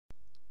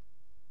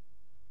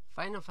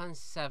Final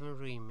Fantasy VII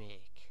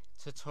Remake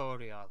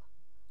tutorial.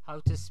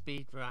 How to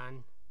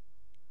speedrun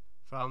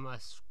from a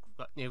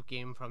new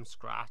game from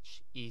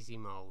scratch, easy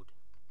mode.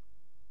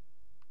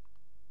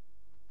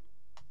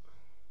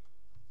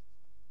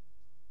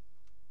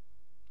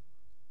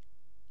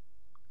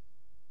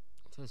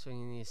 First thing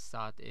you need to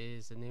start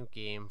is a new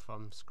game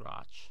from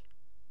scratch.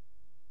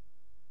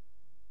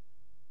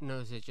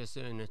 Notice it just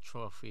earn a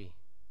trophy.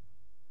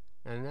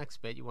 Now the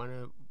next bit, you want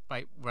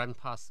to run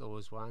past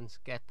those ones,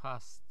 get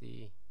past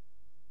the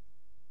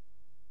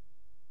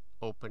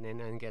opening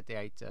and get the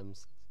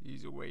items.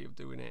 Easy way of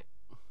doing it.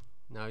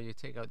 Now you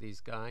take out these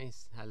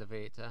guys,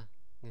 elevator,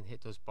 and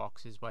hit those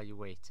boxes while you're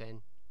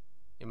waiting.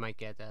 You might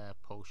get a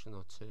potion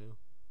or two.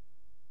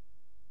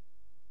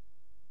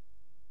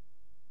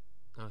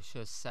 I should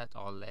have set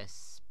all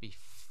this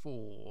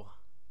before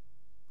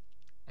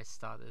I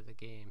started the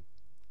game.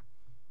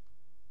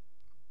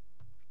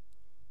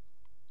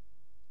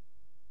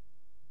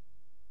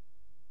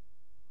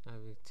 Now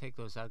we take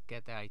those out,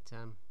 get the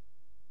item.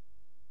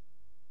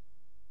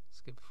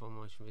 Skip the full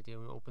motion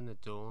video and open the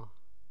door.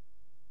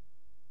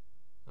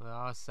 There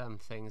are some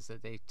things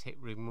that they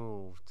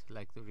removed,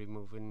 like the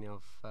removing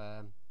of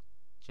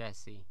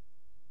Jesse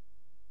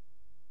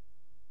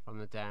from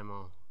the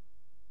demo.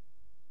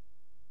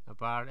 Now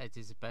Barrett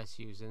is the best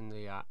using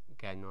the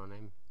gun on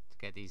him to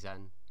get these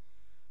in.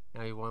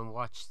 Now you want to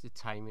watch the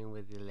timing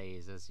with the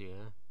lasers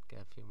here.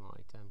 Get a few more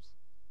items.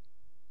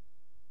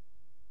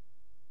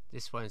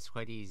 This one is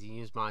quite easy.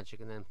 Use magic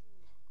and then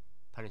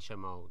Punisher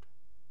mode.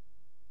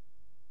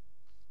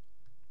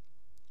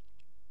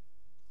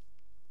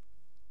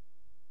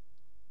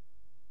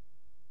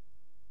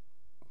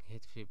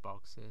 Hit a few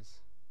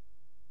boxes.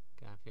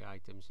 Get a few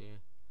items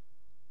here.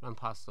 Run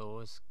past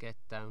those. Get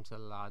down to the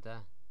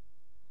ladder.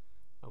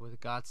 And with the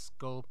guard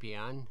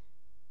Scorpion,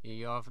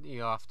 you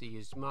have to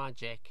use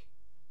magic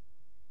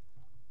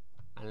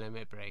and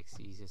limit breaks.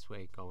 The easiest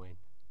way going.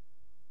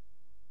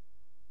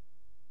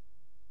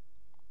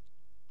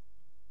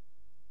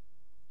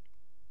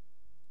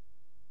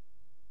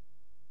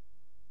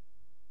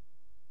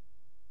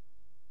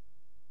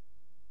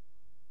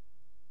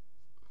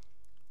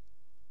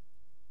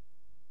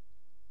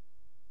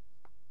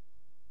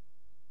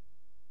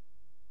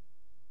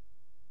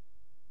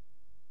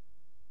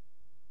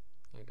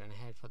 You're going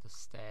to head for the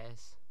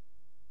stairs.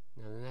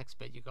 Now the next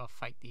bit, you got to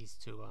fight these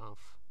two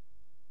off.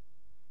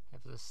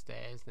 Head for the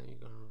stairs. Now you're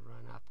going to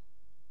run up.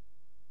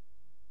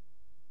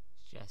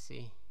 It's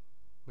Jesse.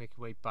 Make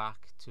your way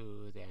back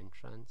to the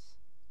entrance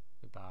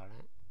with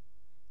Barrett.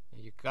 Now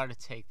you've got to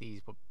take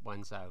these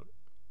ones out.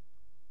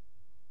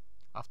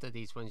 After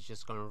these ones, you're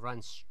just going to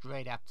run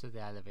straight up to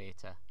the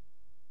elevator.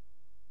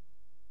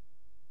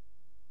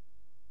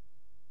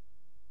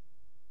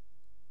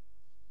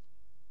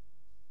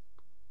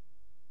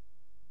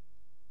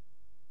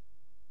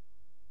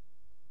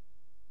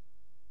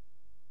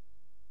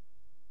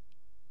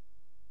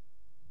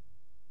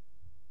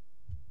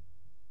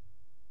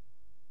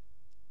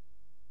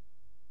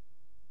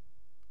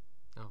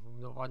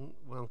 Now,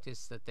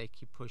 notice that they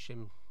keep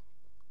pushing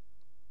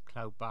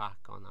Cloud back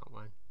on that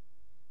one.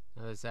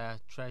 Now there's a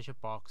treasure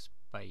box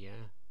by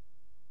here.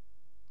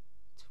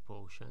 2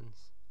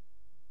 potions.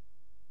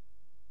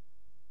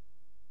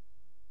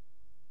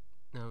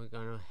 Now we're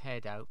going to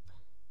head out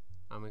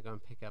and we're going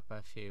to pick up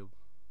a few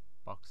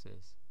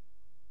boxes.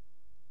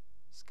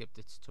 Skip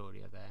the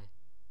tutorial there.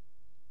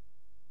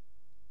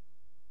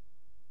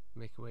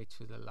 Make your way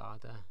to the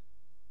ladder.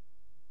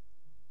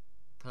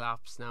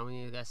 Collapse now when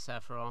you get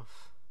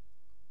Sephiroth.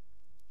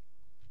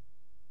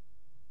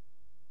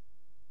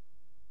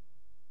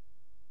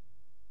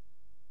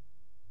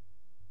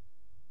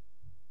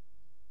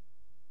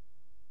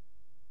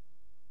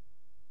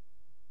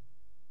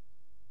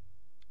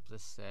 Up the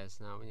stairs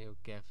now when you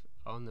get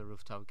on the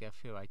rooftop, get a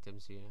few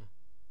items here.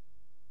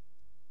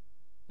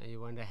 Now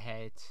you want to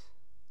head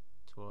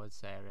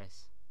towards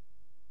Eris.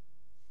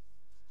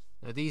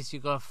 Now these you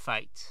gotta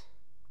fight.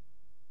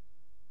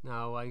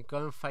 Now I'm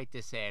going to fight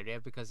this area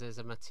because there's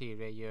a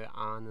materia here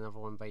and another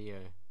one by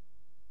here.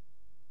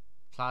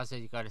 Plaza,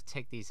 you got to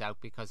take these out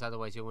because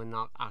otherwise you will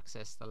not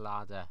access the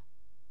ladder.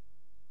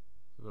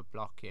 It will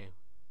block you.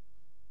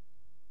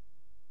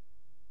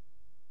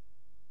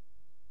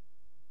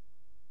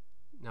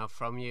 Now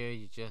from here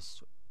you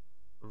just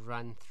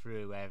run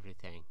through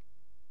everything.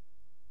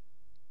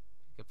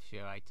 Pick up a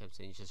few items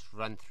and you just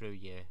run through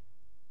here.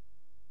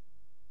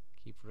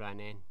 Keep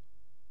running.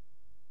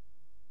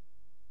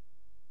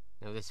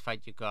 Now this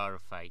fight you gotta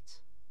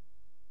fight.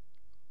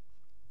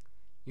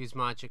 Use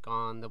magic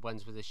on the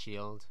ones with the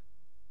shield.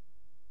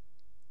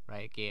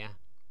 Right gear.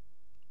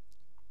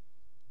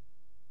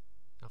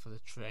 Now for the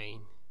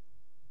train.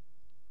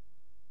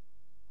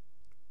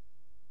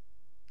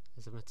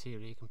 There's a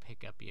material you can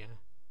pick up here.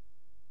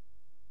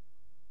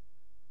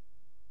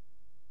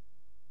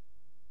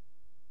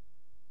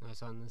 Now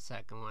it's on the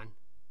second one.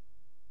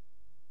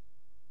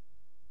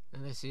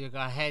 And this you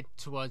gotta head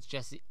towards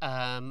Jesse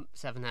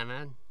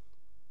 7-Heaven.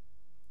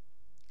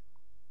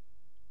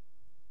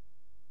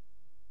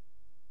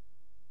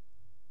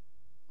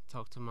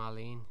 Talk to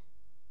Marlene.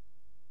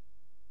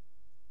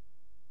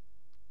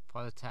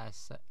 for the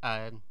test.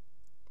 Tifa.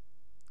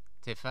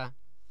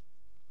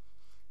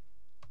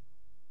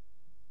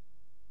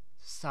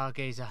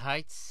 Stargazer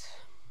Heights.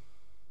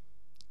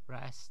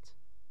 Rest.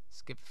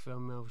 Skip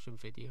film motion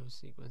video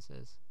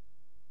sequences.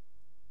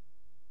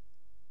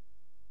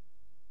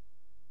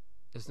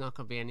 There's not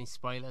going to be any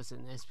spoilers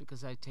in this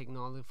because I've taken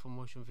all the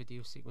motion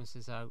video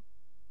sequences out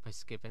by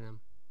skipping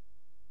them.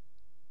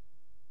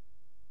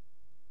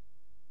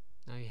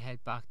 Now you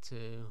head back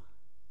to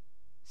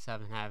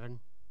 7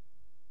 Heaven.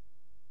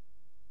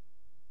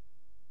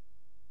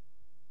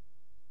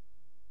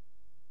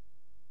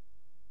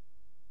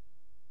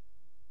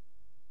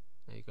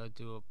 Now you got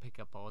to pick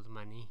up all the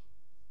money.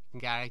 You can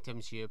get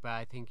items here, but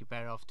I think you're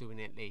better off doing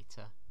it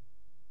later.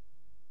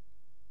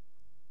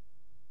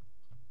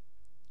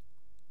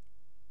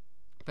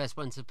 Best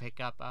ones to pick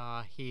up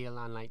are heal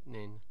and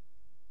lightning,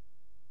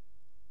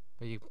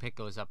 but you can pick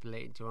those up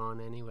later on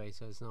anyway,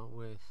 so it's not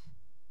worth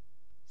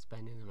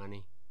spending the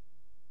money.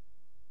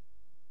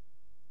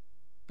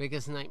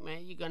 Biggest nightmare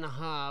you're gonna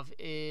have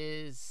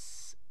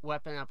is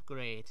weapon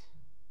upgrade.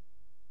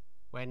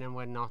 When and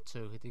when not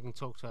to. You can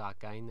talk to that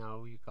guy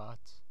now. You got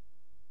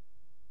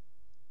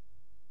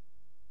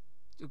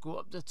to go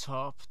up the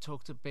top,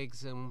 talk to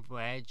Biggs and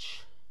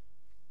Wedge.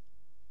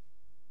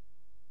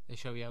 They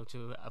show you how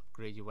to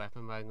upgrade your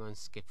weapon, but I'm going to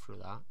skip through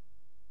that.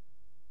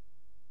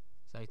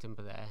 There's item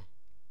there.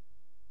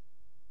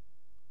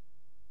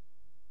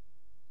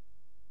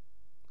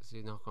 So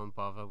you're not going to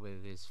bother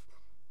with his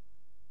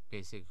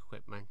basic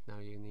equipment. Now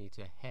you need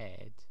to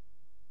head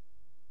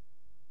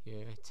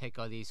here, take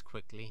all these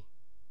quickly.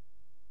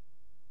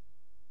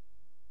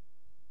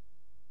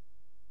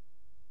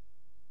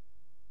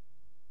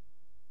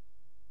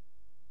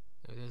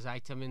 Now there's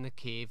item in the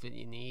cave that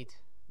you need,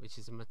 which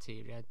is a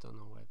materia. I don't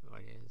know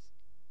what it is.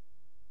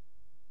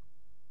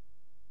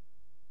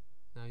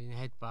 Now you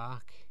head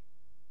back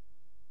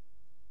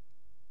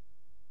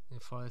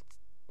and for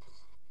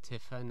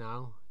Tifa.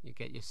 Now you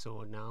get your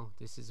sword. Now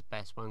this is the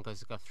best one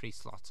because it's got 3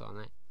 slots on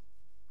it.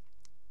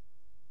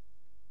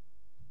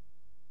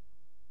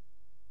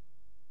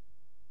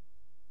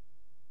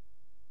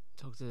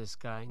 Talk to this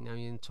guy. Now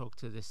you can talk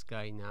to this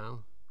guy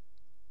now.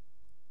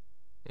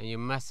 And you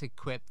must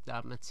equip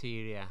that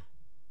materia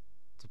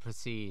to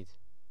proceed.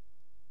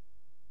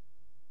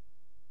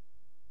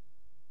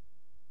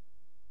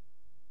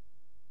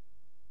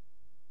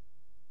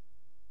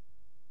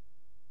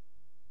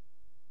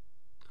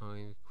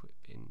 I'm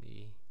equipping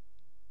the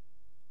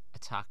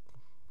attack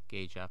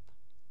gauge up.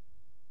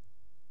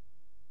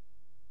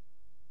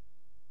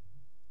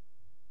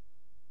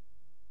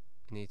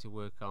 I need to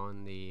work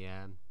on the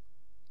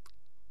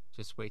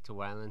just wait a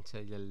while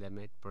until your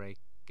limit break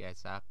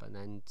gets up and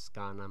then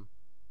scan them.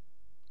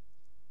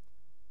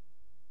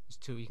 There's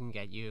 2 you can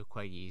get you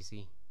quite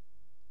easy.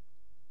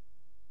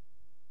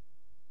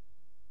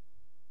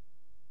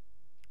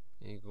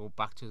 And you go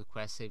back to the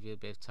quest, save you a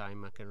bit of time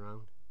mucking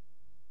around.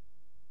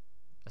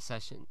 A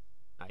session,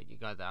 right, you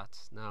got that.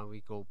 Now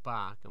we go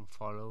back and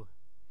follow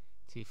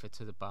Tifa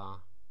to the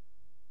bar.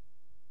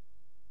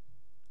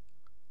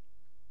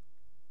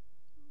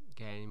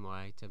 Get any more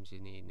items you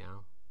need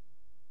now.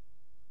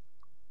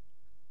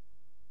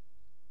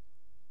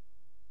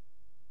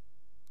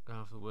 Gonna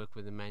have to work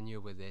with the menu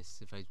with this.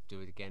 If I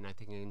do it again, I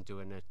think I can do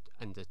it in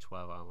under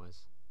 12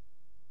 hours.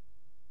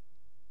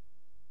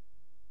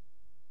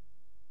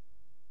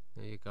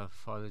 Now you gotta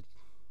follow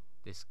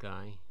this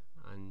guy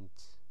and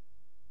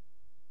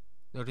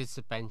notice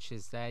the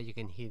benches there. You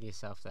can heal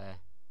yourself there,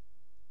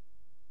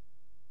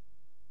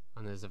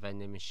 and there's a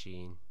vending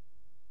machine.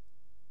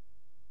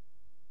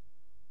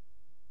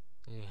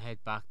 And you head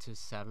back to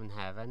 7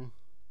 Heaven.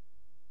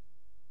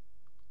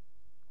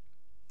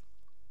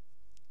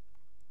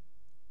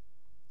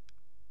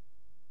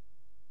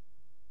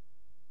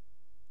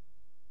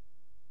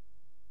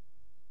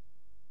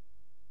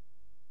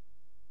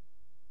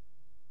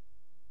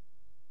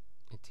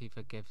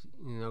 Tifa gives,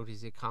 you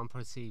notice you can't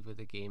proceed with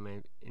the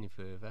game any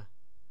further.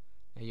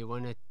 You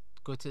want to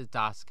go to the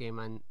DAS game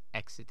and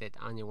exit it,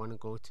 and you want to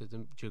go to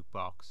the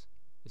jukebox.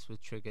 This will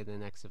trigger the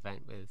next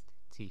event with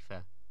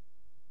Tifa.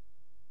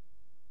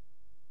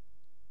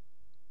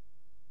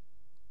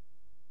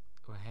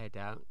 We'll head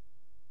out,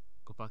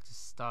 go back to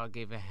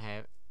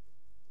Stargazer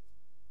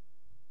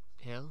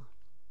Hill.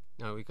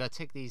 Now we got to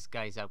take these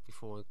guys out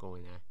before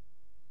going there.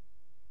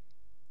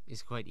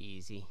 It's quite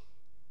easy.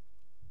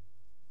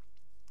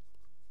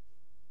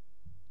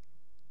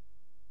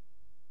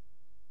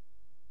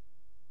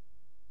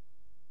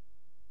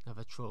 Have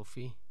a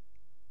trophy.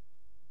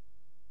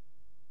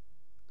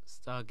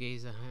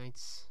 Stargazer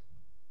Heights.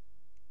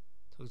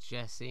 Told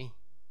Jesse.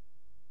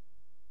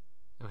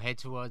 Now head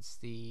towards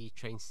the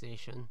train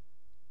station.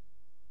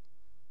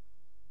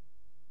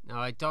 Now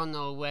I don't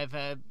know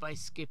whether by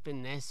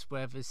skipping this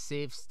whether it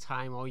saves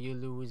time or you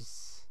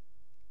lose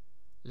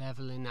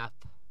leveling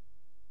up.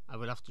 I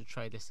will have to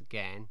try this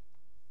again.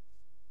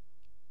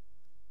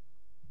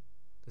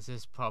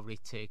 This probably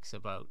takes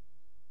about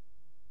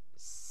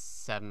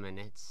 7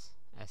 minutes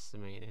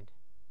estimated.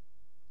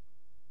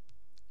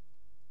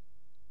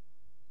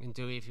 You can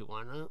do it if you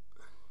want to,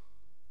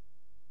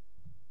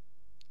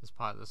 as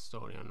part of the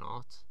story or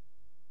not.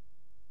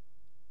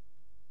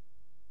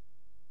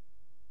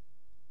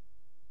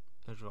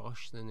 A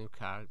Rush, the new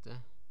character.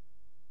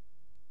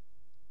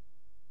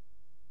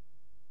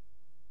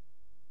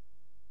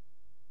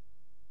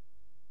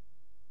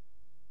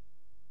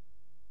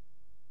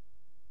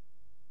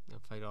 You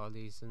fight all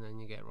these and then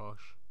you get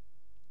Rush.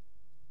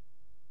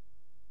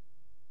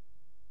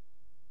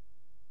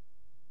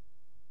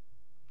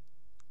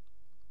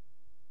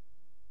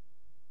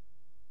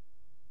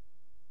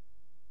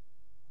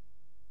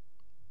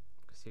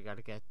 So you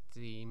gotta get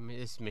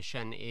this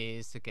mission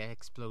is to get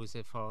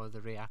explosive for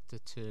the reactor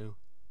 2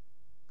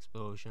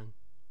 explosion.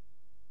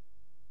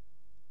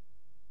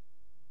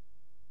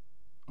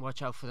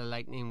 Watch out for the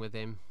lightning with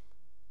him,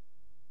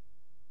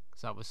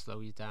 because that will slow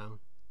you down.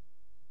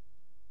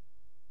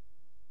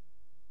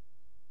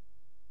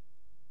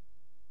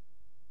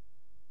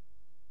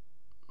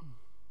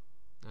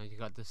 Now you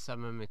got the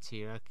summer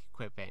material,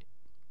 equip it.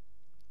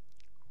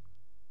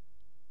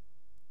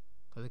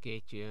 For the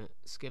gate you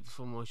skip the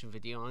full motion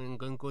video and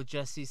go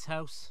Jesse's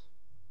house.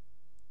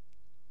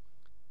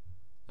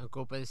 Now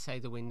go by the side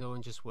of the window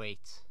and just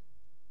wait.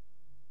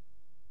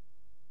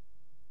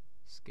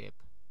 Skip.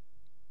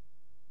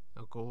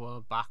 Now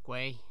go back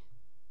way.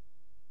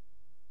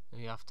 Now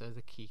you're after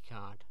the key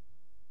card.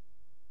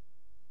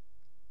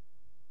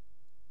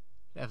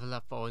 Level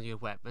up all your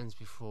weapons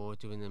before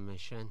doing the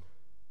mission.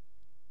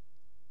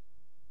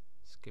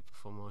 Skip the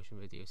full motion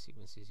video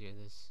sequences here.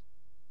 There's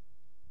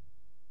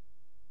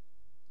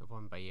the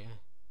one by here.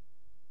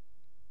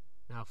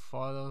 Now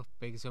follow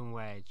Biggs and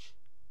Wedge.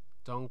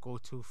 Don't go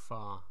too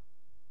far,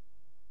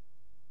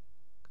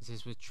 because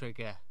this would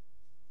trigger.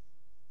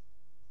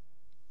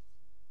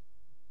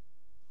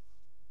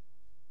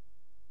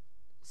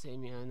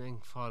 Same here, and then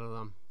follow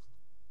them.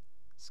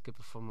 Skip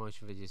a full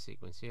motion video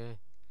sequence here.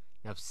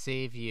 Now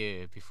save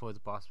you before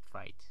the boss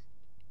fight.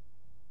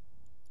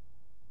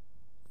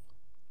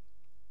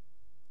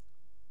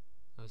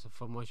 There's a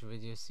full motion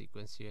video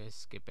sequence here.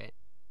 Skip it.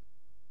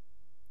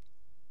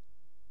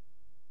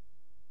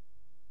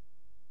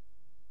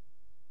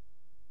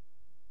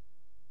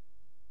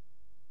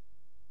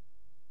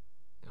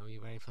 Now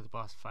you're ready for the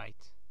boss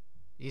fight.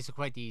 These are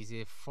quite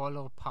easy.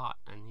 Follow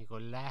pattern. You go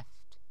left,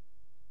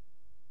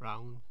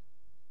 round.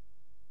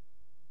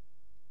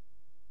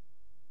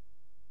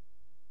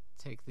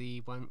 Take the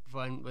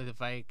one with the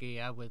fire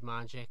gear with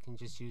magic and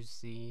just use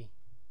the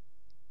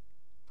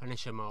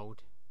Punisher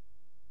mode.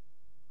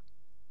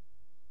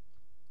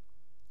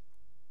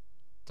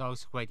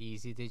 Dogs are quite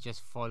easy. They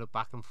just follow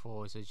back and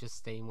forth, so just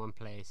stay in one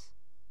place.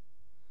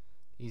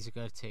 These are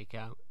good to take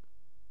out.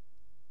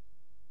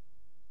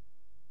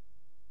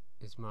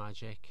 Is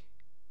magic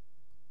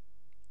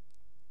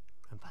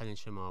and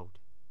Punisher mode.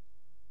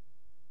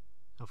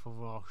 Now for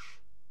Rush.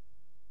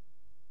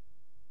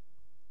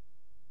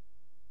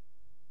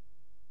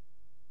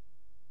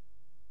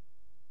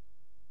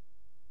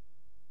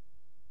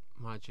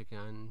 Magic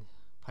and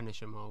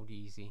Punisher mode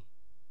easy.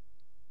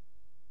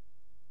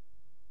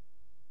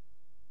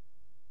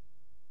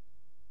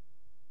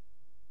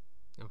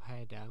 Now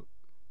head out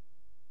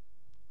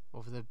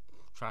over the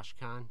trash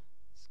can.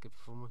 Skip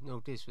from.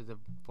 Notice with the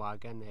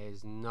wagon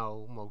there's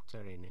no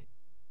motor in it.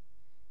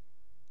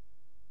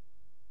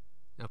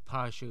 Now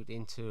parachute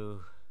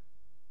into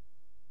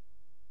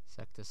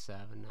sector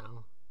 7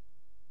 now.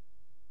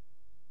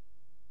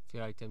 A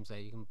few items there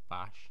you can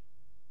bash.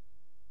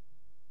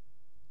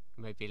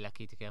 You might be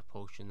lucky to get a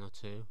potion or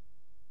two.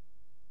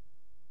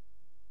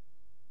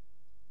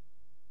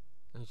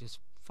 Now just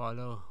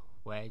follow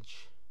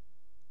Wedge.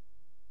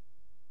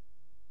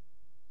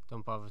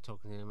 Don't bother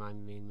talking to him, I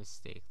made a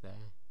mistake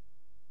there.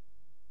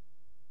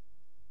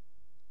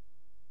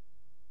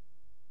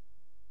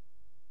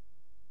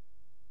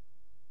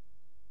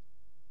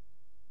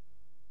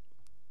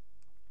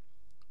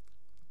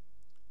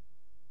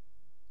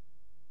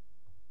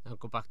 Now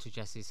go back to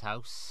Jesse's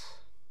house.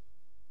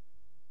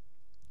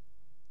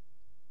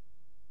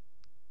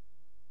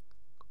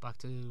 Go back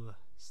to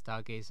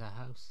Stargazer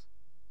house.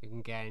 You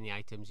can get any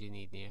items you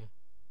need here.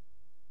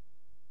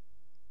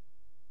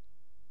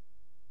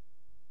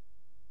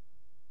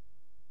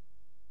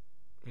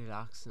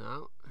 Relax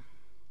now.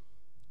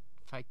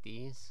 Fight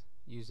these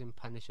using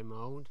Punisher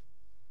mode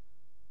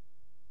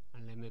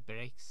and limit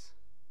breaks.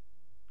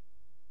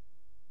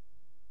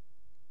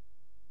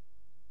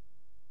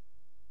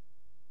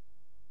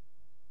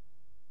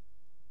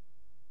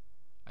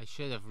 I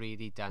should have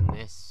really done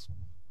this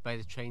by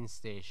the train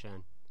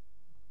station.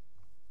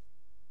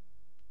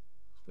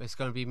 But it's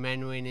going to be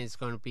menuing is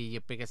going to be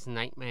your biggest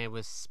nightmare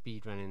with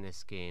speedrunning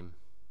this game.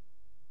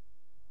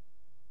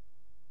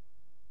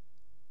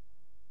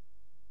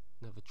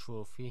 Another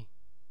trophy.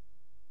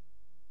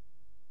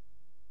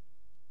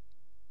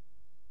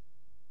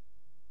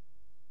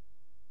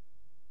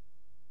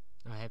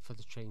 Now head for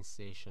the train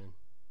station.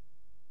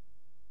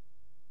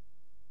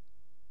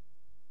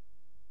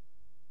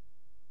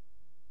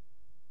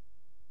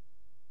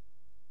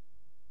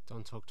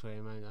 Don't talk to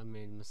him, I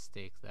made a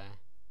mistake there.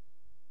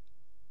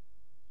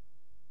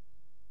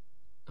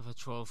 of a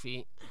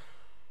trophy.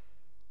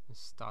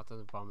 Start of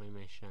the bombing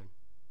mission.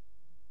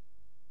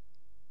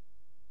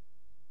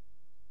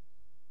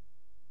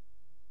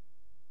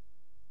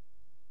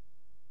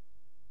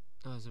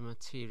 There's a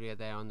materia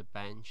there on the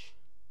bench.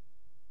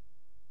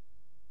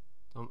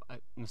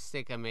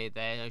 Mistake I made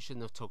there. I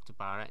shouldn't have talked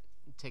about it.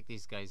 Take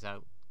these guys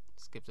out.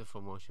 Skip the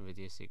full motion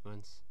video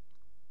sequence.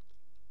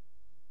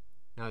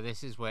 Now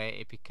this is where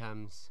it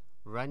becomes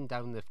run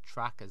down the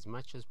track as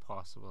much as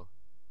possible.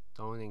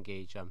 Don't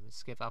engage them.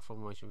 Skip that full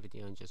motion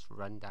video and just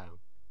run down.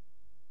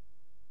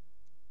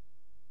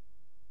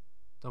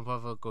 Don't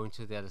bother going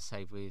to the other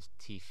side with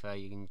Tifa.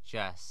 You can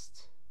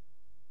just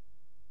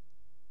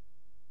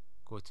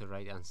go to the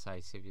right hand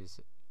side, save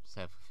yourself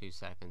a few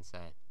seconds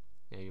there.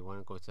 Now you want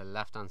to go to the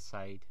left hand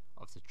side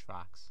of the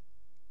tracks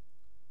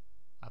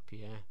up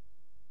here.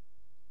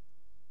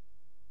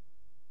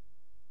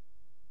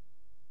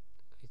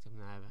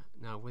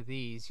 Now with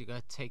these you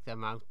got to take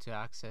them out to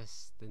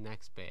access the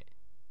next bit.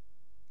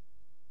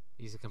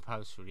 These are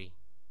compulsory.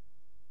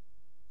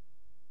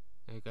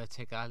 Now you got to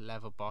take that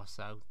level boss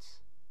out.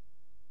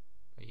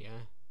 But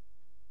yeah,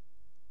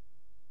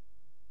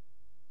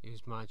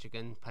 use magic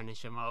and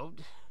Punisher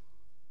mode.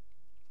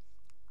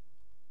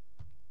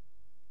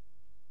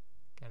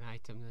 Get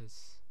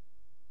items.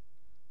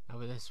 Now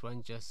with this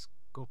one, just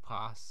go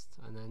past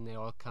and then they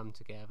all come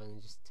together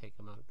and just take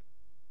them out.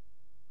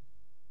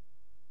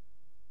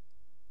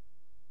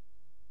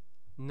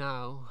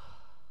 Now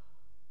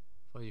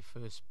for your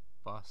first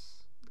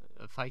boss,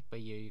 a fight by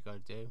you gotta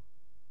do.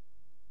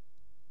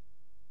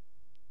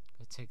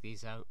 Gotta take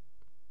these out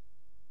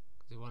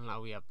because it won't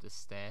allow you up the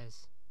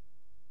stairs.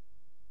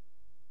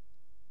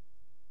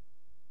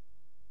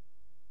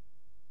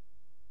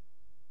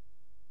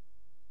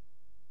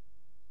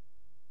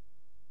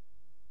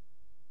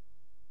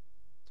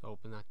 To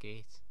open that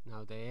gate.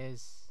 Now there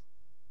is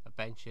a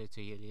bench here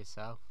to heal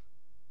yourself.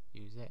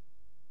 Use it.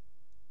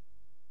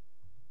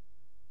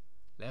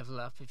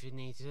 Level up if you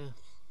need to.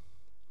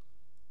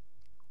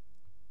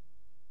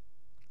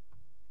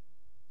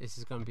 This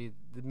is going to be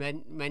the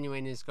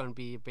menuing is going to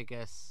be your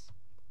biggest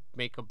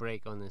make or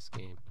break on this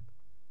game.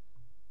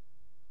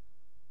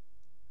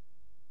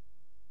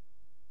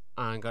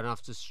 I'm going to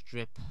have to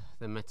strip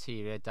the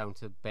materia down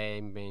to bare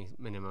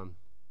minimum.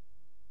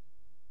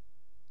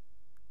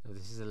 Now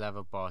this is a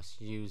level boss.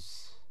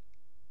 Use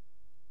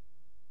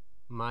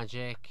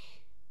magic,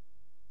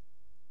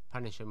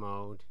 Punisher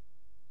mode,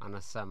 and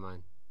a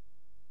summon.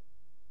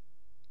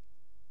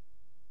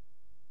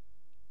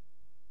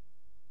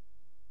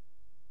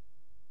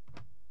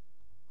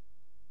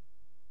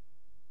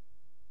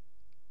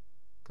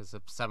 Because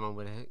someone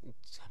will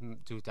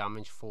do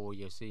damage for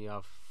you, so you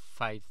have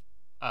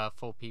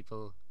 4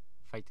 people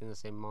fighting the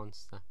same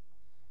monster.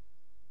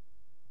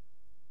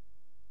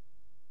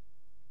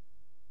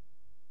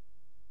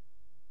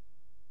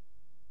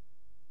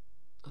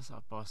 That's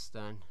our boss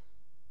done.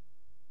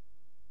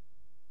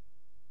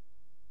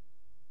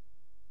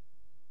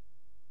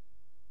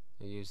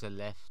 I use a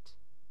lift.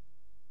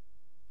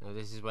 Now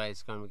this is where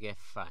it's going to get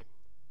fun.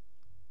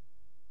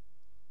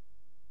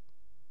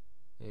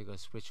 There you go,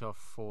 switch off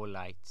 4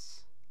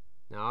 lights.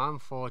 Now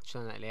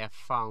unfortunately I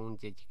found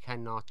that you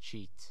cannot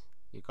cheat.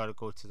 You got to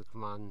go to the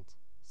command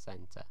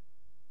center.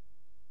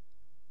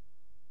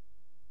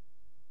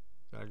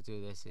 You got to do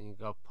this and you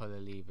got to pull the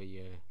lever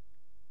here.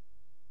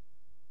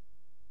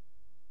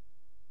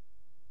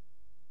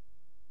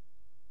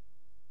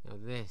 Now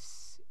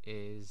this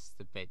is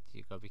the bit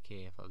you got to be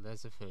careful.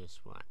 There's the first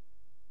one.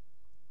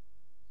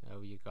 Now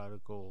you got to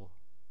go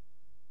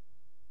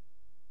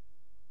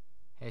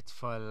head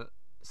for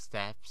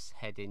steps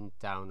heading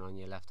down on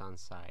your left hand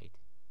side.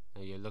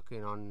 Now you're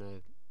looking on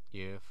the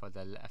here for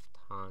the left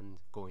hand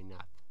going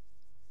up.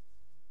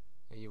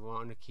 Now you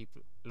want to keep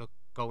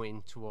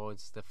going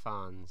towards the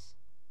fans.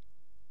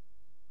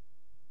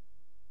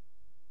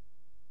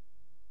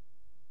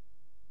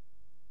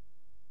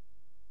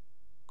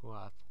 Go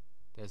up.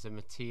 There's a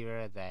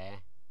materia there.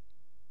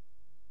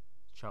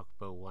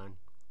 Chocobo one.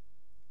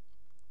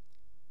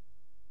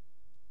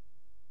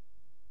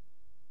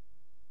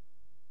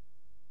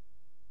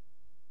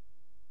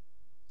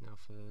 Now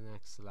for the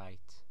next light.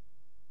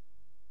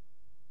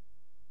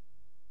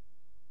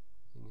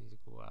 You need to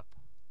go up.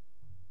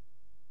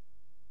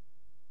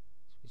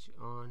 Switch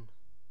it on.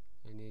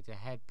 You need to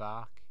head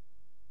back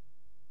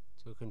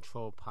to a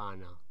control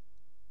panel.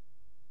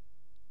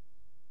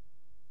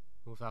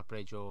 Move that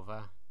bridge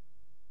over.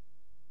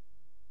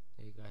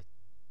 There you go.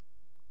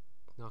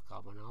 Knock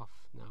that one off.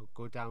 Now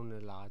go down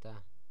the ladder.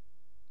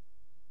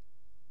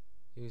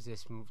 Use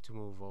this move to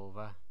move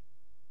over.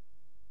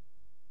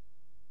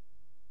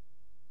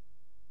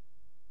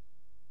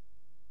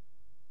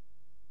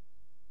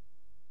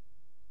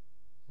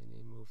 And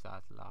then move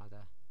that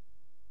ladder.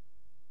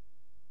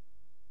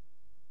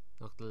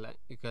 Knock the light.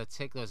 You gotta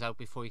take those out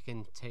before you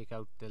can take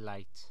out the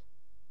light.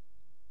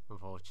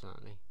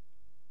 Unfortunately.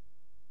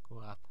 Go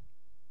up.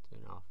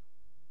 Turn off.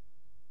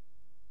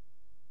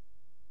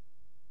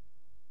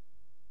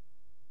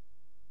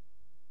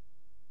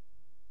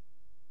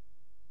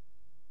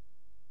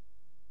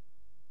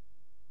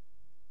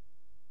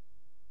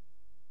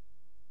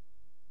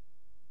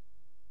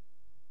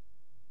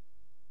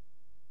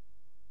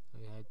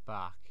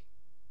 back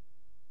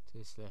to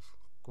this lift,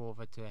 go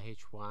over to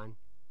H1.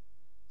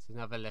 There's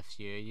another lift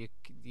here.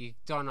 You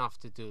don't have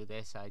to do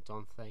this, I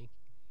don't think,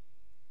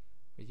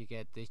 but you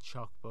get the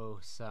Chocobo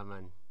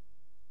summon.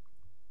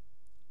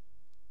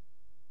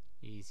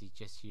 Easy,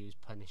 just use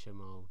Punisher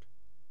mode.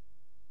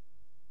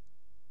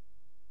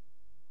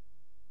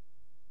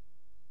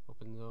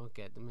 Open the door,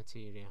 get the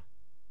materia.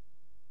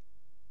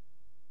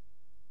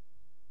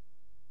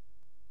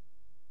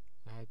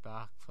 Head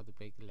back for the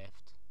big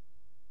lift.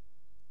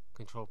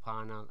 Control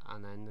panel,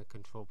 and then the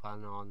control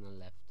panel on the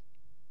left.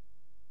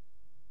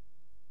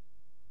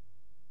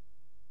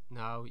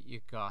 Now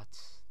you got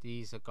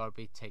these are got to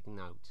be taken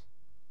out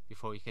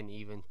before you can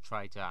even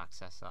try to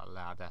access that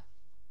ladder.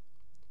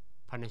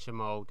 Punisher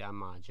mode and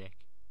magic.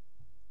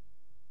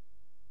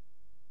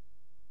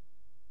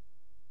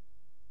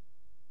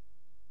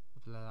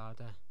 Up the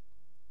ladder.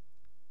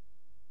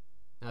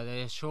 Now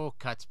there are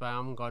shortcuts, but I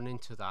haven't gone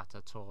into that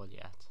at all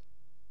yet.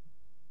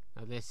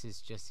 Now this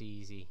is just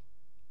easy.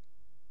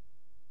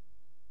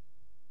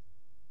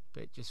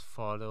 But just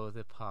follow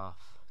the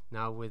path.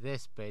 Now with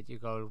this bit you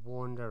gotta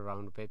wander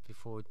around a bit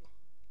before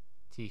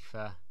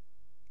Tifa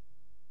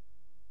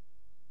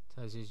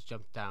tells you to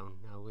jump down.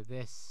 Now with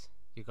this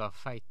you gotta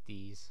fight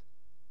these.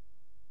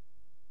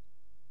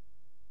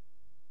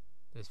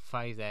 There's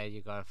 5 there you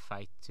gotta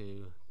fight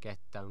to get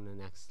down the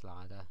next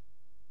ladder.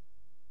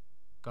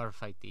 Gotta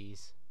fight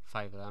these,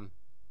 5 of them.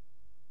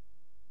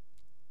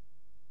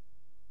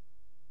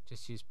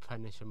 Just use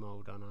Punisher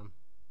mode on them.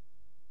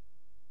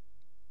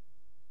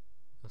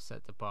 I'll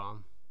set the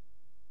bomb.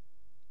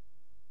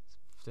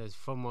 There's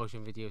full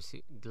motion video.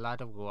 The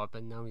ladder will go up,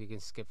 and now you can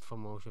skip full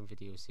motion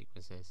video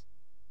sequences.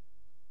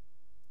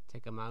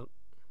 Take them out.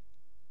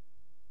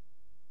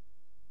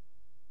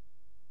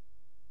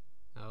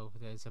 Now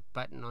there's a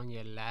button on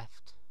your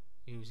left.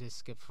 Use this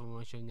skip full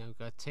motion. Now you've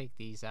got to take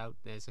these out.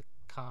 There's a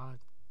card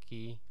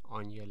key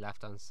on your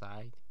left hand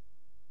side.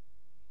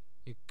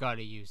 You've got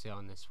to use it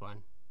on this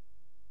one.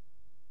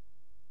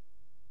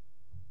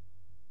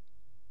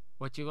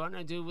 What you want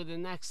to do with the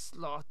next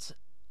slot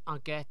are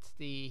get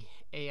the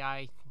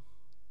AI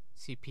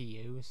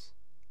CPUs,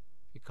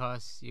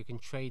 because you can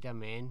trade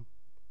them in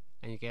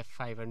and you get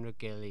 500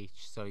 gil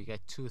each, so you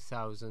get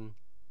 2000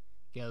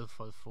 gil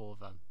for 4 of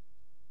them.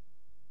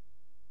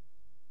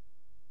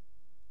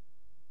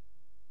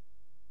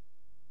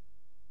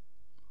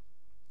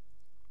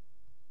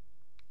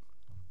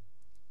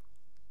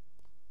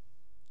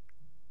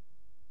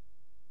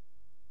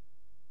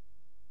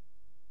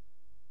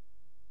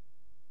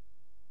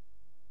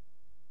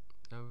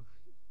 Now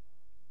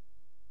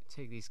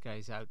take these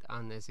guys out,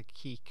 and there's a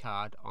key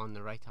card on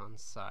the right hand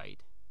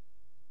side.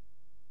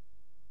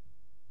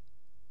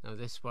 Now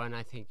this one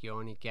I think you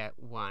only get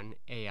 1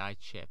 AI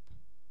chip.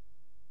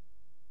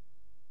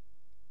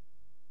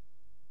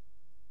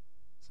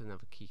 It's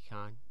another key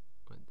card,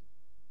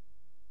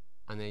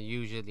 and they're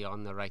usually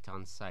on the right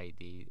hand side,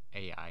 the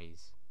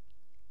AIs.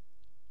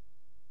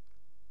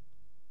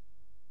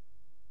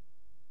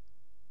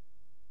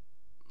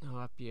 Now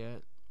up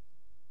here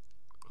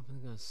I'm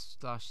going to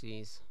slash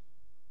these.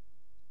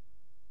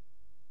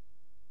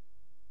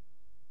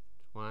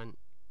 1.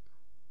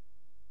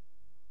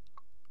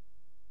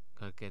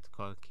 Gotta get the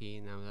code key.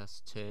 Now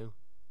that's 2.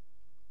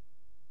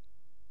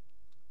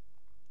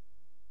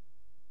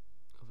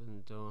 Open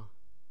the door.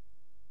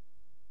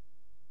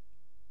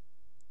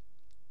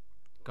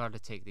 Gotta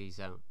take these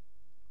out.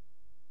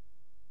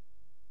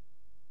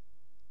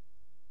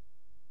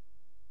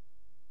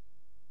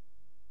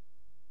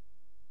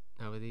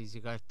 Now with these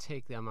you gotta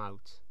take them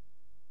out.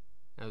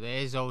 Now there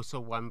is also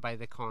one by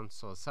the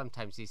console.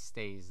 Sometimes he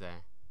stays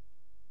there.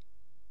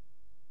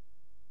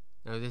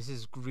 Now this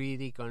is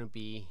really going to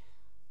be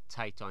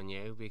tight on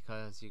you,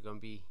 because you're going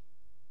to be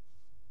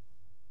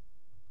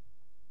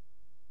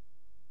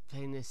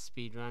playing this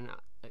speedrun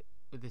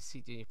with the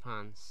seat in your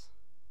pants.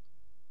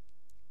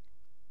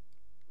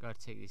 Gotta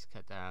take these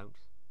cut out.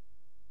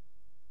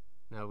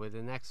 Now with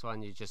the next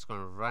one you're just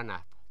going to run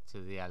up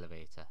to the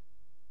elevator.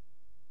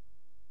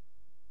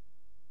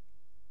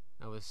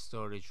 Now with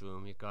storage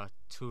room you got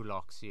 2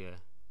 locks here.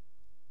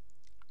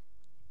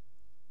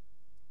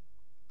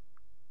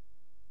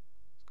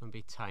 It's going to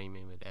be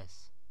timing with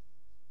this.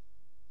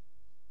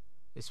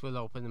 This will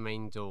open the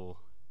main door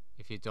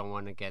if you don't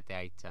want to get the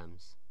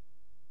items.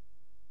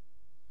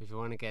 If you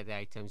want to get the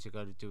items you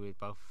got to do it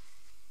about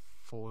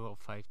 4 or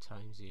 5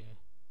 times here.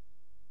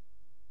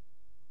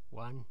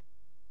 1,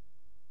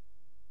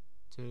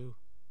 2,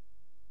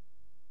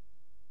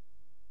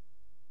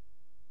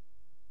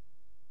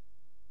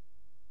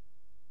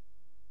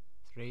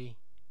 3,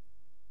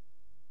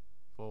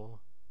 4.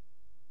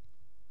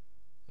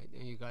 Right,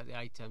 now you got the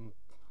item.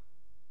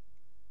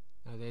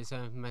 Now there's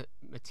a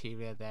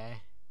materia there.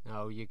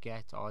 Now you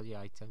get all the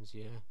items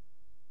here.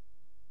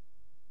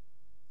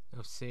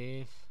 Now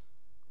save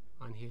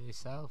and heal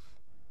yourself.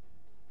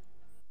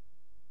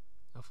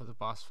 Now for the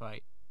boss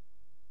fight.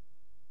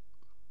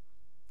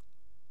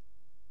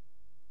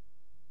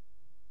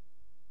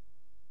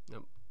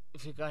 Now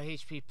if you got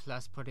HP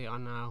plus, put it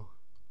on now.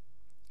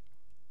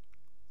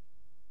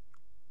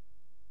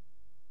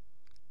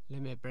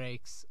 limit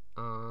breaks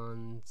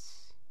and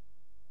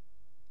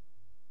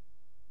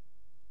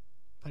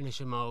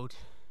Punisher mode.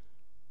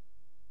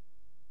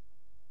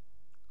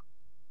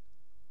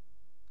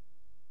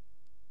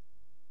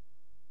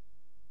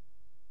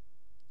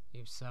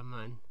 Use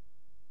summon.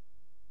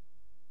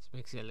 This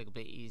makes it a little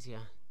bit easier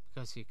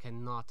because you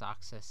cannot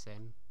access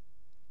him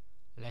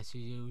unless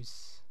you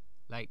use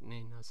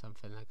lightning or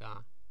something like that.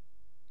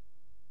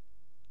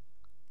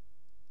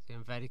 See,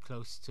 I'm very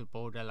close to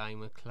borderline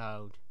with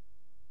Cloud.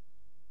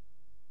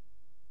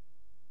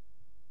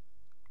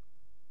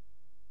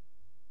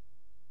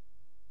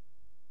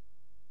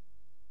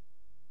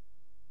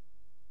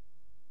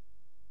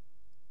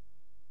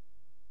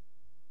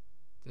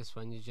 This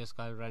one you just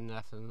gotta run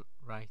left and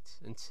right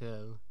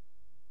until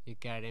you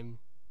get him.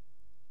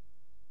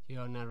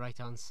 You're on the right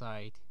hand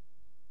side.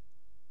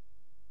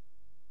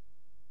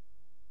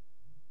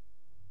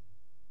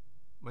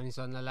 When he's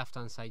on the left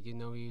hand side, you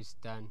know he's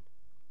done.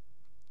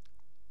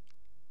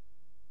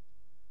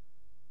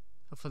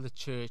 For the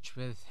church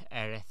with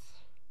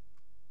Aerith.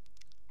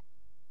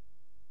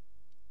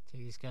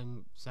 Take these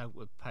guns out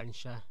with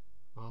Punisher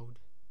mode.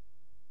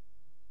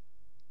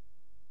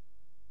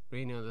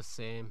 Reno the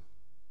same.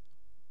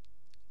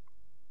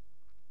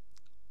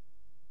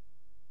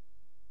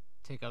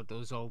 Take out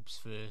those orbs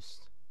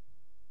first.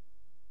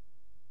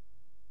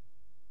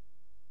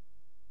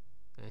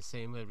 And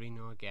same with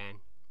Reno again.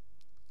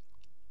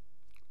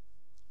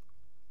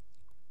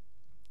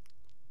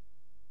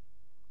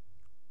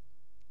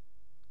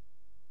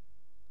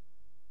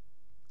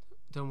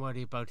 Don't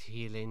worry about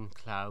healing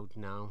Cloud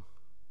now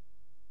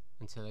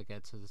until I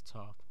get to the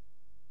top.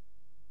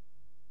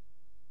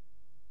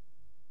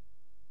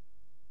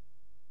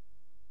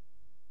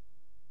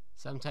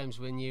 Sometimes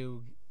when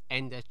you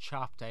end a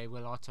chapter, it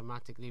will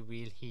automatically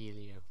heal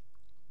you.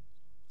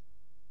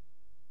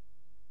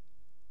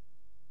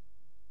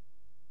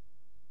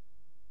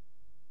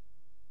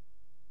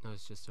 Now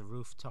it's just the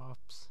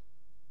rooftops.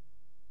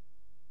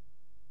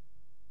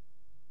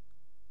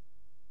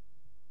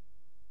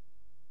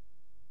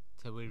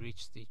 Till we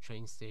reach the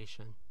train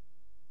station.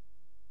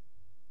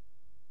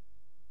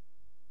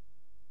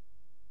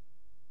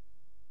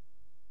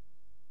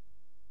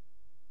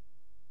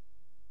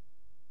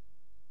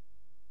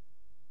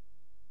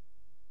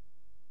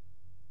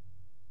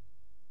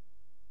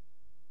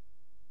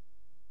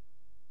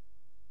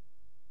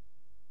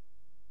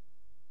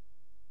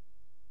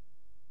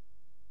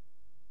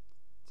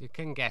 You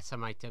can get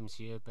some items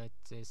here, but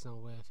it's not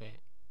worth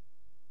it.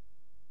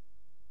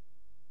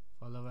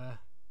 Follow her.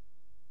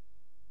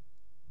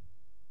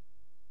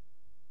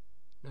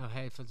 Now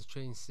head for the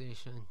train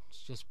station.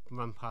 Just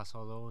run past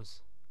all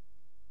those.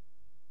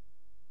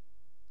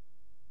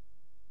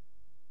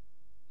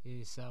 Heal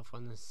yourself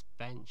on this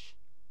bench.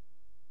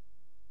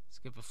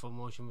 Skip a full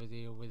motion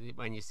video with it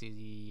when you see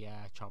the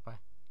chopper.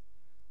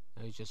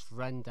 Now you just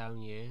run down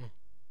here.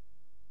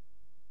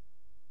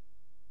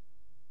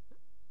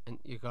 And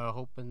you gotta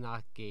open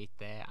that gate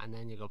there, and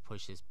then you gotta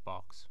push this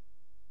box.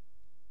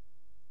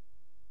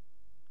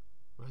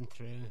 Run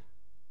through. You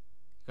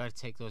gotta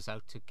take those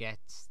out to get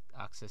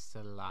access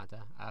to the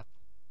ladder up.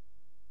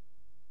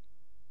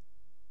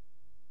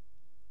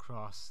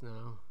 Cross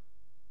now.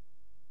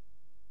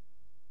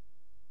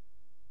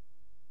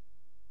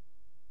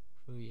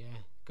 Through, yeah.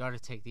 Gotta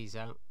take these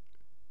out.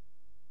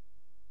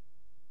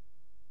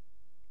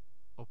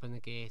 Open the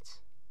gate.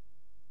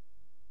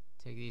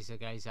 Take these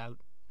guys out.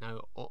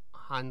 Now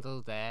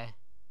handle there,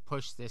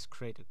 push this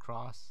crate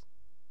across,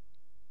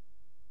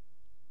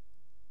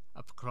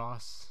 up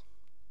across,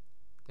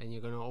 then you're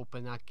going to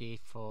open that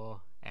gate for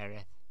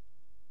Aerith.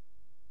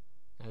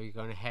 Now you're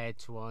going to head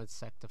towards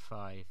Sector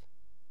 5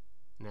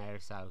 in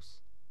Aerith's house.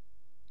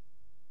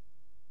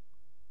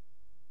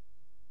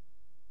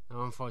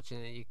 Now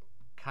unfortunately you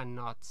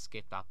cannot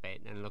skip that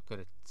bit and look at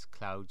it,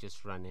 Cloud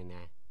just running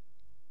there.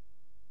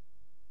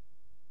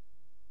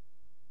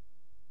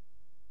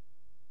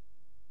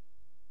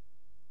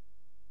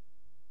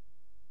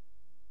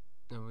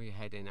 Now we're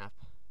heading up.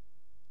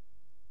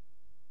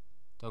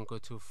 Don't go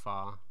too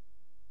far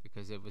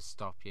because it will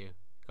stop you.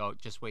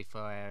 Just wait for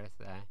Aerith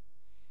there.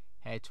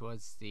 Head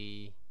towards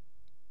the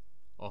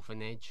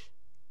orphanage.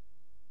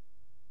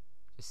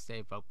 Just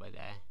stay about by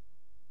there.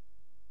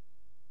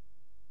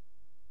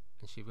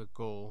 And she will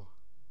go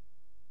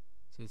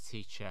to the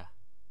teacher.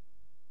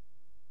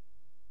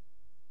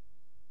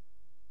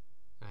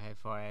 Now head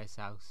for Aerith's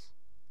house.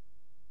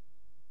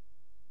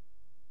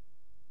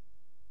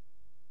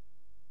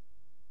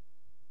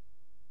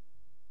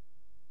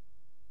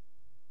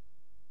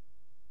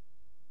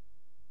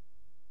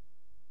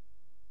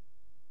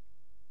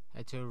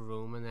 Head to a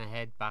room and then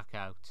head back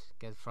out.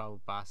 Get flower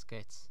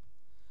baskets.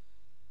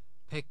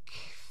 Pick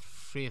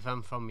 3 of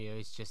them from here,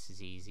 it's just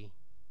as easy.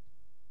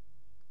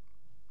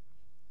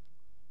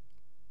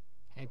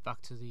 Head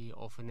back to the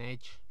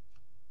orphanage.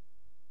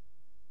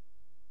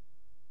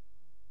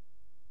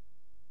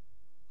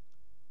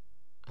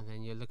 And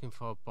then you're looking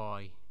for a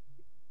boy.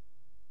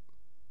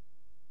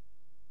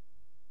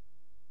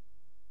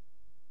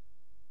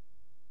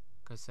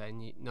 Because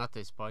then not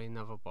this boy,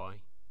 another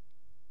boy.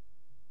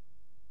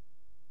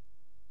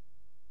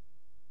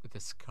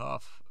 with the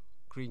scarf,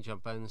 green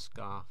jumper and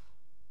scarf.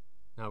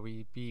 Now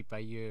we be by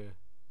you.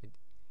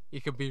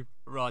 You can be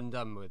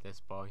random with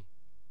this boy.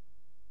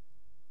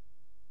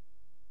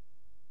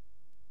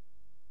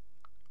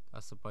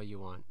 That's the boy you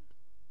want.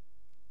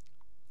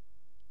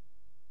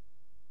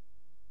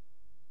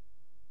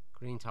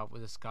 Green top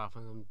with a scarf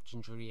and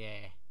gingery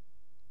hair.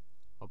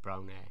 Or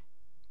brown hair.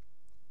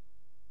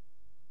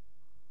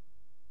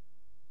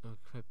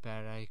 Equip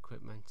better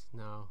equipment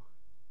now.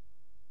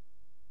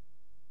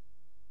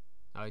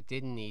 Now I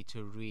didn't need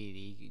to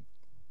really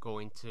go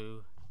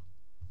into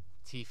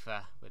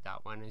Tifa with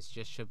that one. It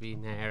just should be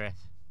near it.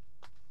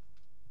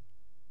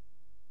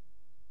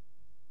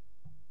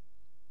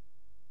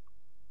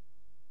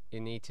 You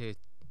need to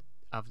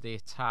have the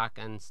attack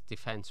and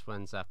defense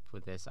ones up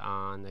with this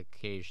on,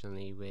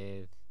 occasionally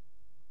with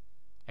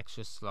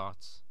extra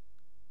slots.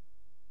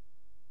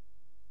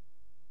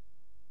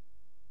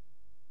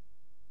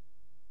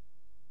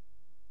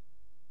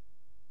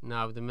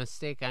 Now the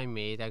mistake I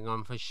made, I'm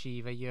going for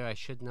Shiva here. I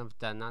shouldn't have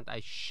done that. I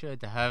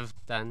should have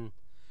done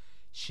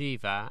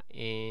Shiva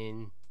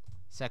in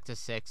Sector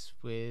 6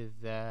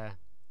 with the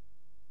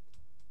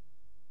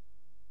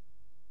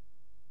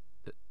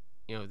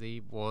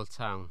wall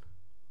town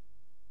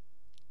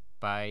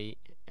by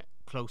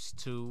close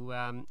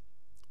to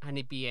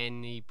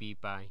Honeybee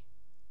by.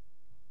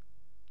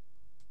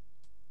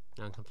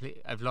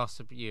 I've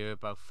lost a year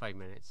about 5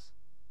 minutes.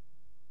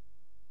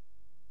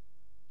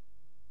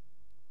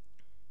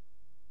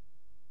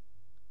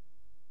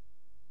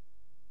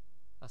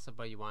 That's the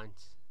boy you want.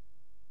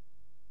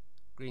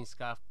 Green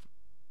scarf,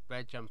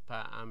 red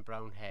jumper and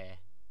brown hair.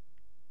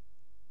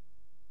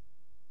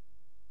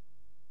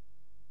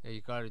 Now you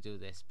gotta do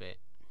this bit.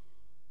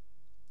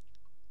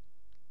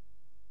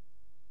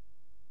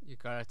 You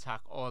gotta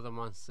attack all the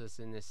monsters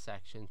in this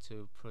section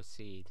to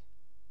proceed.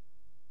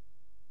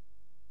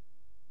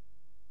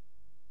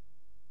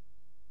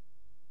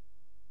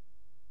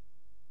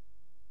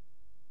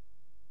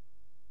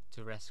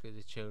 To rescue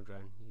the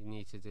children, you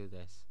need to do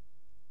this.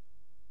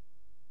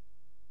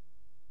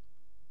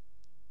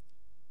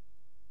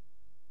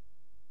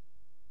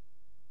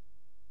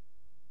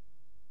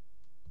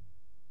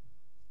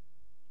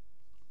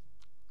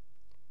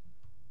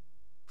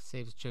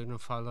 Save the children,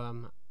 follow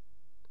them.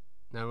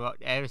 Now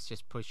Ares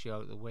just push you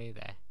out of the way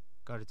there.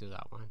 Gotta do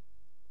that one.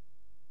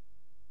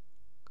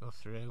 Go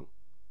through.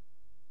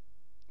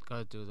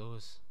 Gotta do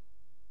those.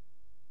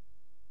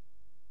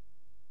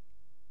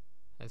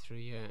 Head through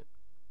here.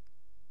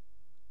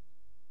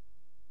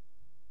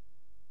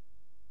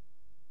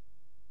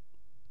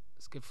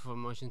 Skip for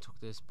motion,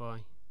 talk to this boy.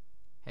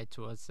 Head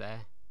towards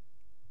there.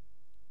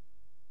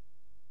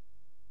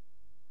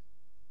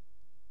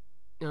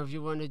 Now if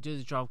you want to do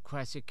the drop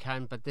quest you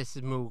can, but this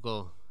is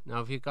Moogle. Now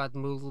if you got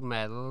Moogle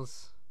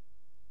medals,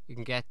 you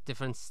can get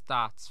different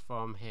stats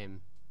from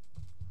him.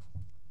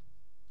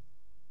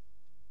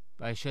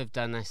 But I should have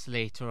done this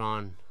later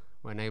on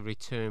when I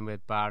return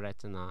with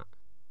Barret and that.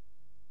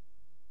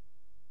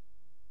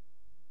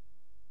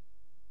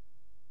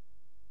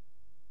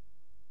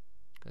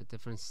 Got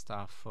different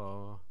stuff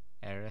for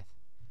Aerith.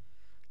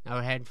 Now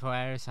we're heading for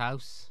Aerith's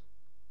house.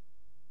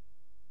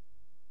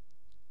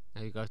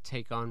 Now you got to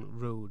take on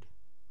Rude.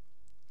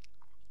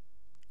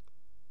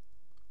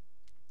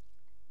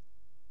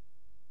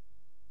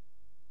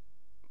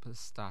 Put the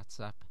stats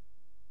up.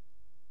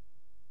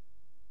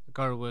 I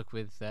gotta work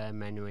with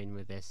menuing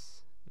with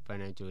this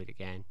when I do it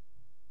again.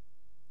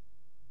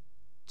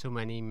 Too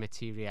many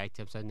materia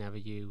items I never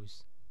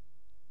use.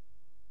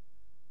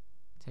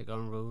 Take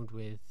on Rude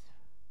with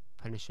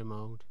Punisher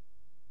mode.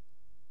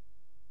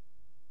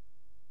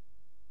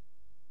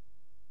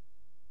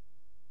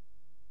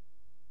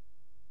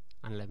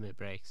 And limit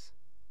breaks.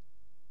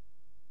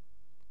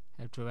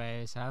 Head to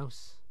Aerith's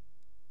house.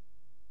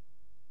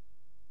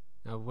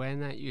 Now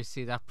when you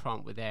see that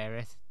prompt with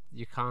Aerith,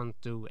 you can't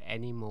do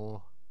any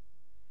more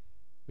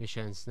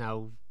missions.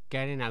 Now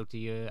getting out of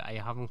here, I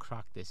haven't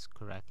cracked this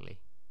correctly.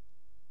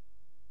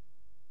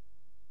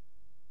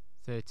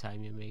 Third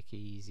time you make it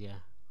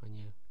easier on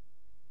you.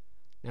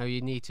 Now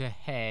you need to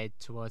head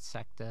towards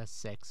Sector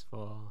 6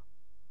 for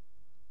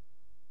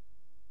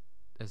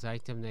this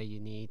item that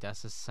you need.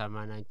 That's a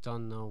summon. I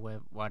don't know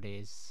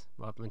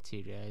what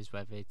material is,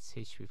 whether it's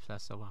HP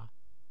plus or what.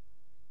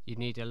 You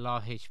need a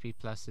lot of HP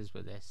pluses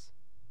with this.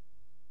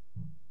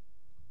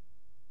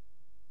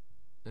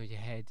 Now you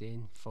head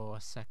in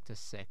for Sector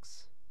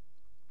 6.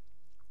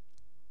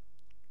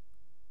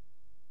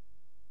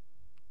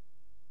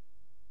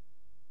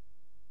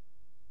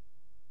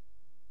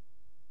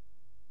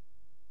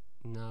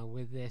 Now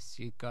with this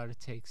you gotta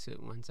take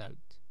certain ones out.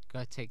 You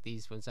gotta take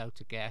these ones out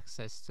to get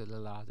access to the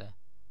ladder.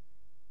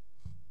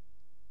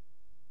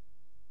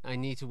 I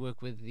need to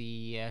work with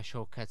the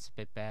shortcuts a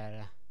bit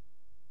better.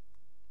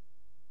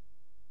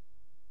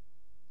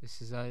 This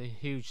is a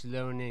huge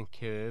learning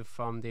curve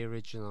from the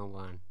original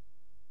one.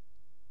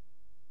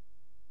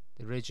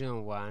 The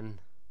original one,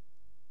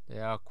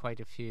 there are quite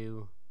a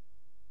few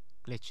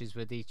glitches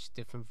with each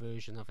different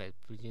version of it.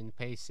 Between the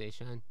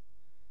PlayStation,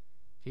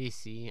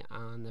 PC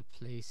and the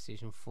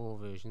PlayStation 4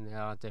 version,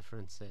 there are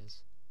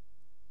differences.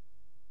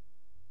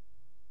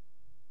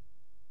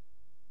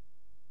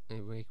 I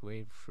make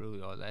way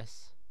through all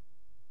this.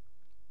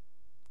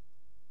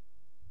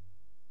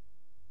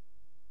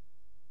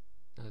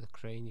 Now the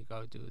crane, you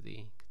gotta do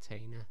the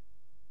container.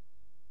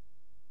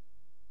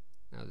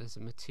 Now there's a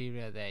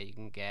material there you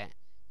can get.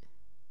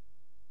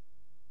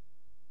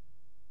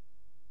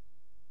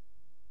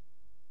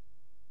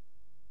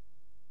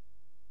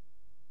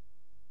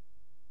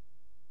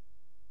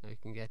 Now you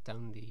can get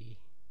down the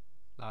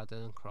ladder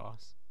and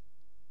cross.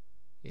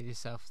 Get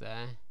yourself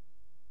there.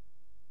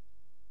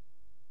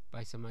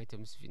 Buy some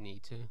items if you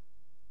need to.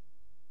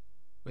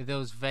 With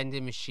those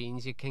vending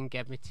machines you can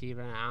get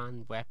material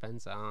and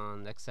weapons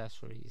and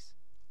accessories.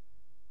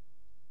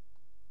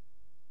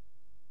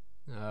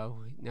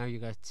 Now you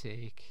gotta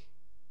take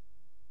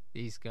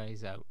these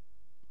guys out.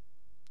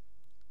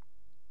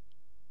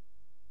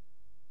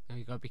 Now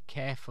you gotta be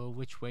careful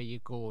which way you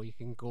go. You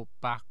can go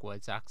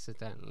backwards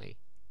accidentally.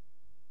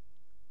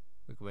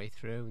 Work your way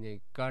through, and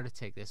you gotta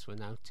take this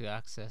one out to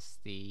access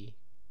the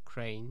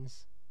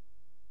cranes.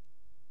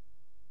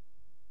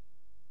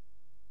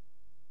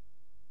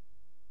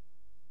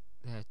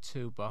 There are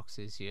 2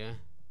 boxes here.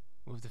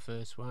 Move the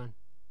first one.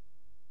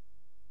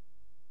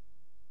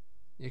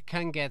 You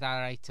can get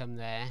that item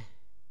there,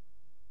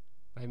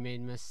 but I made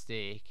a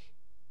mistake.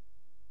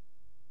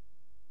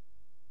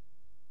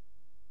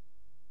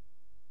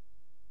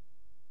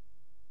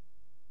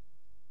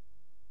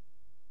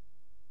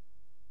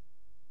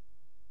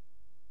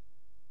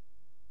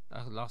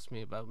 That lost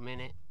me about a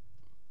minute.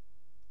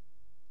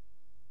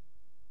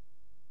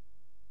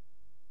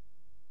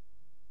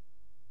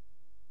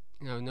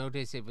 Now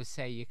notice it will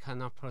say you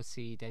cannot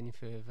proceed any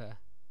further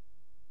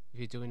if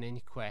you're doing any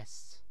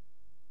quests.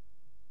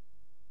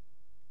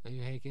 Now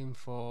you're heading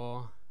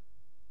for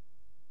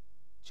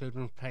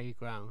children's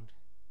playground.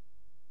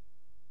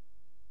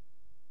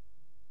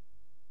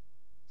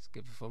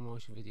 Skip the full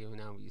motion video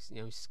now.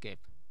 You skip.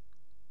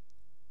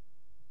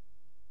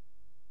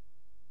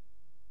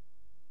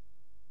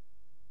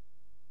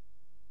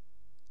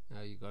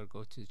 Now you gotta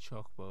go to the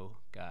chocobo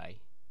guy.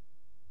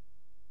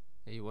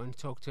 Now you want to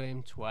talk to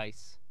him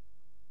twice.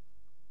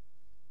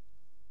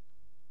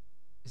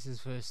 This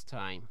is first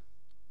time.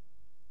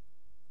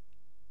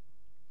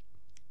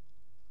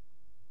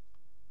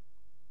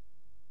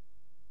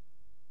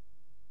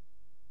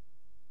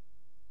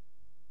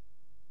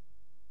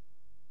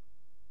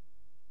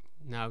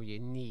 Now you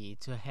need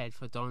to head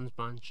for Don's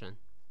mansion.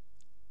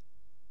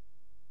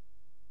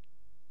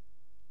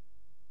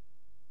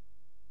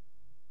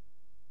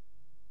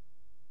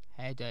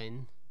 Head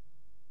in,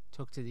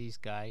 talk to these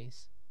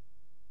guys.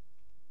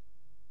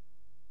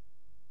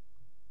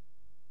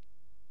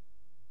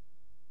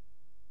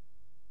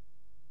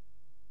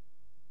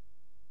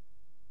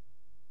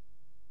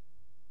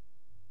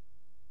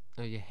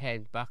 Now you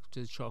head back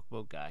to the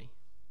chocobo guy.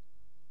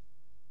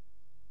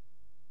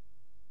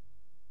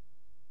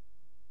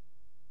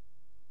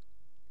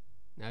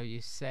 Now you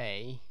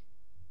say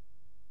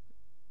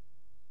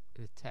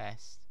the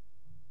test.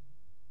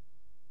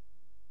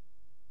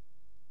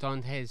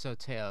 Don't heads or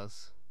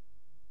tails,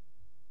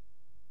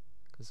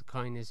 because the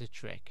coin is a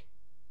trick.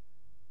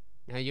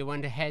 Now you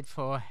want to head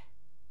for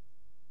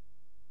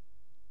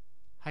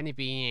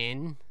Honeybee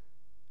Inn.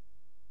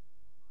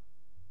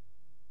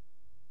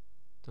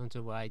 Don't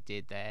know what I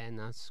did there, and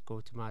let's go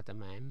to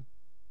Madam M.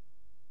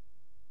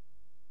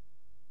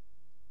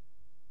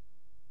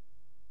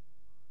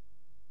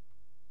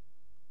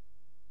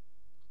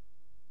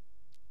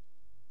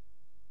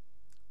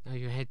 Now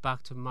you head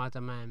back to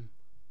Madam M.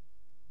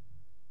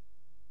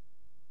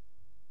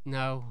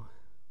 Now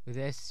with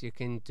this you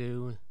can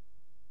do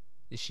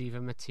the Shiva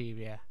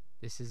materia.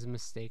 This is a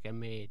mistake I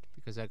made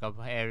because I got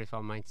Aerith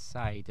on my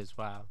side as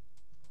well.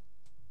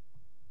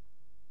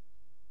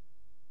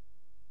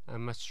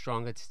 I'm much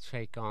stronger to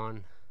take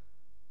on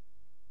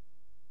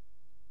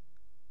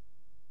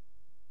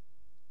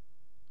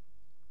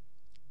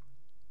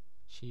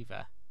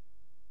Shiva.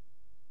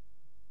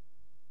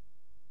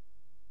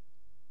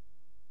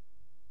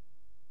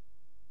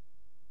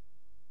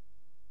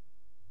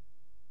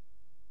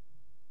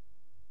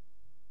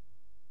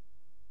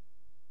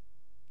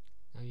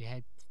 Now you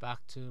head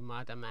back to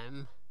Madam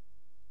M.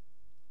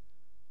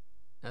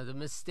 Now the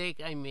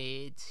mistake I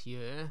made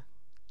here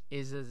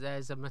is that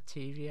there's a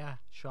materia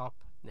shop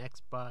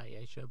next by.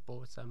 I should have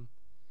bought some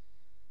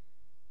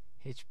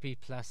HP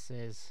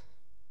pluses.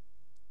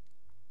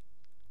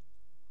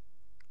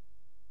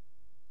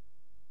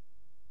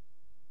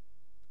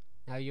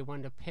 Now you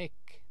want to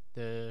pick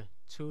the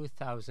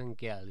 2000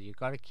 gil. You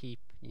gotta keep,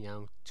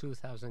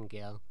 2000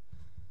 gil,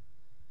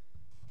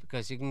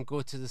 because you can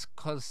go to this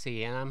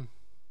Coliseum.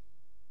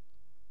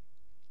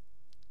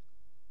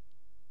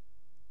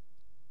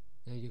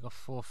 Now you got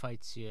 4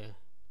 fights here.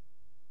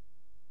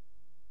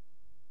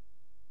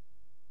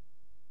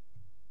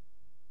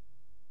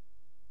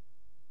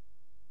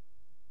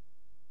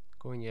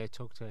 Go in here,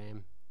 talk to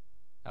him.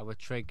 That will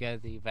trigger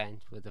the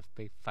event with a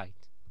big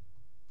fight.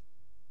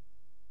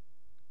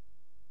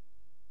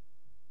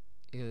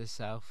 Heal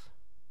yourself.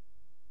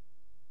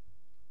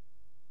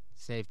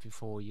 Save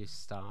before you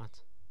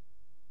start.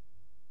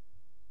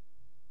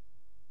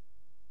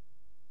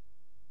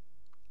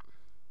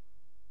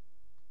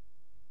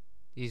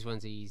 These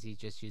ones are easy,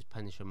 just use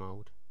Punisher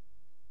mode.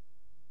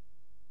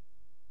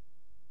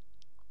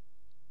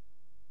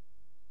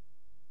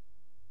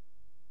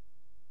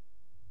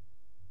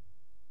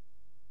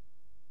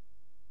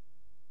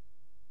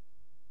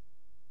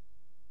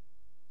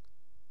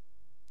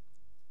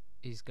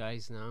 These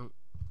guys now,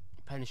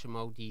 Punisher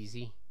mode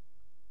easy.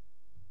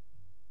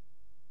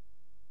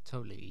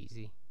 Totally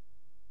easy.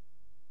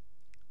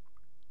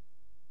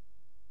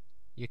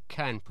 You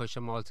can push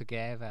them all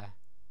together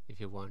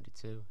if you wanted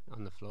to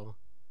on the floor.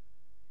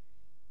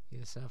 Heal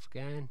yourself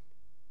again.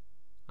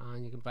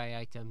 And you can buy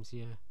items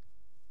here.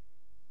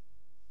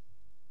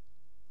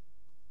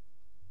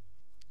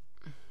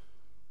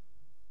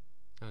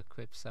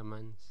 Equip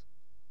summons.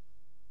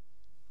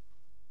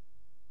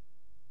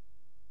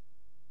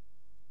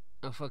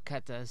 Oh, for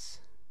cutters.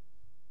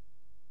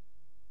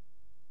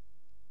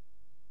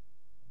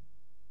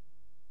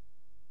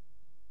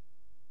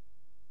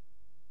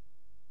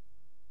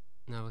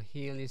 Now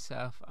heal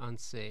yourself and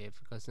save,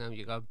 because now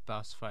you got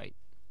boss fight.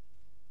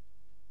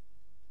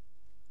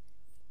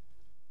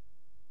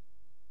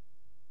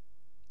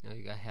 Now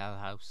you got Hell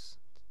House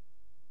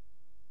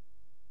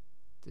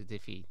to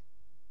defeat.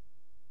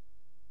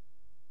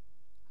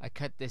 I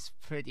cut this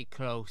pretty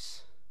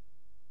close.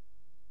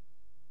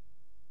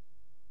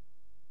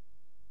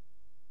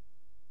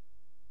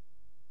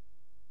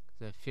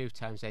 A few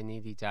times I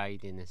nearly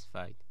died in this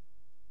fight.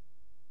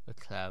 A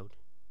Cloud.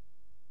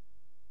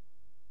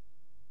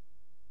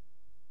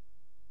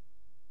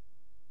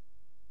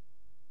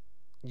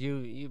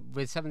 You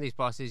with some of these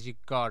bosses you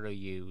gotta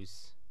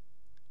use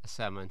a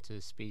summon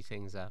to speed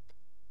things up.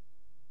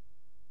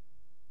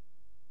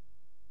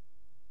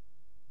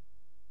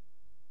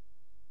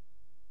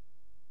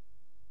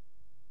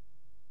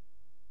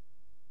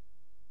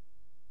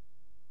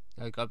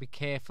 Now you gotta be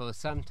careful.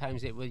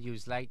 Sometimes it will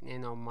use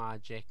lightning or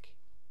magic.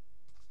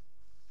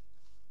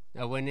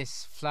 Now when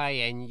it's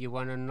flying, you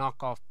want to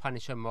knock off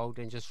Punisher mode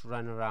and just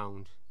run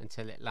around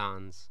until it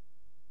lands.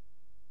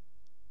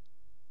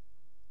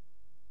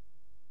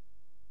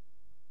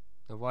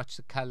 Now watch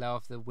the colour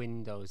of the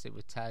windows. It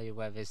will tell you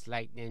whether it's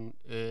lightning,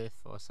 earth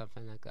or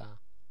something like that.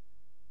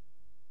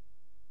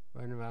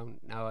 Run around.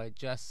 Now I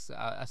just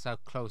that's how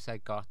close I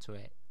got to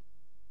it.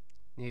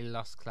 Nearly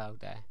lost Cloud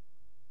there.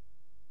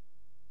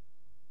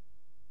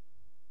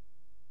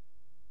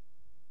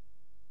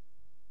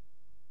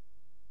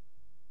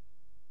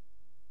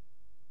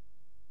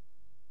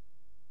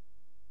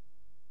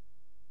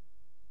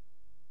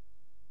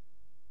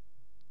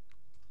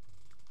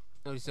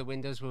 Notice the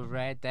windows were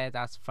red there,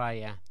 that's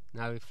fire.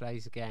 Now it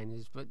flies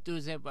again, but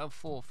does it about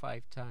 4 or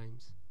 5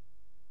 times.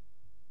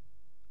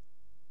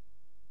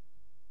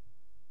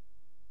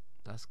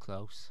 That's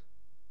close.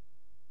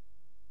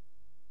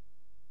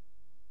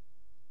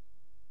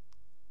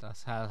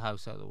 That's Hell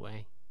House out of the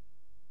way.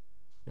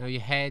 Now you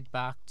head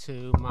back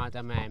to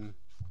Madame M.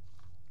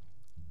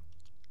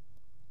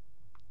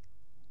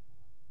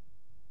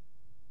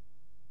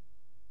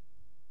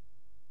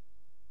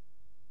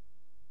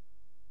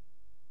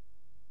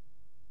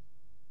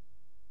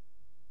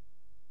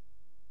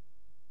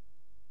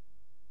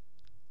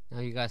 Now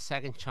you got a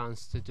second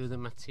chance to do the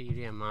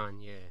Materia Man,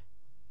 yeah.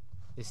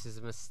 This is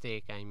a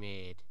mistake I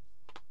made.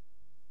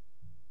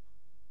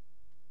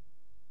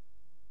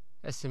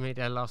 Estimate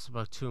I lost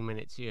about 2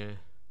 minutes here.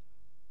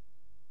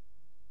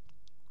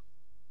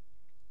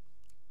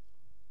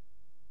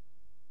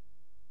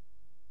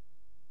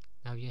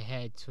 Now you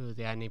head to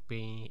the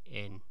Honeybee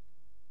Inn.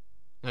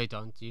 No you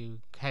don't, you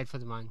head for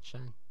the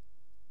mansion.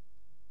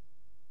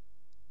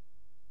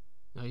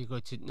 You go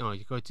to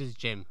the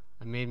gym.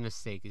 I made a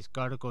mistake. It's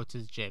gotta go to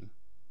the gym.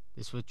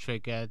 This will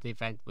trigger the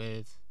event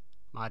with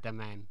Madame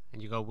M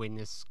and you go win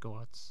the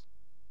squats.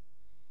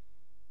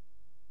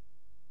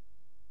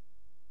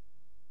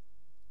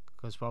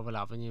 Because what will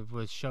happen, it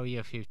will show you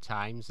a few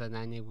times and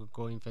then it will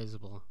go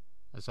invisible.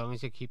 As long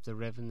as you keep the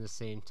rhythm the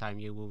same time,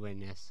 you will win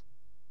this.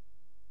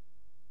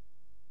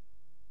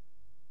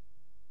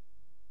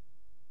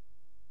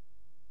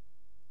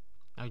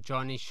 Now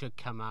Johnny should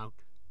come out.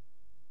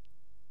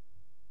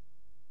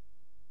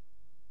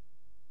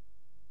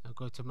 Now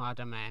go to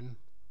Madame M.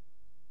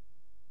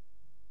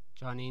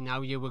 Johnny, now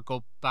you will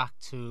go back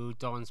to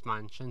Dawn's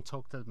mansion,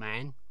 talk to the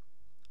man.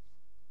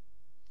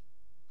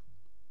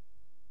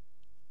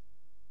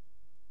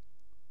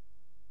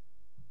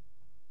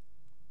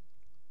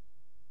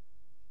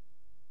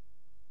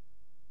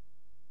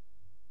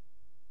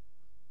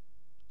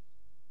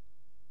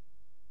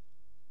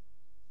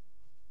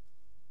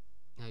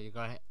 Now you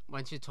got,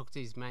 once you talk to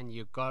these men,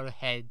 you gotta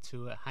head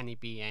to a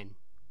Honeybee Inn.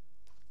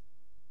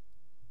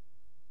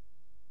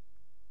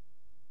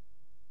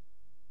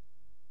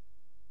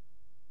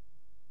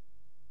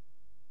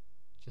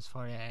 Just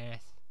for the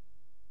earth.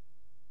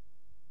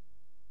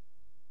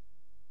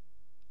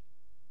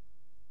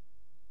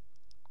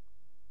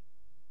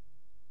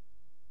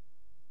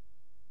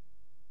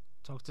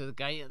 Talk to the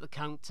guy at the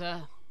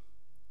counter.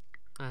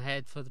 I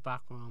head for the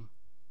back room.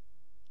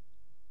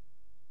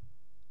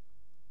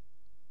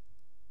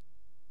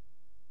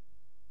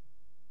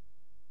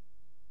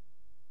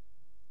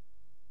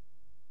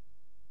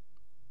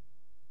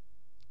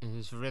 In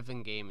this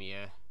Riven game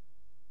here.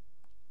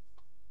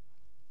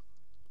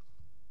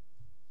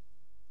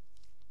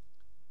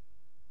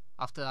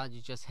 After that,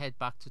 you just head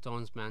back to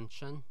Dawn's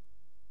mansion.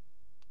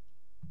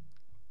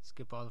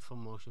 Skip all the full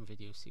motion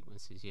video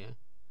sequences here.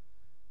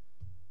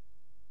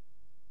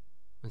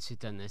 Once you've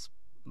done this,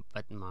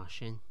 button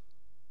mashing.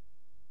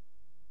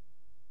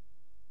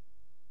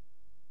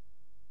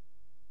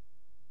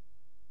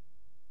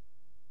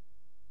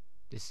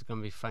 This is going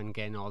to be fun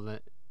getting all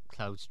the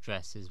Cloud's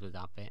dresses with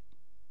that bit.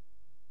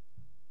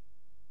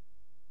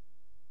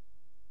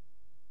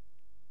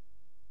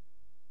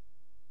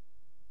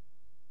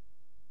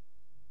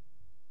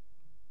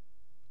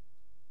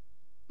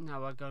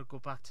 Now I gotta go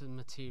back to the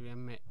materia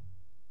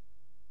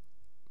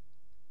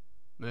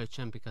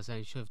merchant because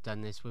I should have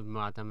done this with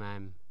Madam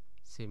M.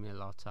 Saved me a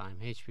lot of time.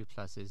 HP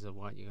pluses are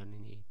what you're gonna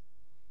need.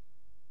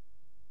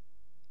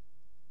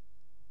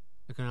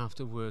 We're gonna have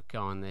to work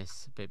on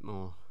this a bit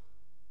more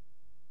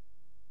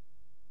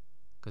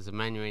because the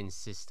menuing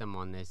system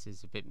on this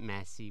is a bit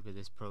messy with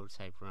this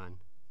prototype run.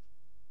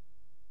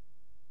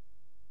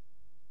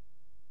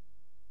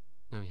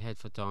 Now we head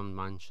for Dawn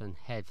Mansion,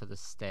 head for the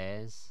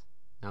stairs.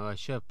 Now I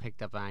should have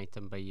picked up an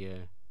item by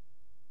here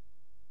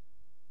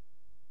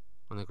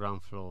on the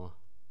ground floor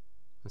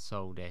and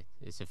sold it.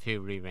 It's a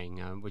Fury ring,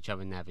 which I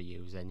would never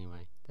use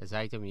anyway. There's an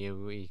item here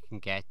where you can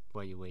get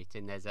while you're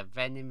waiting. There's a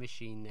vending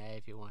machine there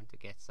if you want to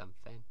get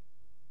something.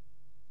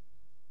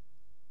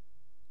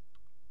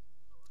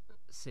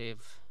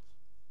 Save.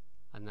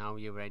 And now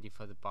you're ready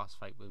for the boss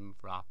fight with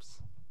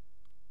Raps.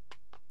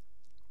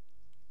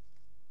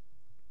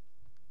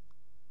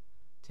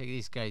 Take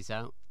these guys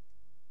out.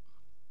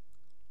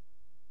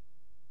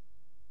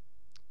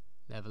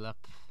 Level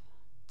up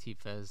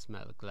Tifa's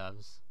metal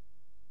gloves.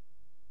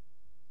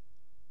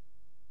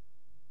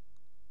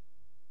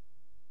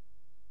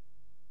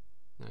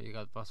 Now you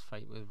got a boss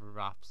fight with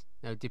Raps.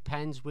 Now it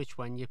depends which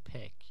one you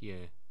pick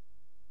here.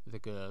 The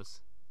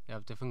girls. They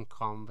have different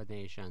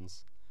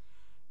combinations.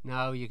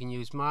 Now you can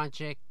use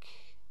magic,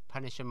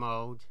 Punisher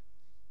mode.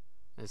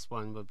 This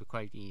one will be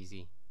quite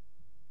easy.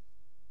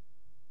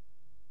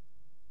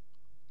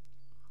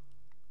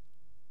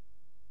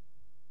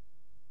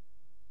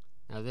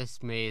 Now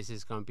this maze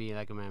is going to be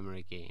like a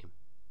memory game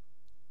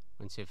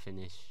once you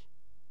finish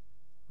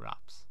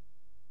Raps.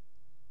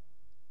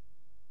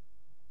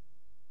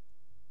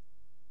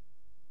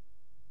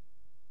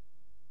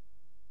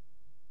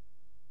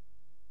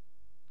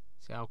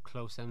 See how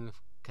close I'm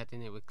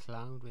cutting it with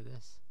Cloud with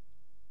this?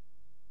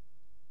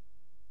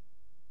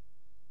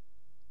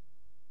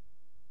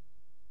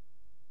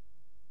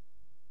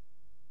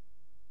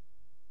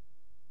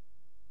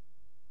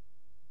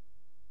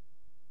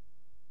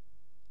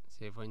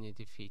 Save when you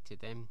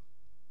defeated him.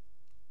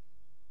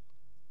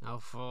 Now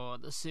for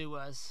the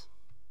sewers.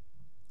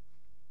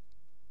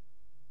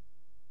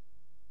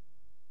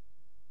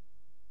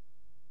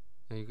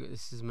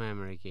 This is a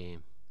memory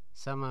game.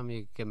 Some of them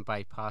you can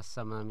bypass,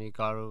 some of them you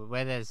got.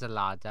 Where there's a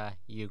ladder,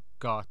 you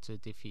got to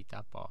defeat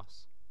that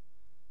boss.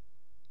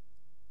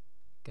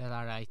 Get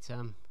that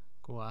item,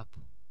 go up.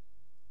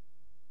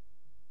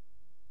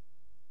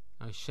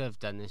 I should have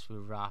done this with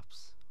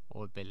Raps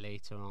or a bit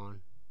later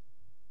on.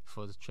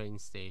 For the train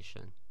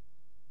station.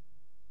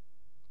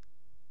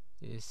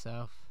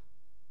 Yourself.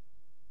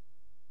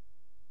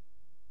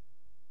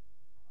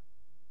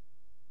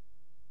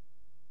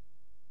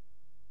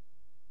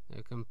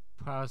 You can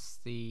press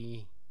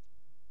the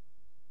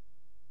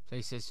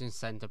PlayStation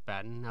Center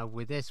button. Now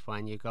with this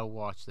one you go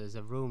watch, there's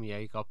a room here,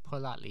 you go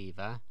pull that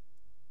lever.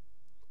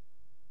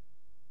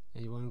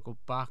 And you want to go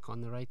back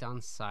on the right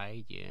hand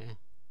side here.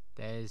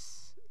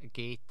 There's a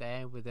gate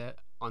there with a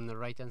on the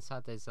right hand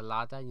side there's a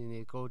ladder. You need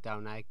to go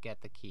down there,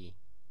 get the key.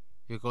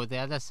 If you go the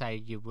other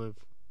side you would have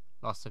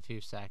lost a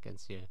few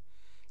seconds here.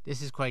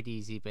 This is quite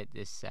easy bit,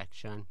 this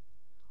section.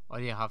 All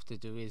you have to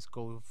do is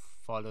go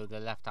follow the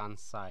left hand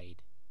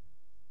side.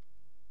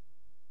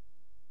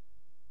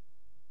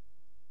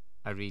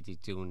 I really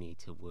do need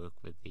to work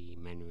with the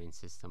menuing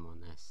system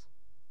on this.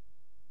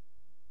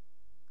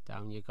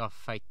 Down you got to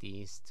fight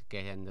these to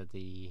get under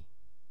the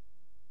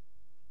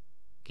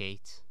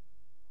gate.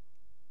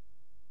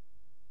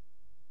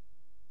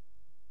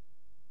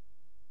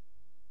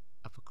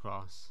 Up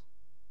across.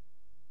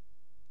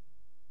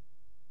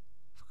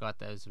 Forgot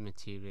there was a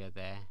materia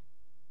there.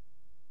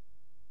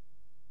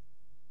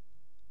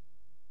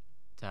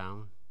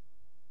 Down.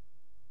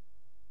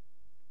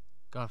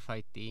 Gotta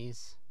fight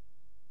these.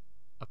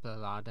 Up the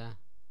ladder.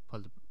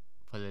 Pull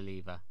the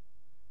lever.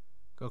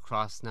 Go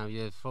across. Now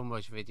you have so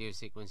much video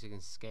sequence you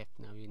can skip.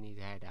 Now you need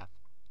to head up.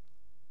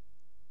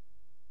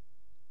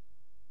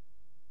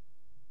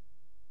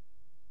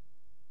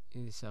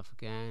 Heal yourself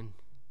again.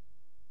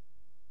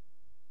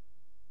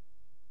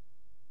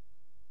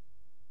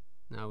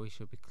 Now we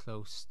should be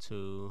close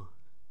to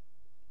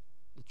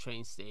the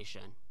train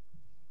station.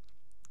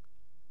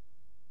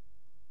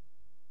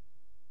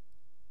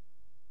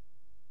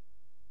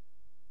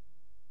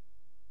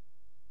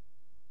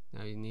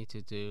 Now you need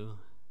to do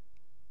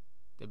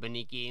the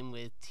mini game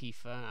with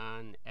Tifa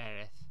and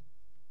Aerith.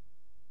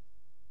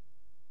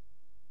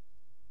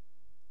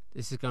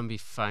 This is going to be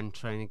fun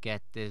trying to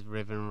get the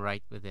rhythm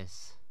right with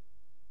this.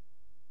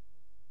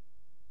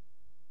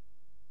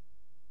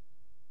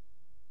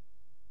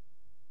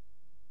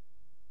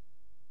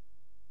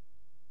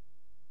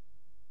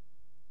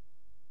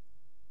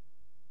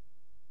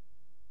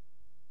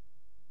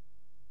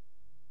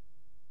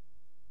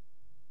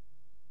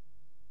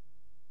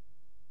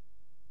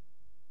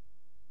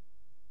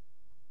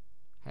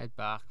 Head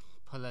back,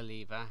 pull a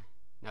lever.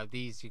 Now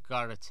these you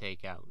gotta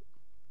take out.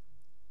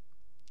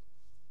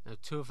 Now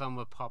 2 of them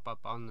will pop up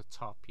on the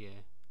top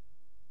here.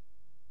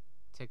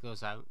 Take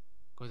those out.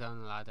 Go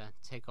down the ladder.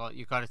 Take all.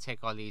 You gotta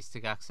take all these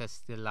to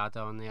access the ladder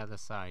on the other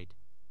side.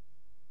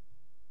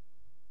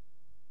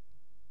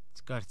 It's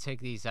gotta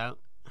take these out.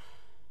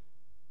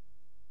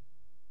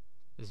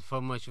 There's a full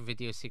motion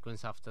video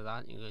sequence after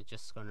that. You're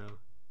just gonna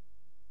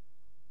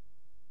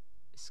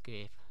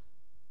escape.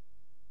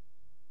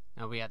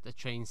 Now we're at the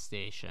train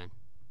station.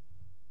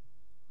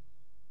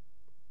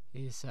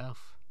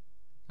 Yourself.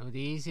 Now the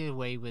easier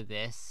way with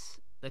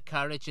this, the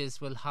carriages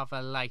will have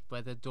a light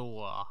by the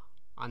door,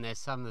 and there's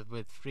some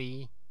with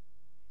 3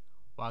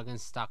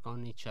 wagons stuck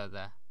on each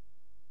other.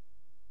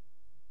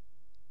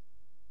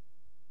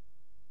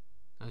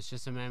 Now it's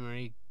just a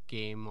memory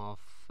game of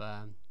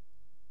gotta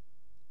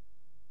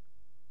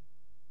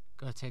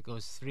take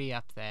those 3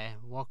 up there,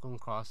 walk them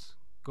across,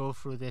 go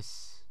through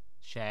this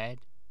shed,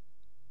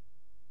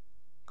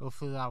 go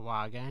through that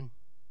wagon.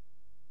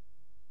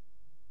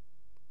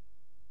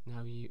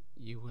 Now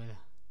you will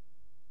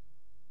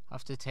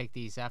have to take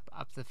these up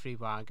the 3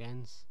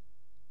 wagons.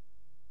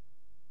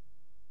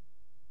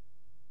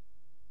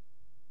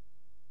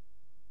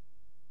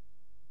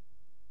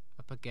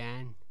 Up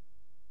again.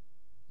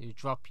 You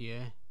drop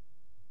here.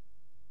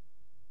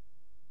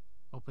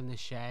 Open the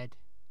shed.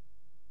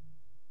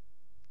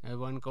 Now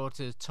one go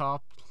to the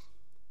top.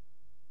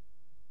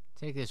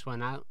 Take this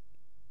one out.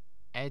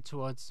 Head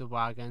towards the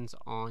wagons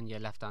on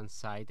your left hand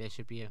side. There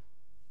should be a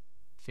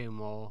few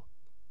more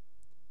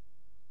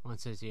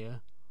once it's here.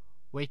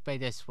 Wait by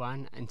this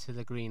one until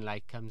the green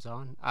light comes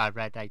on,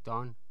 red light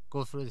on.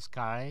 Go through this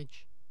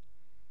carriage.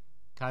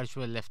 Carriage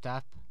will lift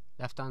up,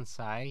 left hand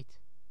side.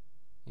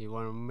 You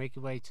want to make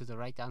your way to the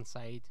right hand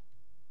side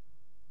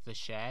of the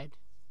shed.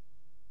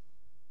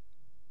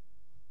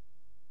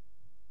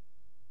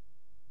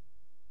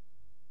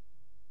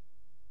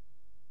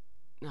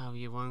 Now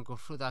you want to go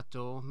through that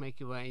door, make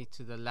your way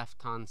to the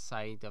left hand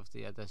side of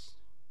the other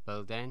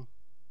building.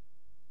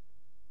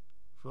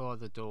 Through all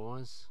the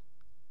doors.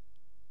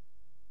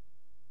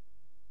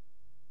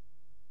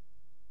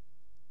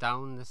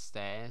 Down the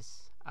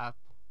stairs, up,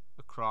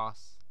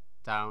 across,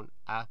 down,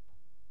 up.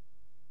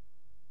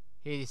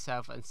 Heal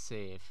yourself and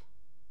save.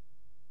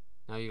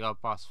 Now you got a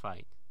boss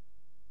fight.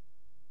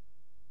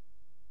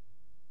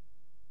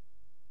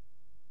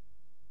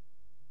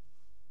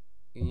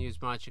 You can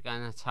use magic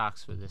and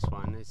attacks with this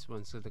one. This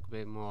one's a little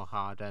bit more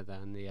harder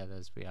than the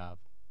others we have.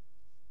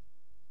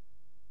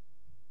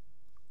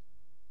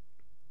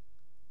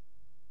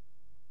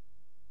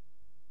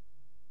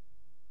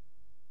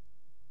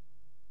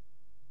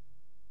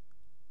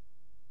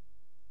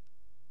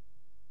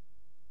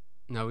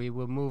 Now we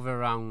will move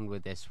around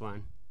with this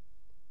one,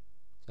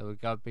 so we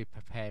gotta be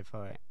prepared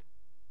for it.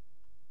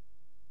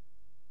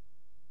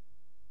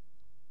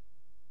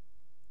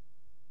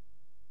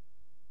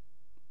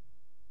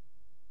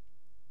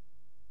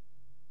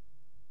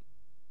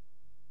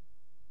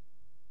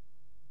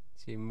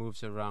 See, it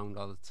moves around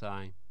all the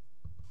time.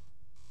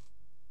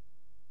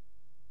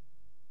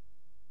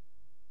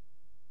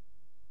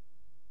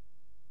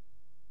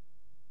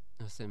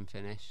 That's him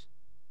finished.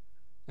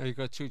 Now you've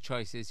got 2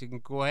 choices. You can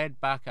go ahead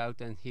back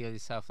out and heal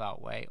yourself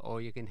that way, or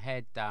you can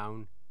head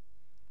down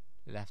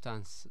left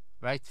hand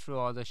right through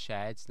all the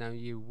sheds. Now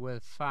you will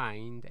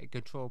find a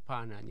control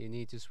panel and you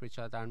need to switch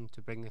that down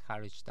to bring the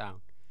carriage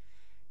down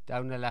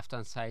the left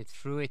hand side,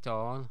 through it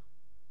all.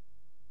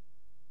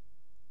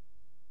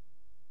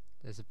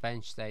 There's a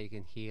bench there you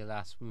can heal.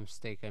 That's a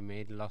mistake I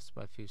made, lost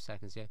by a few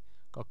seconds here.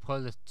 Got to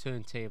pull the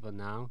turntable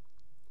now.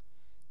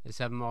 There's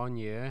some on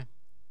here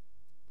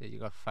that you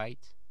got to fight.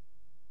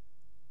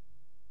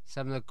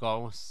 Some of the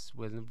ghosts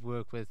will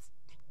work with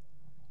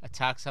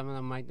attacks, some of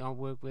them might not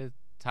work with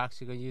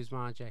attacks. You're going to use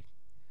magic.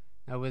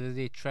 Now with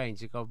the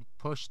trains, you got to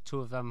push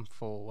 2 of them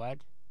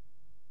forward.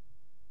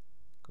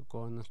 Go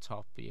on the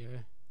top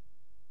here.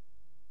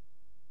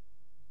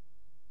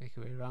 Make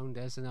your way around.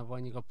 There's another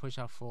one you got to push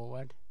out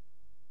forward.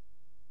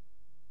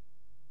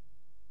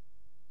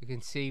 You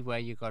can see where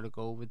you got to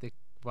go with the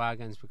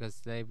wagons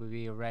because there will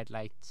be a red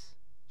light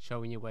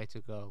showing you where to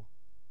go.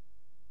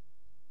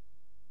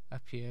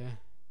 Up here.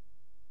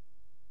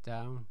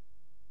 Down,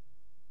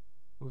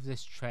 move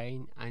this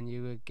train and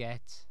you will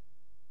get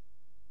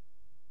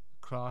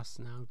across.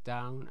 Now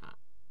down,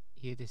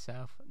 heal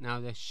yourself.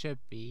 Now there should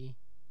be,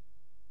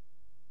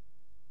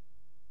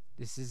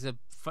 this is a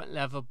front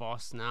level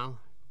boss now.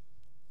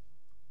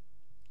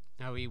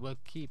 Now we will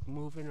keep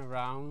moving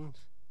around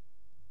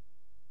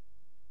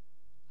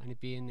and it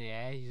be in the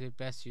air, you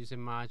best use a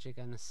magic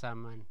and a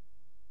summon.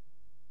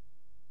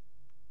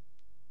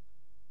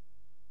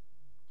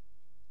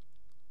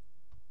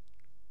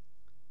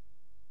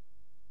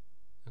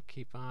 Now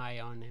keep an eye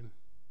on him.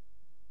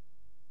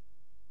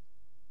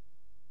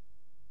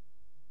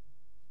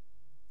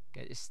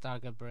 Get your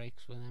stagger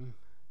breaks with him.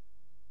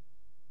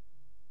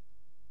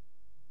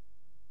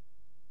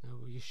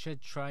 Now you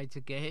should try to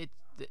get hit.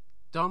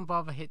 Don't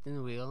bother hitting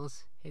the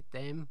wheels, hit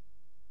them.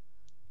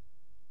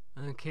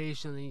 And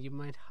occasionally you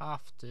might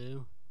have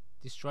to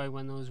destroy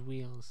one of those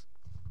wheels.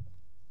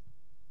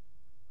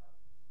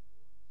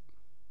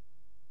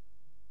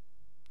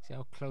 See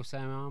how close I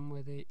am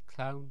with it,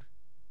 Cloud?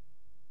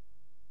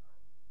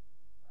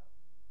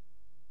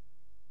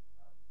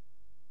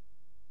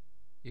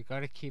 You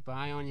gotta keep an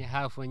eye on your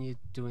health when you're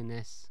doing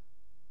this.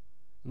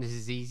 And this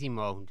is easy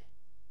mode.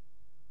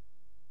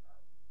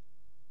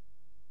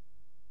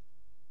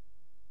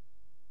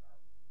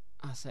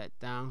 I'll set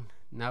down.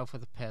 Now for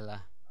the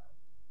pillar.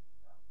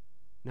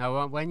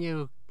 Now when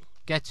you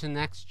get to the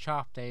next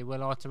chapter, it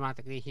will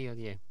automatically heal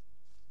you.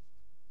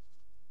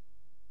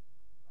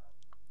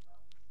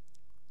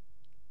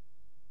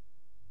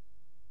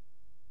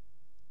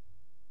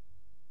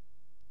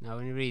 Now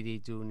we really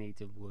do need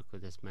to work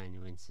with this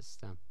menuing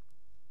system.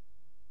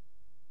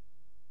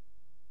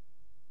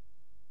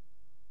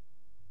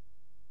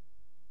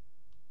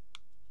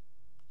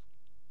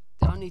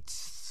 The only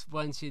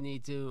ones you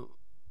need to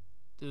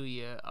do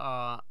here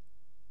are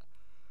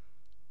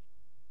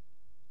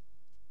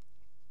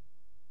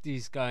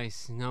these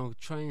guys. Now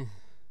try and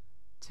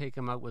take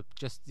them out with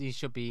just, these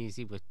should be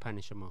easy with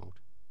Punisher mode.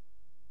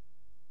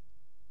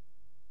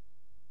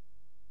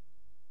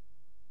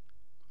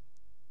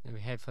 Now we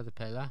head for the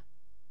pillar.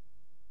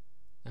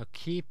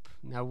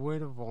 Now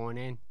word of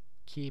warning,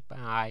 keep an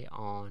eye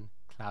on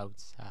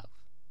Cloud's health,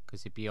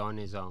 because he'd be on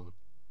his own.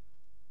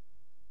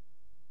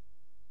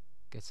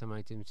 Get some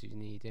items you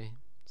need,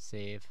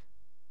 save.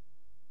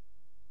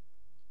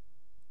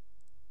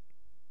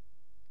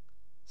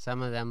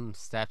 Some of them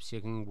steps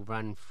you can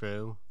run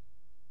through.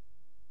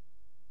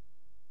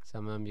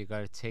 Some of them you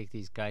gotta take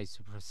these guys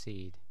to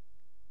proceed.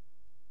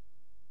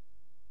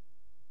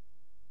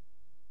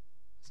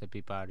 So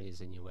be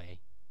barriers in your way.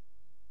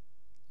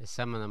 There's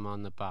some of them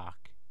on the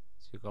back,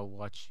 so you gotta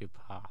watch your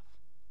path.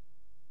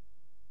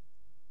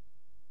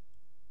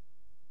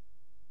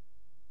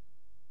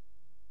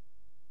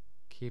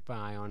 Keep an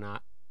eye on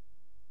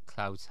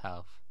Cloud's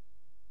health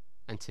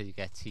until you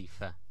get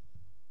Tifa.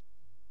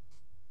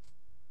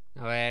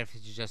 Now if you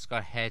just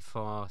got head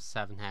for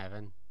 7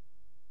 Heaven.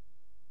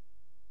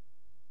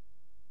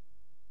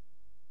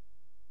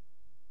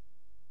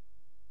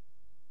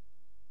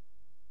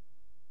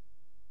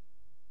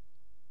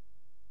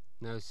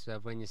 Now so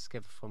when you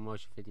skip a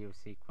motion video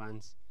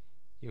sequence,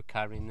 you're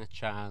carrying the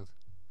child.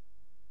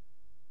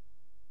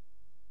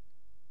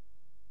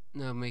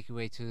 Now make your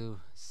way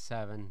to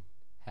 7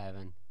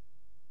 Heaven.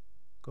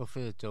 Go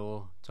through the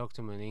door, talk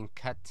to Marine,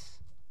 cut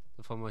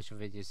the full motion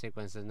video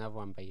sequence. There's another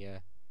one by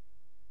here.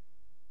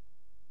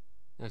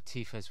 Now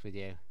Tifa's with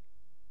you.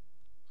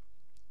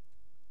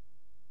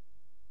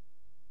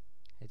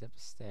 Head up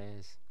the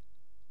stairs.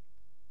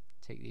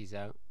 Take these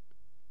out.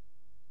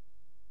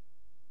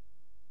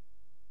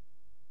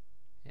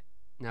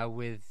 Now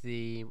with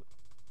the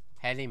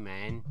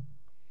Heliman,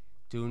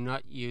 do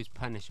not use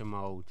Punisher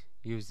mode.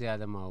 Use the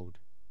other mode.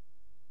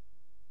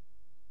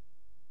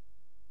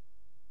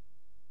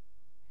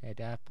 Head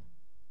up.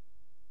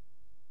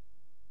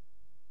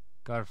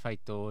 Gotta fight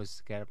those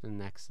to get up to the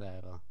next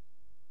level.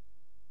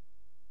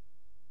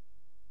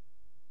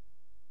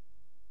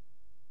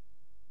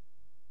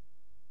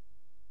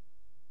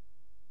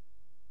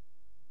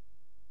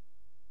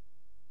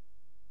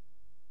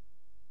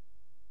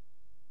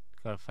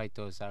 Gotta fight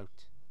those out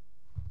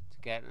to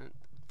get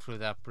through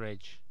that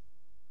bridge.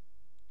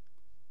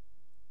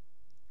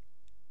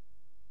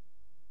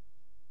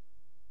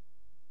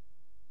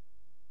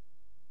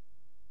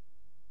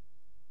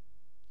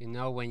 You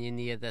know when you're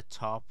near the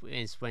top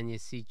is when you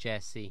see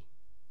Jesse.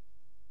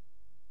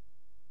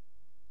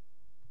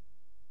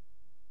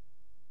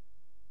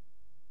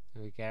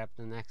 And we get up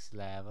the next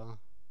level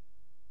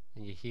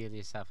and you heal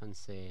yourself and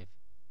save.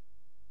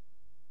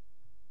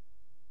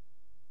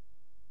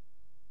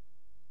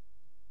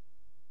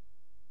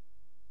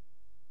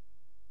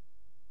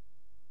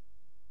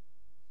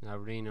 Now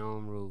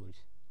Renome Road.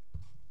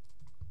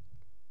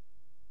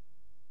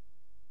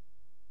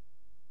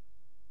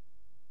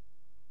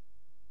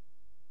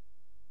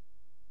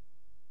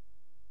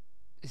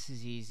 This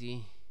is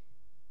easy.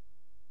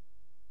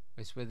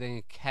 It's with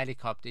a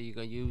helicopter you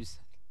can use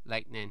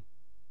lightning.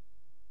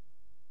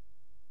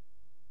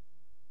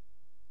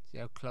 See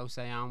how close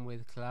I am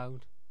with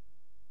Cloud?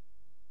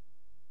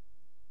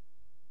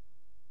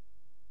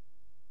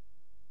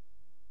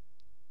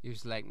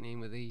 Use lightning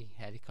with the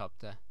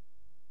helicopter.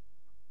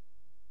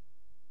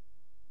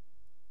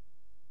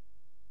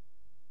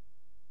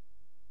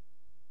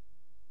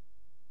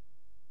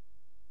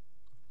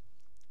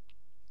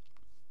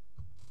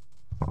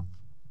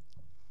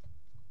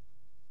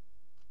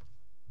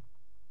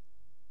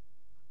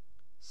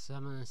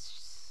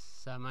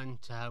 summon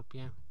to help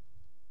you.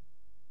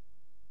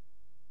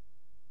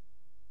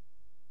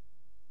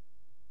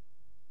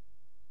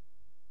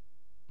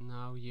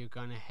 Now you're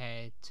gonna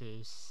head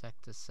to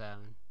Sector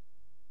 7.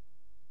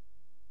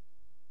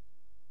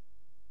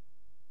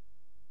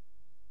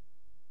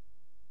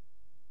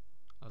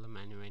 All the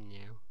menu in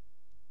new.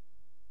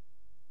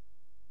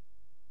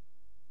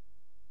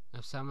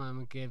 Now some of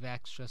them give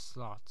extra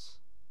slots.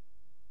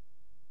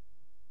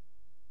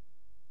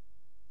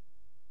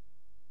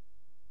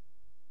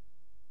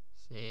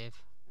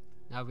 Save.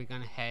 Now we're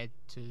gonna head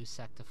to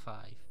Sector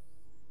 5.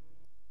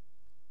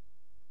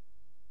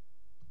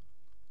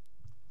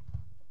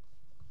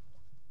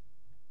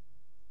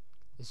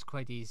 It's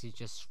quite easy,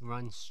 just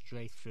run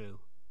straight through.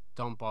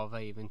 Don't bother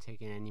even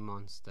taking any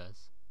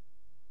monsters.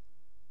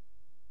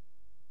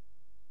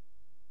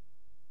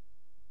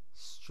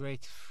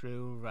 Straight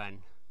through run.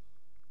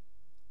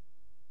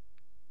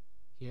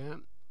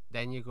 Here,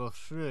 then you go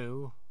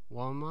through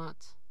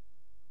Walmart.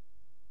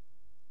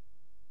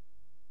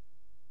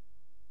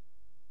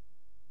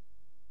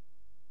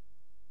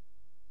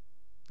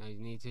 Now you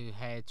need to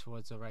head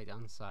towards the right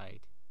hand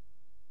side.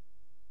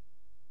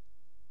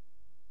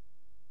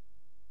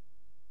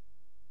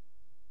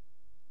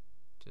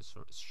 Just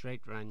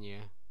straight run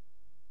here.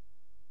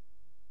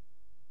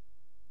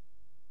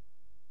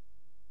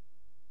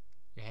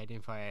 You're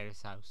heading for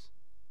Ares' house.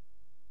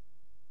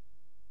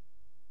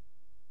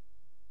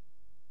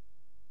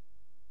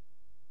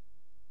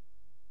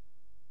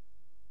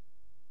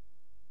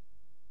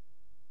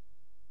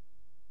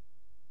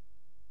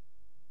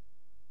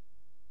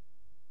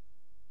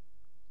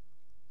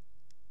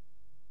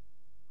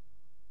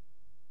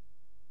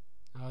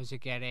 As you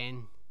get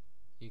in,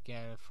 you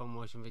get a full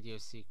motion video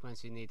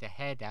sequence. You need to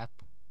head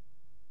up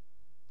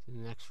to the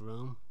next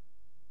room,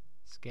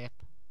 skip,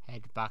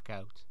 head back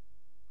out.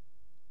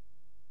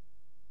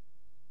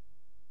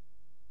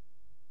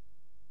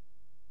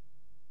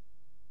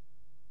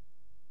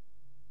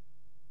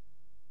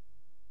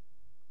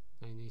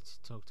 I need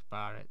to talk to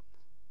Barrett.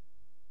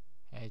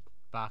 Head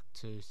back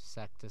to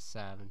Sector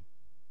 7.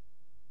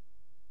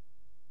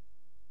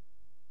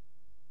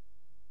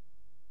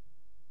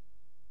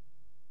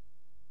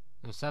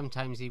 Now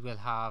sometimes he will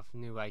have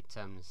new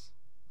items,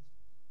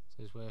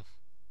 so it's worth,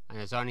 and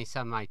there's only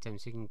some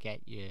items you can get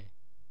here.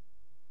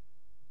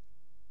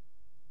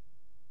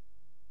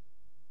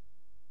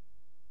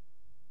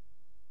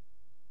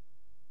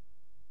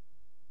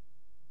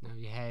 Now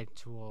you head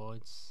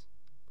towards,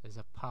 there's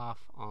a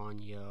path on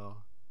your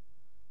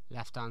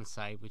left hand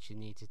side which you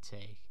need to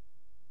take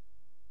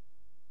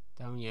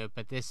down here,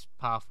 but this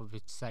path will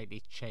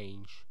slightly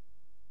change.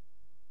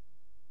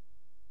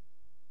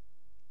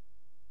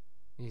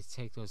 You need to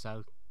take those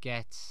out,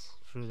 get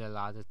through the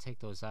ladder, take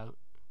those out.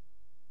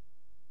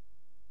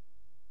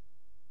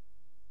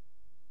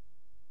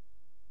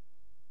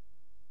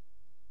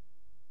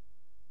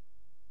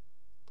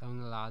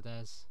 Down the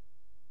ladders,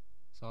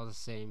 it's all the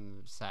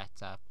same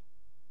setup,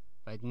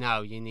 but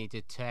now you need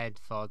to head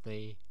for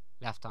the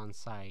left hand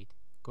side.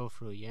 Go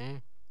through, yeah?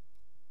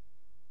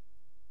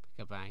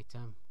 Pick up an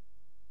item.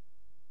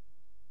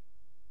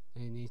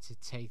 You need to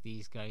take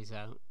these guys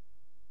out,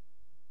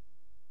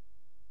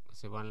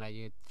 because they won't let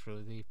you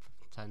through the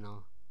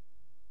tunnel.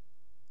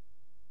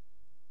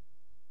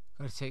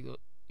 Gotta take.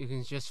 You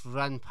can just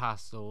run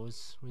past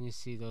those when you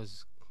see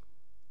those.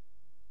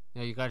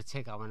 No, you gotta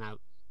take that one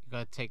out. You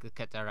gotta take the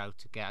cutter out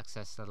to get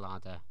access to the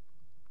ladder.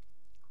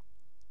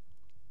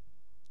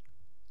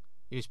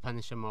 Use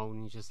Punisher mode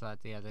and you just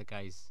let the other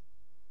guys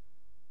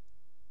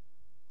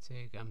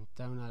take them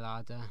down the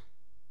ladder.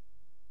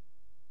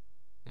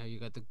 Now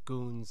you got the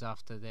goons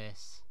after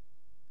this.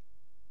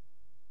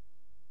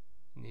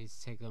 You need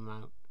to take them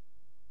out.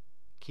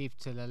 Keep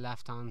to the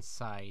left hand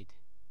side.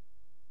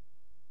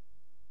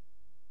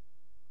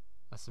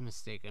 That's a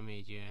mistake I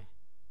made here.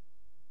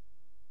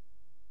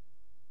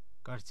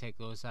 Gotta take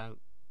those out.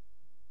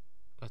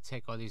 Gotta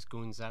take all these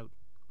goons out.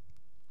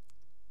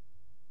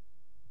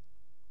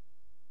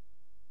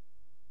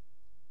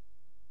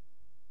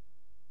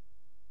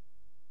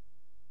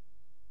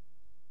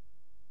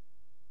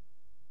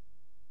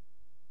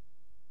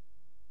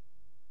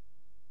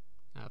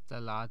 Up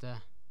the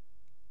ladder.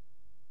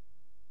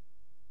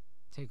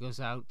 Take those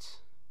out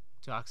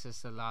to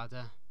access the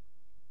ladder.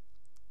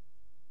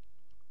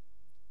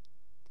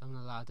 Down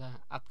the ladder,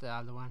 up the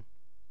other one.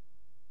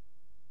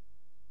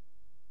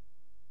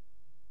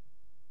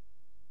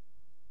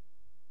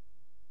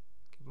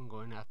 Keep on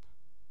going up.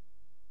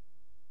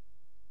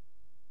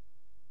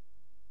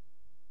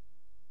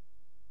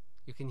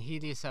 You can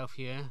heal yourself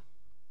here,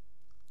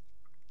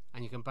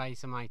 and you can buy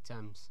some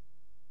items.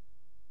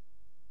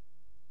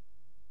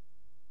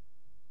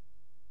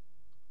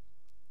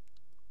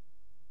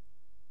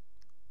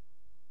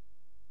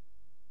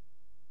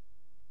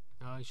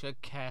 I should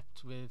have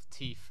kept with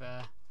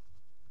Tifa,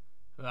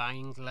 her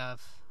Iron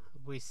Glove.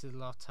 Wasted a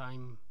lot of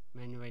time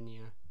maneuvering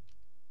here.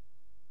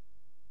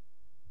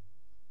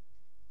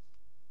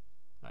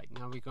 Right,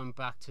 now we're going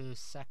back to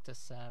Sector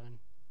 7.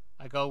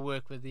 I gotta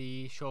work with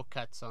the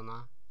shortcuts on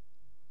that.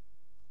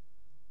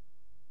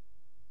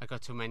 I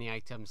got too many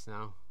items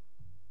now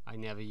I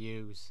never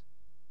use.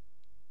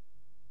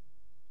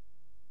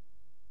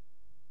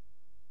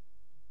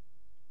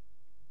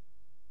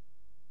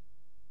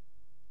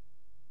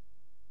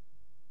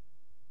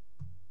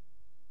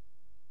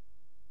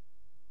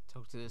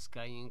 Talk to this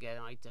guy and get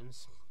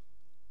items.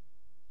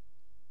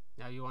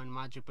 Now you want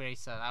magic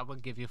bracelet, I will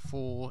give you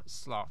 4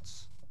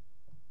 slots.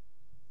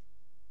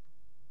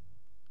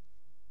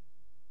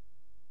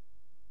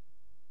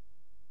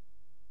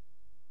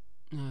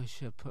 No, you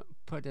should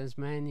put as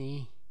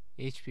many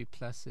HP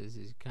pluses as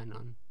you can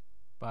on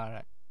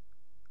Barret.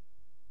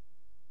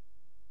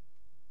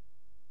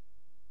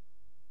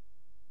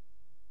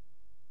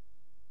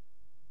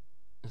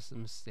 That's a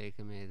mistake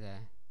I made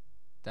there.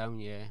 Down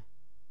here.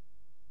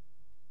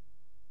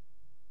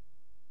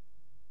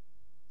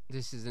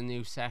 This is a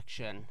new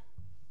section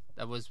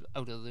that was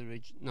out of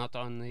the not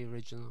on the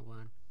original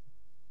one.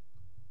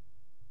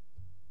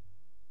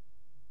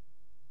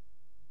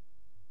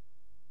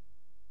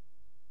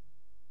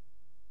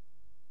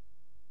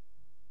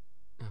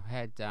 Now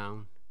head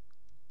down.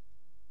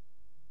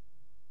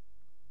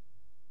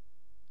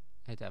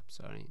 Head up,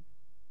 sorry.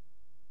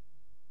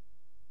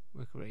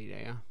 Wick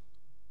radio.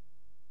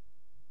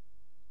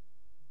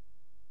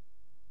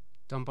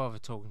 Don't bother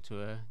talking to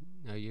her.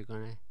 Now you're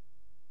gonna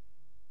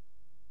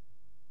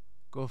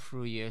go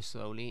through here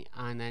slowly,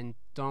 and then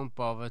don't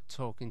bother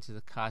talking to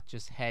the cat,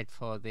 just head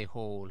for the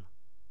hole.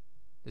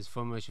 There's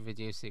full motion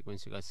video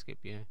sequence, you gotta skip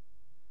here.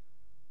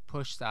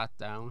 Push that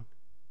down.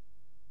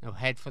 Now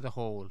head for the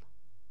hole.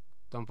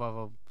 Don't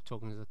bother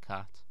talking to the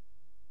cat.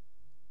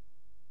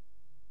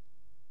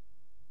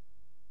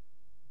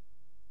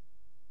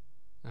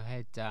 Now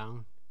head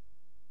down.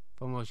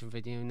 Full motion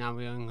video. Now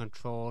we're in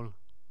control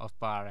of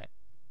Barret.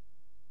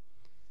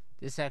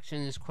 This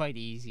section is quite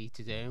easy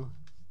to do,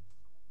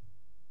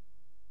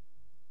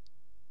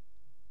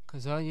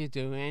 because all you're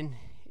doing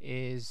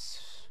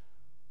is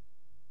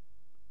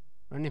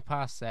running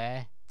past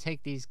there,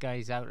 take these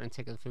guys out and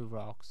take them through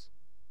rocks.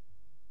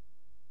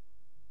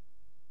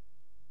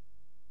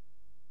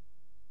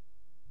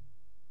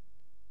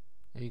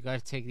 Now you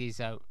gotta take these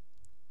out.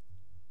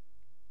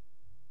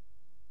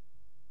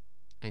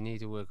 I need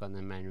to work on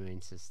the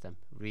menuing system,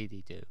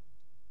 really do.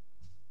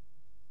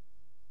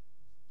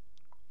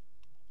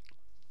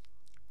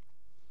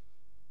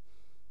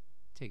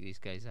 Take these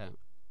guys out.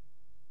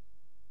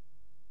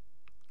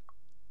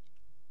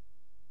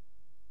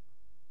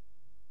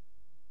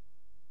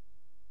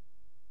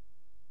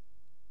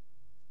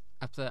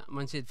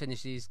 Once you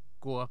finish these,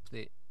 go up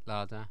the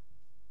ladder.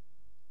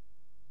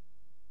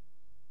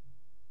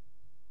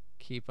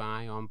 Keep an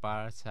eye on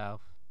Barret's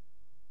health.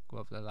 Go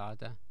up the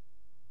ladder.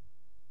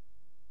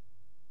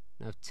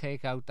 Now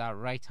take out that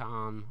right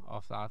arm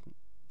of that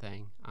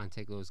thing and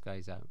take those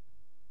guys out.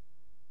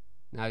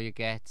 Now you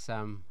get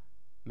some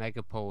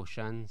mega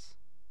potions.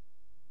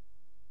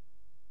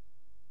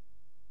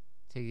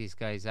 Take these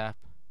guys up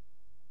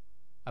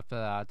the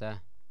ladder,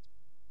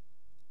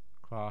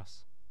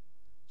 cross.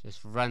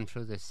 Just run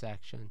through this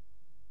section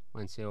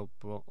once you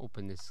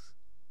open this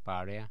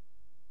barrier.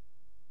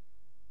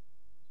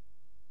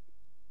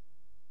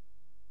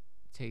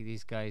 Take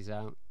these guys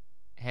out,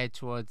 head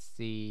towards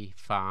the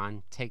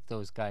fan, take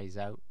those guys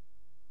out.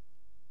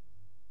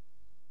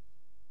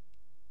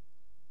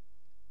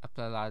 Up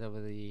the ladder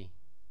with the...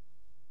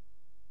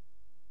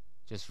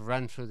 Just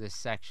run through this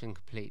section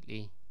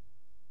completely.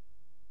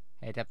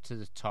 Head up to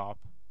the top.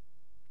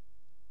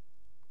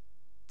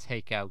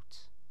 Take out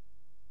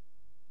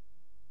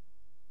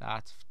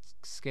that.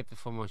 Skip the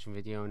full motion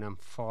video and then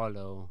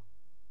follow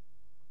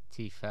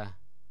Tifa.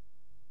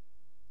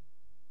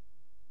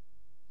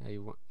 Now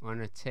you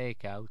want to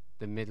take out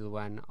the middle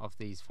one of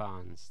these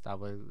fans. That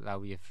will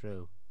allow you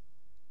through.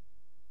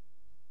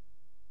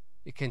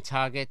 You can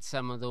target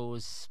some of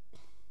those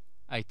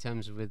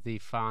items with the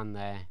fan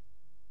there.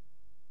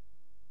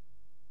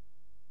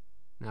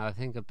 Now I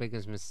think the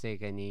biggest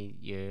mistake I need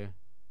here,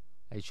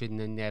 I shouldn't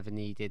have never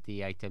needed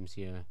the items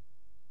here.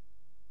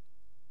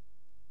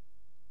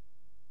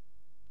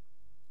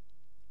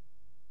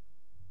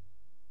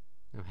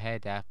 Now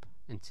head up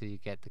until you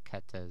get the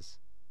cutters.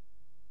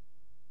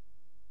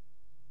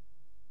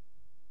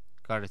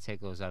 Gotta take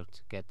those out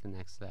to get the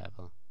next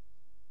level.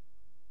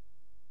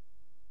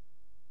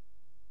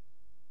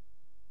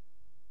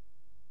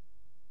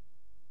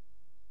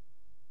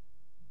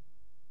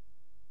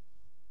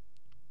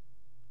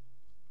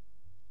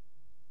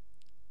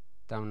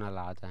 Down a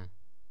ladder.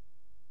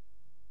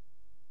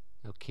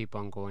 Now keep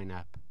on going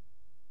up.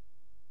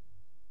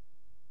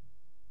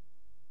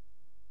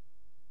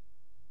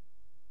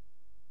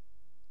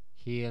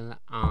 Heal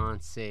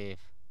and save.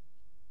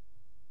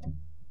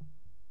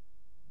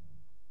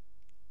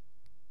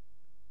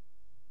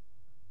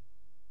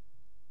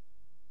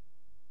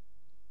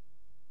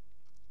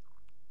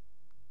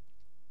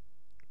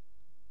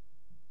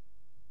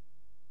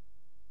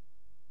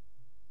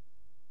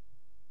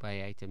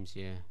 Buy items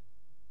here.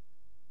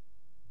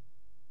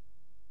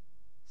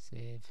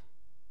 Save.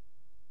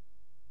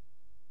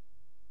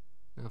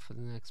 Now for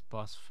the next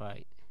boss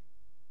fight.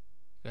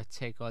 You gotta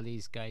take all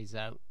these guys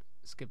out.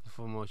 Skip the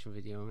full motion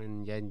video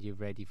and then you're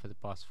ready for the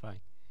boss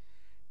fight.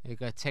 You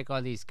gotta take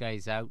all these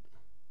guys out.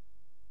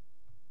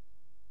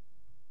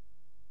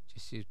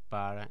 Just use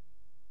Barret.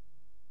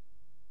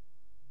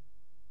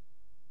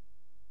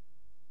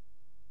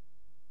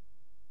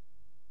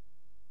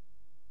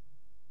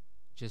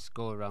 Just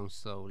go around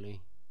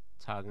slowly,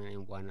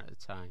 targeting one at a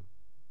time.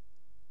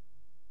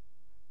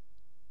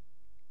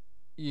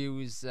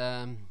 Use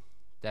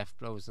death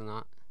blows or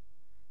not.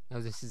 Now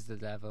this is the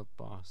level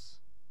boss.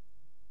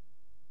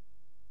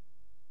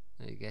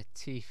 Now you get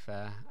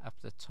Tifa up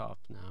the top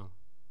now.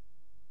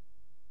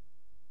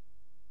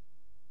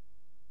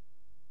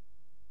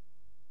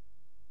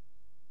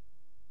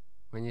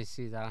 When you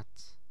see that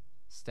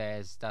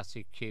stairs, that's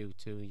your cue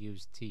to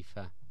use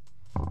Tifa.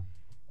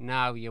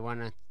 Now you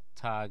want to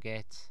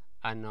target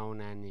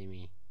unknown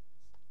enemy.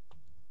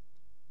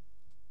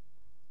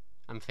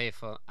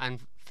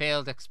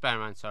 Failed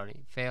experiment,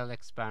 sorry. Failed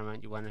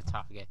experiment you want to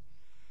target.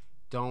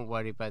 Don't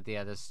worry about the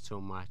others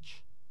too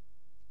much.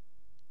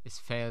 It's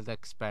failed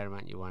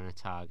experiment you want to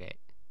target.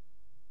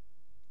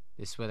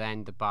 This will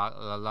end the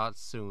battle a lot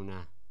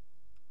sooner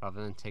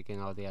rather than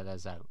taking all the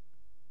others out.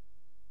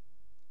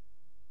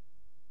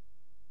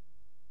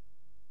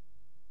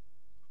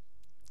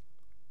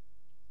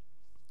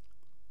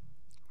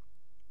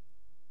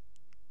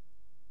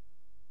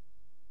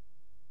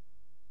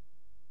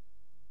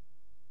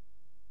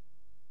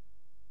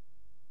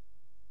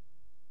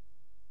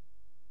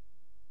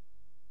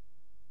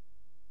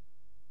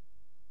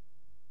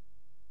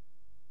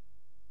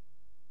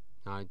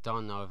 Now I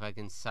don't know if I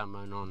can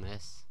summon on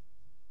this.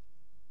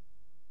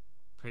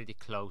 Pretty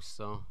close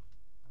though.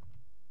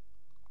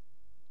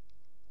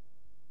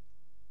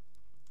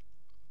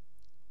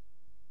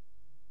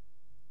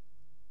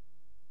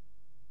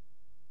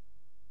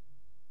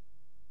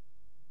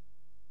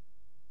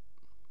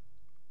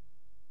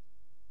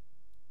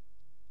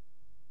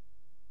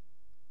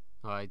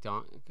 Oh, I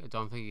don't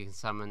think you can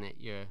summon it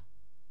here.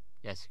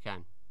 Yes, you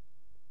can.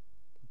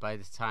 By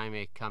the time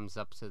it comes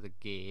up to the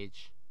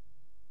gauge,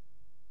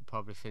 you'll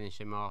probably finish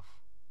him off.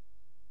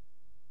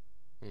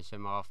 Finish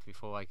him off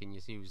before I can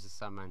use the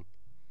summon.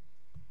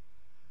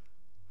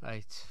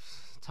 Right,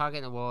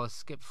 target the wall,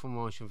 skip full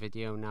motion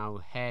video, now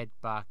head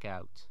back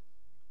out.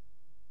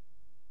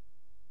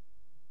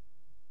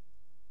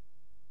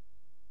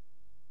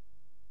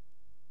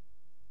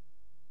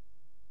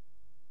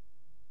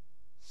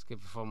 Skip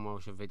the full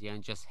motion video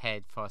and just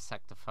head for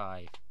sector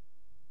 5.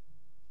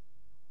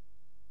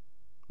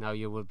 Now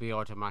you will be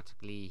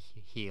automatically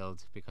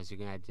healed because you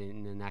can head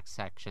in the next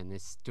section.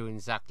 It's doing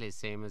exactly the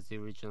same as the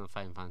original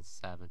Final Fantasy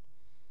VII.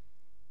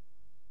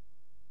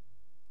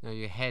 Now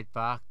you head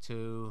back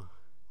to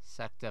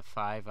sector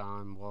 5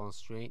 on Wall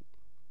Street.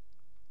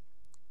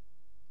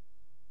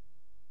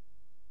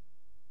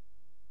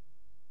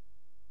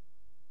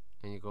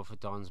 And you go for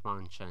Dawn's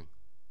Mansion.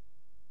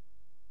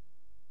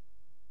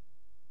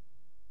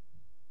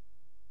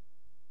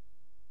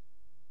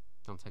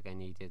 Don't think I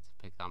needed to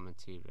pick that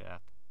material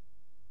up.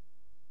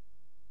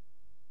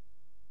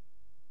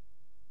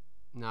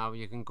 Now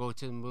you can go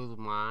to the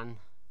Moodleman.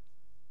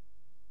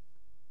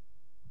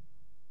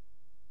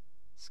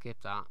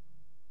 Skip that.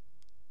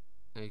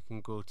 Now you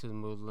can go to the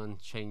Moodle and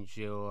change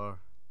your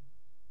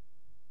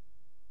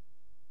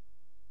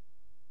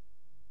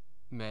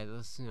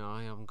medals. No,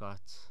 I haven't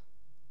got.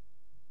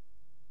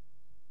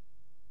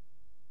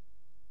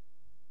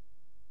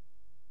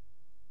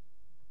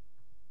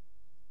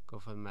 Go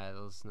for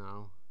medals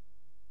now.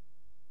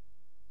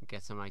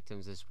 Get some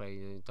items this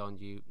way. Don't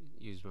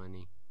use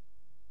money.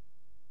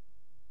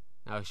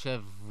 Now I should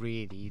have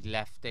really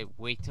left it,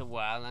 wait a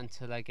while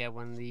until I get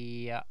one of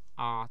the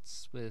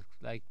arts with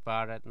like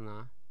Barret and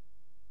that.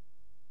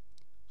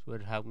 This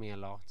would help me a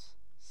lot.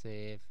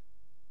 Save.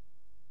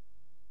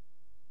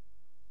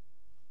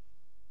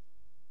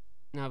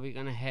 Now we're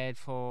gonna head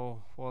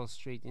for Wall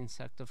Street in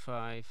sector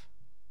 5.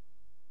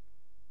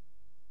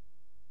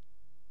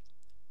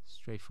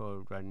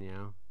 Straightforward run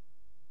now.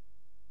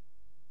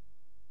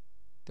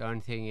 The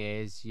only thing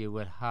is you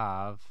will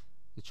have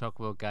the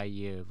chocolate guy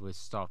here will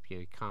stop you.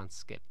 You can't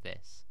skip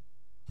this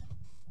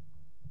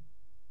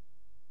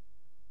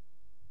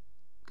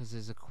because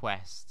there's a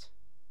quest.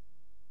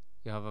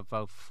 You have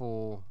about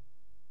 4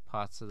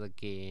 parts of the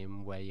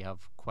game where you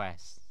have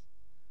quests.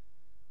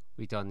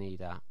 We don't need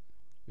that.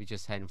 We're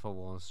just heading for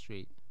Wall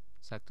Street,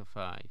 sector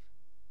 5.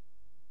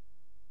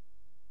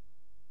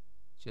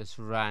 Just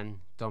run,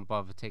 don't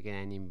bother taking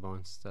any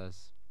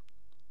monsters.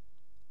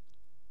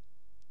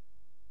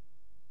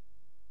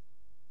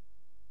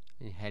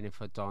 And you're heading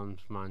for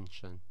Dawn's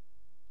Mansion.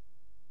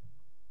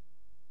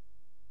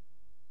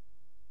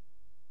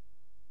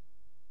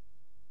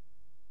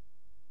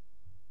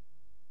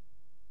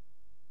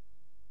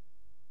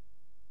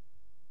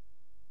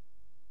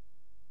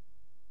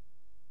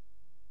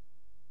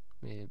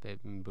 Made a bit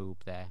of a boob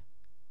there.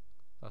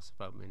 Lost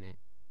about a minute.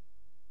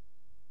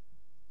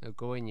 Now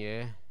go in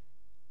here.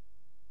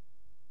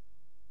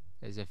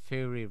 There's a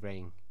Fury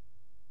Ring.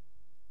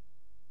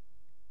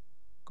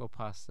 Go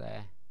past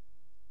there.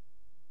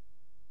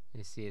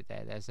 You see it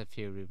there, there's a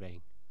Fury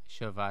Ring. I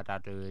should have had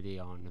that early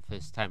on the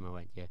first time I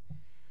went here.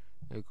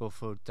 I go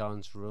for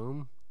Don's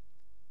room.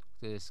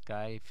 To this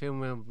guy.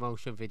 Film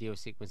motion video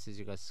sequences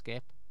you gotta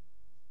skip.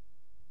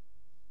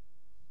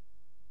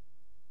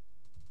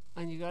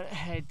 And you gotta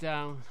head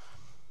down.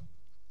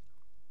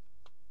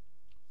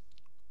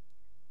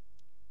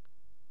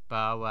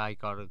 But where I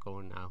gotta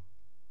go now.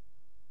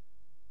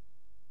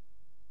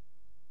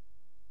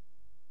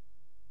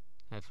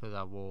 Head for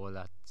that wall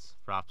that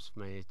wraps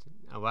me.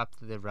 I'm up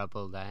to the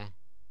rubble there.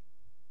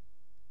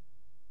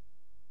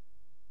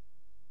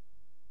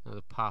 Now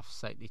the path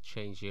slightly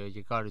changed here.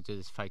 You gotta do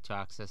this fight to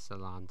access the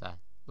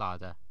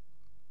ladder.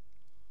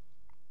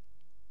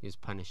 Use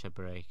Punisher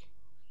break.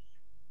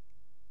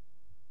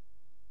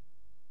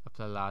 Up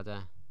the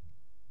ladder.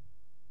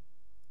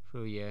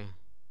 Through here.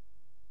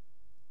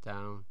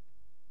 Down.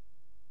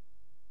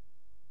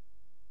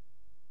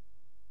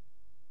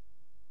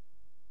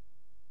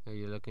 Now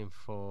you're looking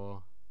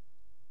for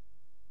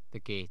the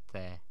gate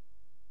there.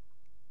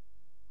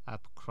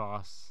 Up,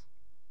 across.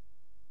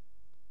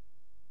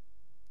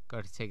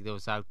 Got to take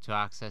those out to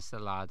access the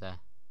ladder.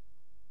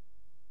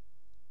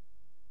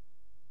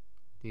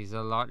 These are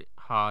a lot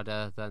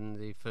harder than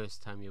the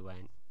first time you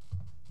went.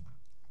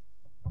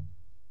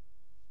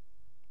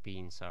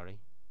 Sorry.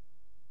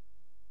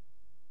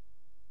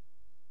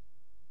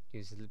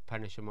 Use the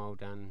Punisher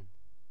mode and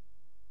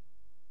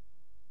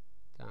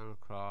down,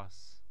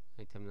 across,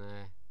 item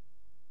there.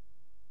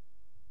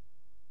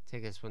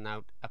 Take this one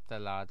out, up the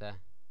ladder.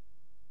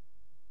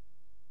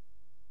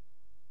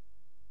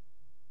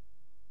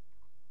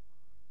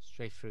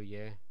 Straight through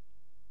here.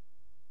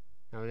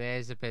 Now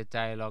there's a bit of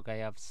dialogue I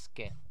have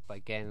skipped by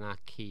getting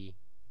that key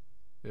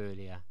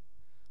earlier.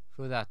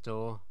 Through that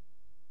door.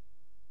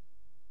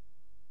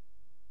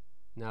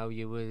 Now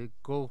you will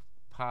go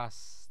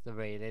past the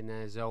railing,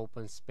 there's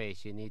open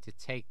space. You need to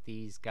take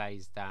these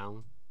guys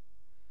down.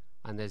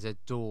 And there's a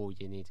door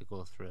you need to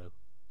go through.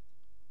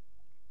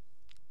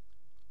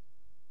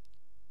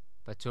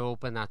 But to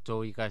open that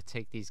door you gotta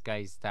take these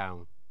guys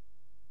down.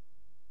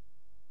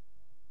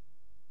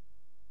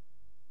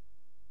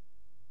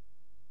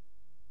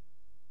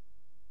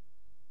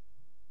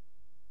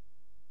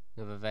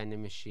 Another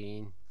vending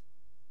machine.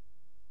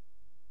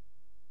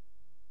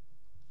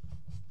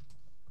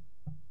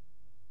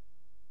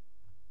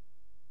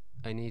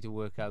 I need to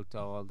work out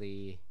all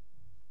the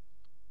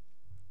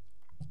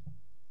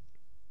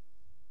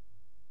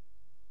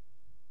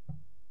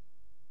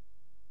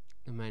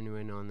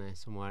menuing on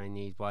this and what I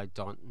need, what I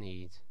don't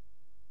need.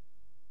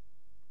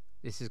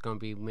 This is going to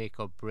be make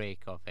or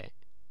break of it.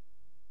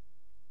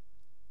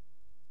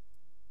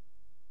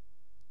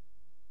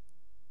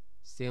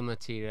 Steel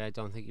material I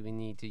don't think we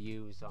need to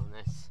use on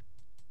this.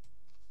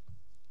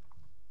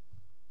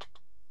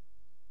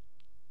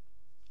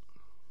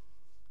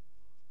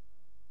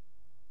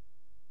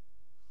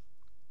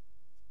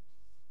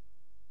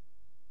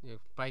 You've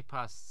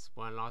bypassed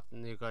one lot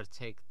and you've got to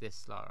take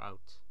this lot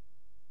out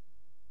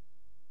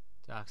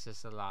to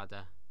access the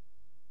ladder.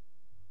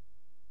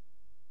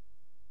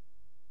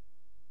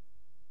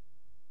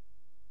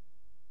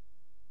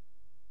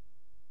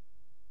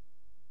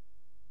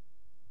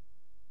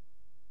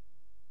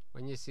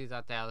 When you see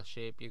that L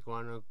shape, you're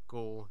going to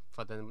go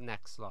for the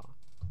next lot.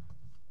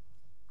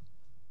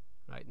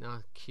 Right now,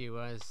 Q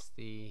is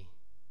the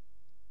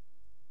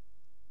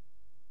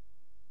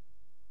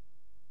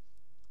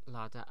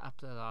ladder, up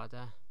the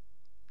ladder.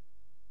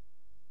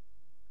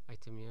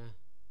 Item here.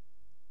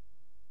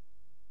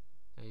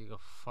 Now you go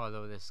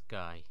follow this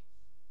guy.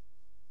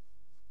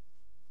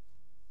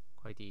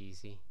 Quite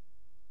easy.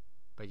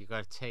 But you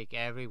got to take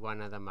every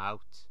one of them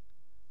out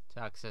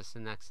to access the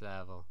next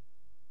level.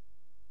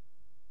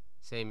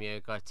 Same here,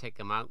 got to take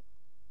them out.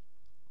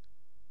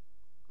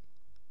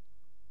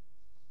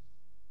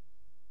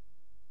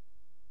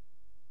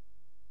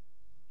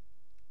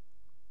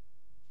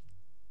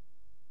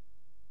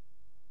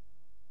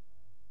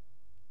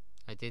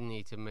 I didn't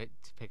need to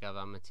pick up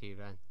that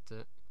material.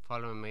 To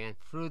follow me in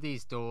through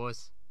these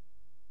doors.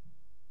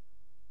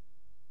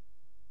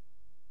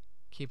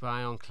 Keep an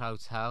eye on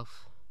Cloud's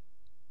health.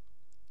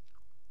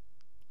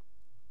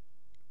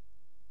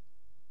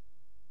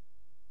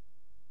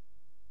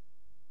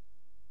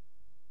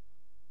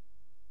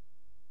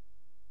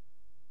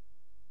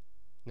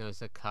 Knows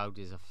that Cloud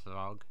is a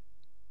frog.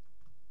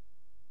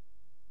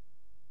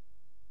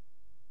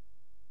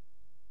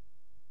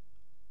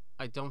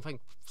 I don't think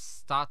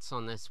stats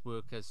on this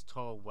work as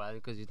tall well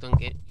because you don't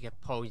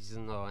get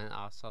poisoned or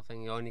that sort of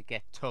thing. You only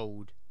get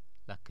towed,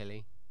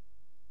 luckily.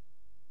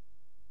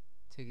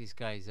 Take these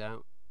guys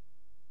out.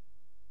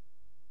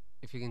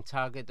 If you can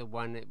target the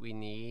one that we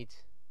need,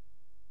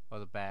 or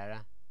the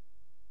bearer.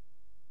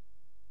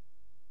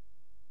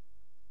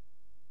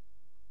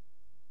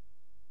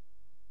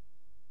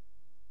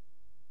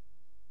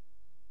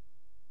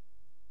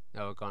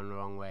 No, we're going the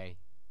wrong way.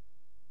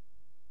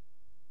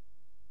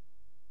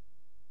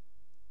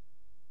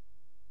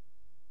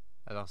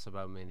 I lost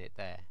about a minute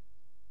there.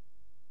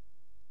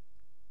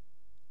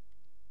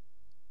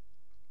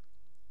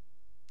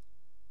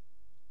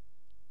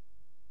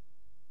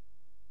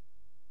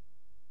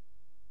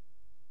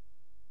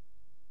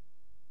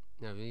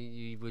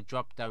 will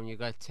drop down. You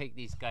gotta take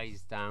these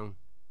guys down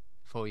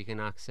before you can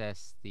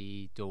access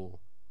the door.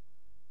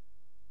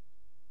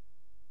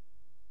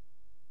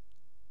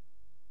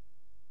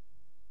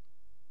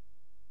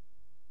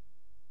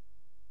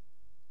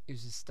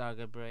 Use the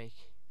stagger break.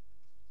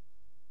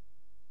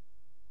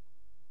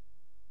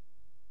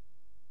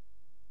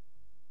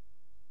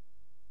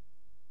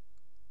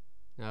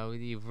 Now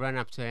you've run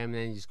up to him, and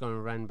then you're just going to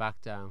run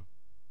back down.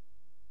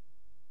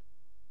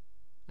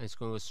 And it's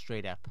going to go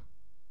straight up.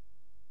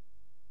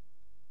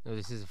 Now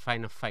this is a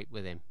final fight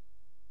with him.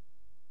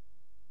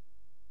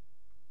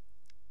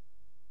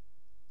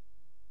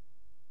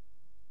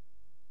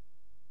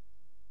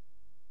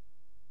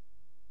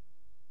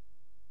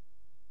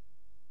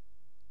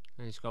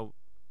 And he's got,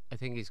 I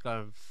think he's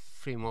got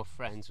 3 more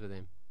friends with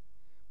him.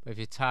 But if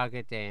you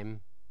target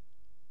him,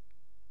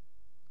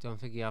 don't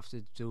think you have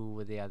to do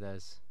with the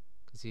others,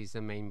 because he's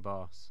the main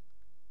boss.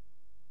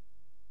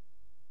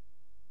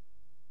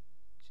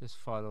 Just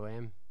follow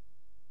him.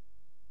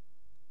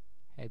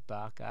 Head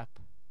back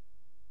up.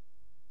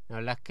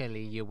 Now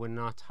luckily you will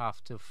not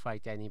have to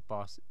fight any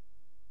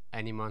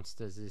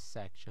monsters this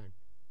section.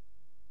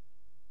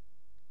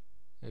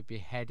 You'll be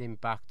heading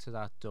back to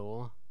that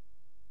door,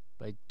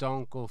 but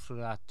don't go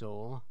through that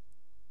door.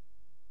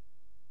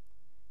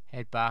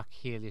 Head back,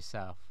 heal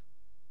yourself.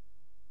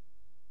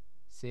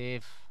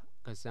 Save,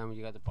 because then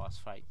you got the boss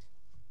fight.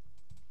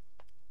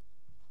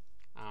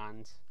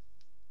 And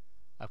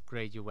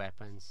upgrade your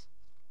weapons.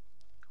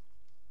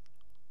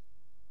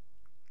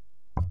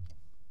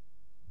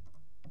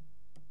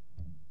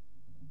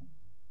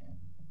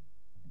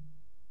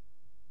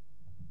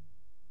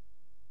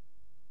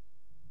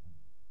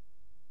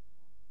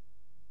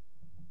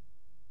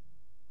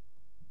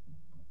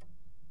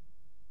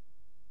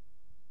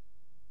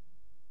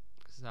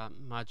 That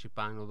magic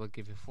bangle will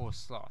give you 4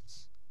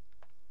 slots,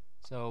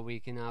 so we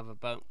can have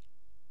about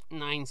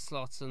 9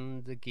 slots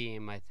in the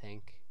game. I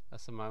think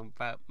that's the amount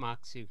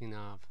max you can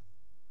have.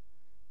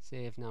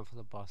 Save now for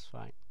the boss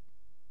fight.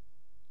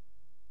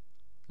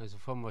 There's a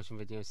fun watching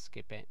video,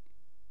 skip it.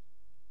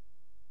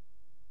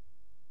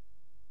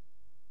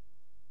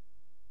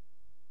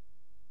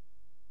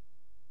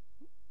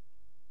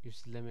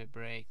 Use limit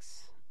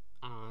breaks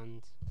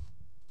and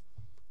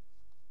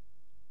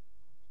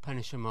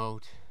Punisher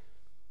mode.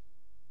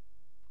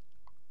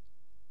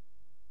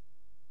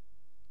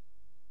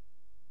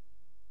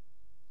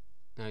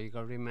 Now you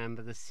gotta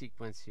remember the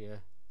sequence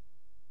here.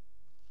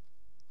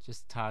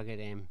 Just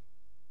target him.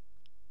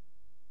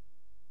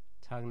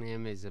 Targeting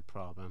him is a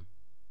problem.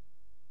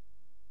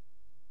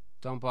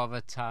 Don't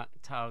bother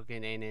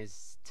targeting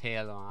his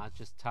tail or that,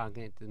 just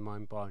target the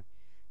main body.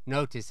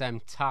 Notice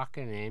I'm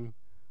targeting him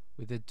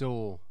with the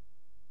door.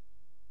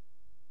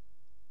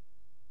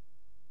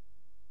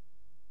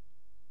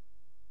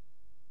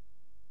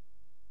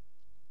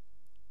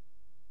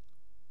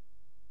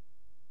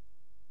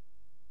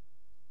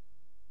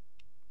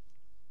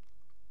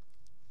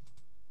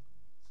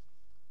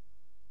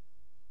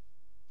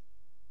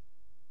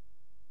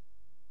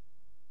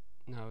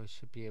 Now I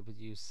should be able to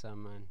use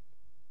summon.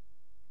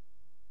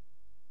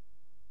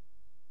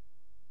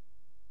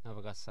 Now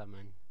we got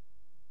summon.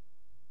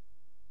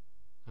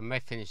 I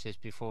might finish this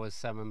before the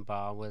summon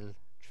bar will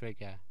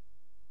trigger.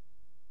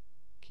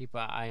 Keep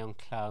our eye on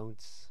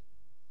Cloud's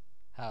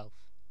health.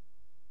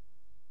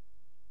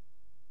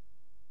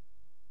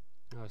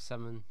 Now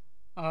summon.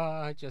 Oh,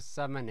 I just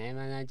summoned him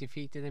and I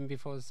defeated him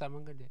before the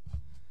summon could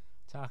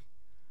attack.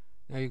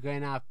 Now you're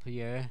going up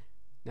here.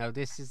 Now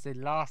this is the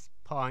last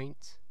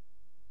point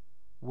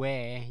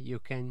where you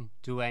can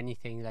do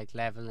anything like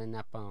leveling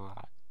up and all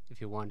that if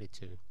you wanted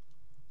to.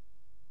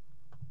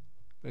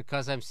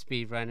 Because I'm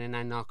speedrunning,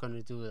 I'm not going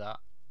to do that.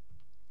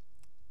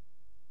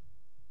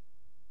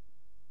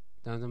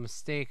 Now the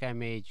mistake I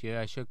made here,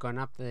 I should have gone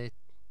up the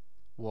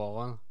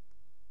wall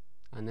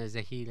and there's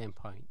a healing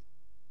point.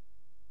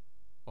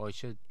 Or I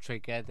should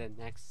trigger the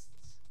next.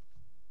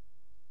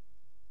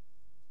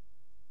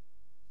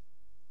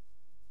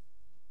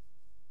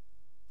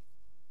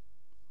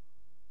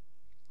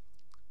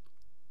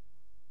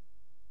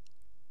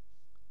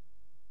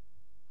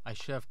 I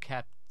should have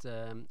kept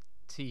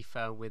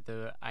Tifa with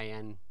the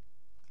iron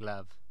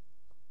glove.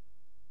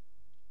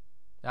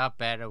 They are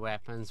better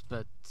weapons,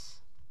 but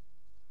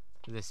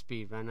for the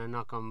speedrun I'm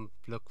not going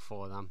to look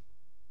for them.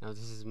 Now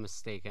this is a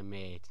mistake I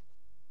made.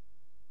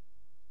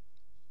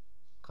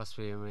 Cost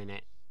me a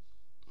minute.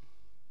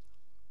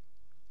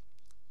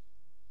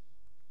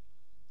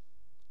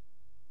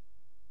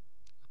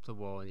 Up the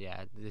wall,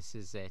 yeah, this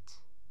is it.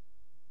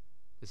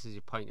 This is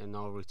your point of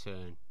no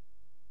return.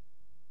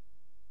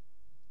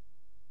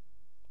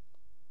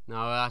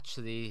 Now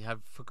actually I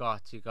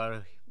forgot, you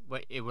gotta,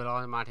 it will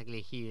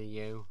automatically heal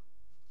you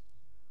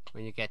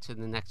when you get to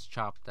the next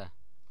chapter.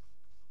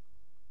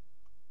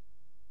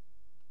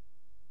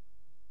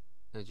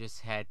 Now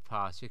just head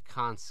past, you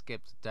can't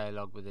skip the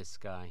dialogue with this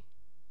guy.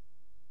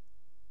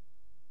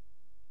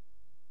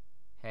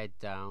 Head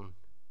down,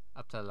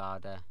 up the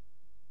ladder.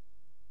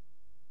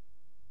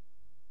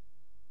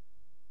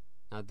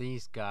 Now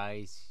these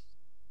guys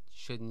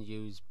shouldn't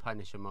use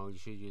Punisher mode, you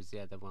should use the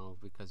other mode,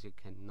 because you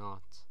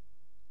cannot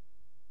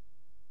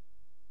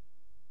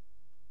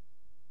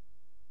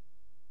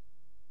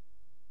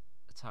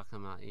attack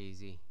them that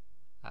easy.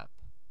 Up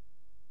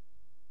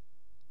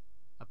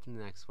to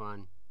the next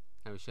one.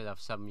 Now we should have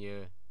some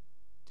here.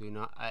 Do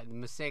not, the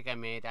mistake I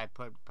made, I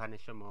put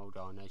Punisher mode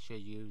on. I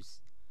should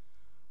use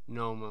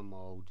normal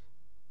mode,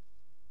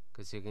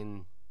 because you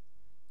can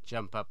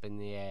jump up in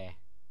the air.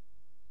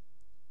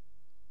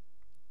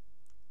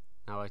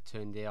 Now I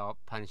turned the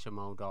Punisher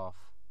mode off.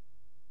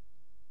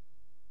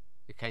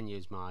 You can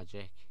use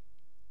magic,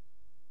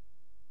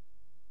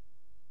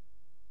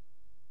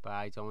 but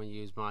I don't want to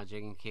use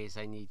magic in case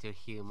I need to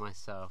heal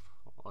myself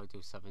or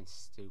do something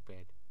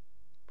stupid.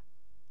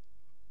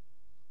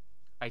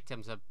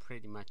 Items are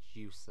pretty much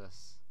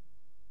useless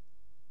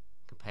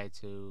compared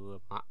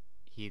to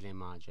healing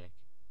magic.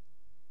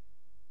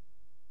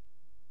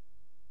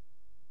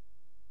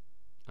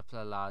 Up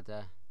the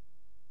ladder.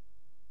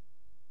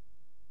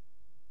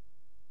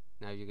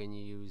 Now you're going to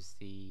use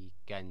the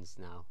guns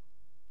now.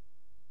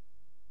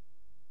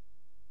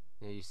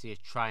 Now you see a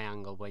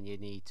triangle when you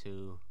need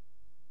to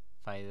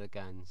fire the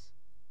guns.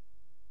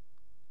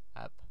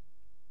 Up.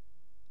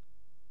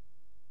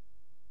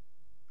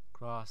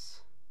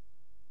 Cross.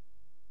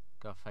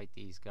 Go fight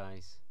these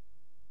guys.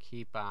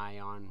 Keep eye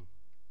on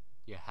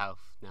your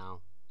health now.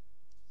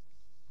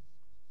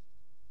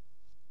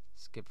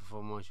 Skip a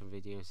full motion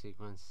video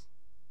sequence.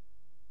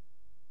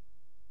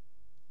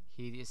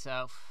 Heal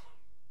yourself.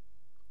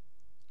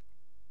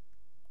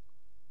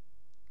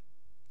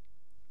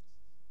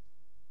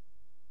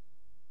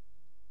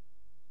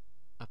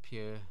 Up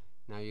here,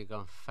 now you're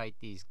going to fight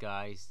these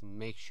guys.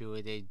 Make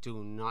sure they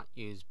do not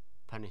use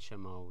Punisher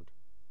mode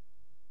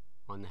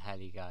on the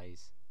heli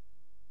guys.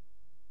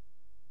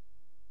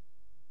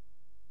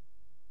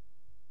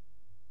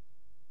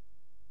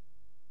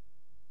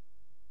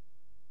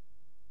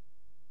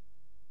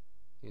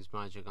 Use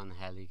magic on the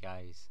heli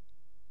guys.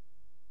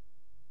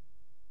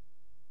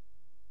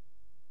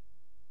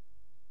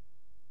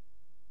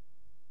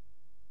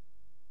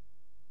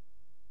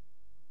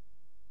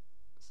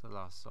 It's the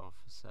last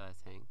officer, I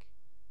think.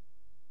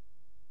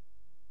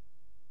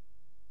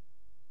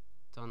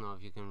 Don't know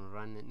if you can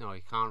run it. No,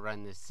 you can't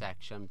run this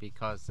section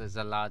because there's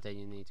a ladder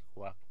you need to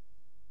go up.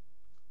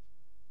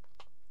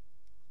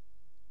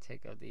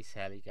 Take out these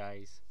heli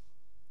guys.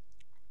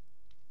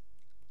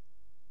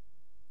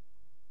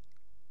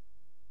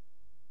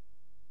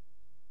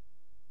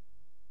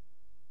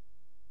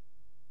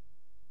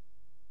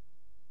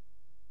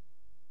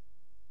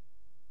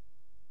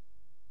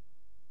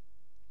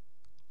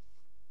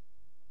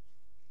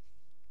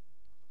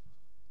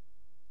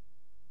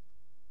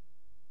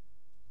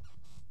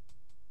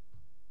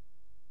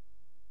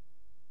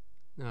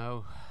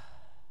 No.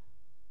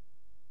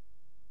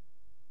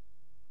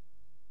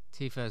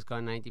 Tifa's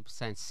got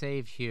 90%.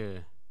 Save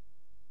here.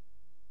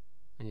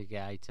 And you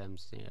get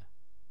items here.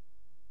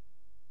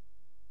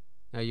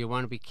 Now you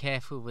want to be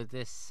careful with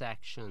this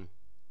section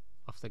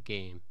of the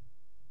game,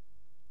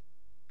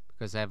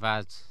 because I've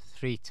had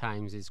 3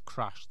 times it's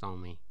crashed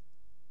on me.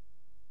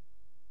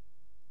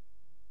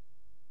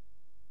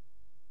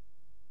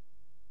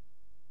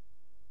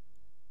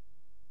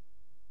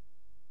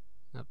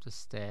 Up the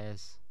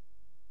stairs.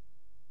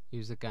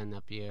 Use the gun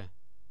up here.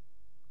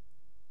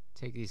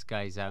 Take these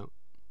guys out.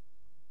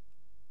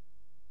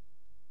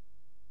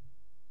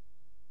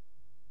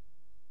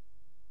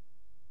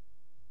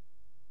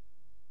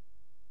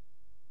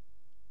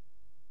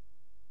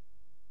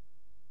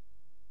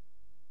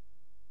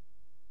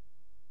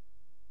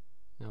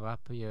 Now up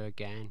here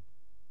again.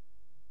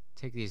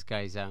 Take these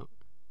guys out.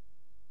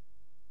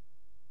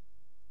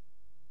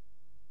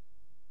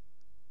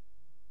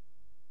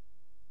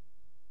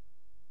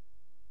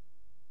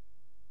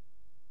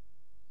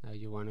 Now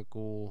you want to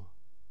go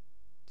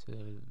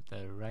to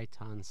the right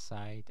hand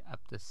side up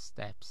the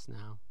steps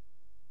now.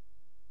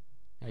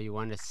 Now you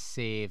want to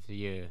save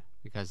here,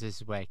 because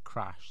this is where it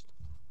crashed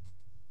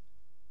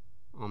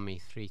on me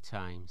 3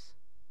 times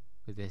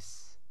with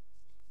this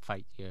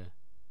fight here.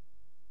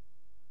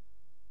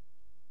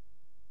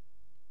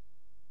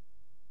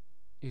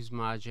 Use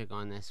magic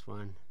on this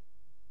one.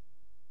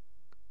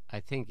 I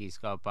think he's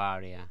got a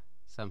barrier,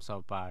 some sort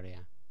of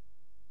barrier.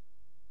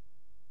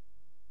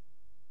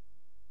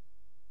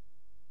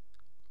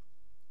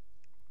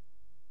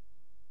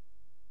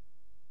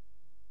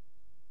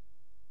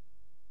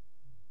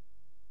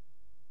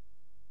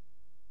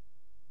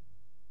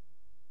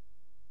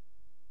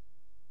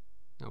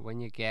 Now when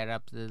you get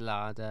up the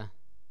ladder,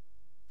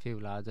 few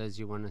ladders,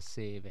 you want to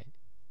save it.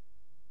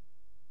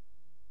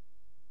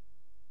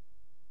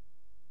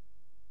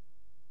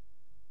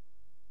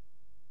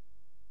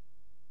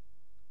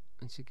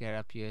 Once you get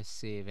up here,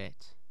 save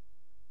it.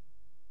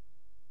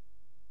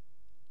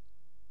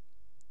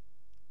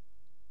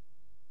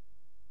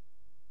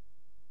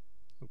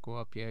 Go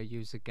up here,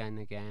 use the gun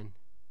again,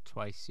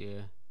 twice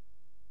here.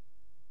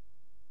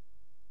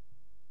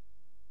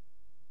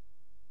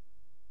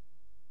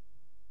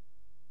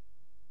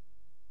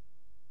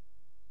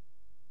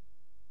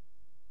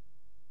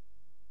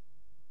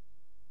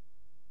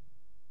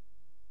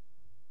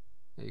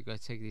 Now you gotta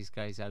take these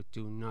guys out.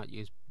 Do not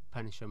use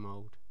Punisher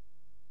mode.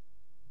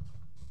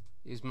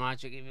 Use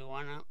magic if you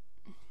wanna.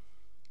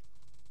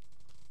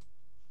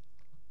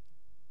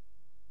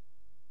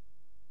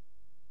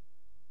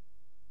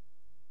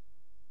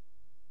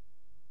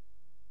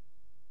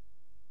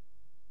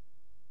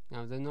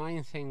 Now the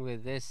annoying thing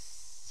with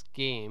this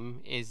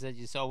game is that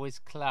it's always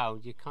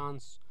Cloud. You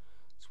can't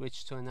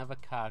switch to another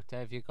character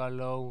if you got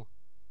low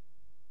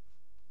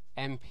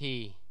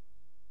MP.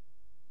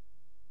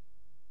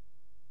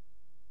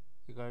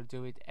 You gotta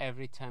do it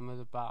every time of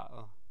the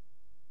battle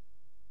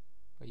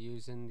by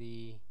using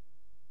the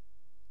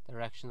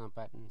directional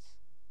buttons.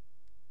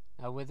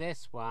 Now with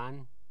this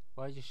one,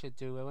 what you should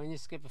do when you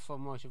skip a full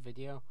motion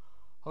video,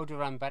 hold the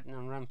run button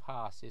and run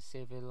past. You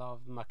save a lot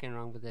of mucking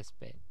around with this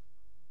bit.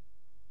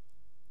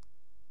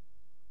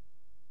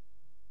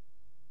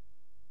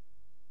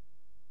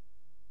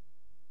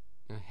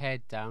 Now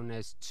head down.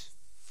 There's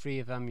 3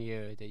 of them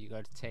here that you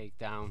got to take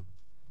down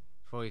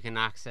before you can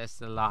access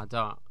the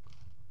ladder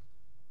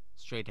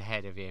straight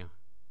ahead of you.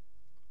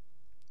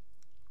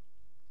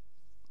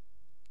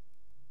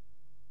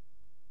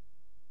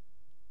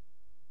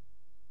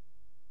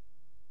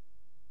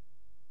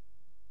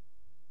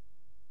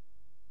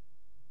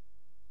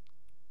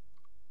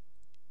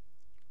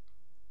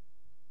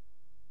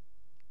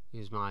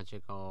 Use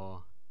magic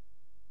or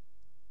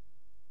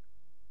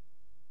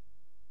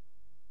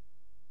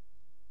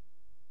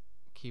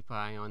keep an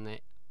eye on the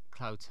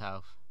Cloud's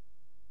health.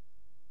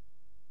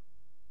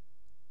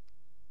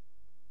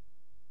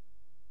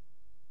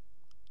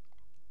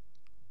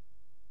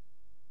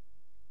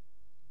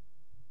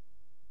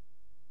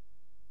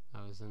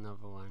 That was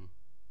another one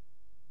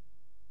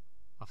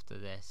after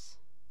this.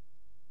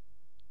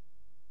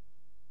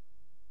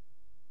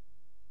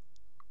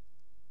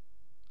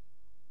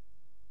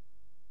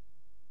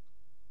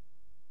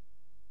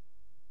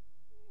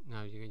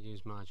 Now you can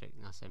use magic,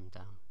 knock him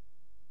down.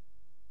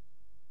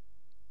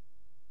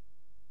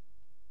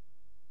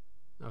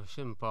 I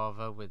shouldn't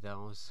bother with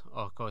those.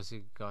 Oh, of course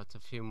you've got a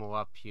few more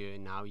up here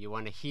now. You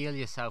want to heal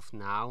yourself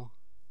now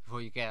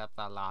before you get up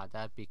that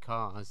ladder,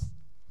 because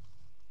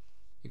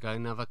you got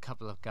another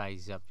couple of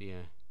guys up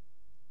here.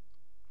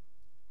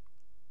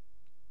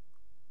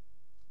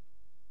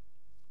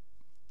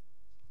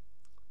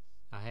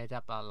 Now head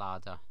up that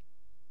ladder.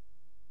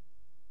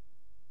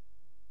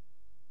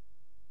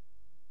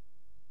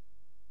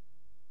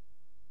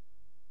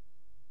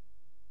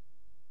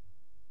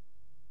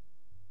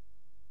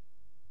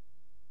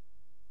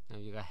 Now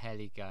you got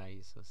heli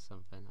guys or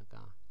something like that.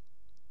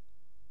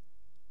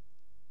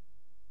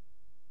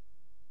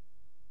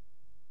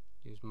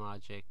 Use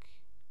magic.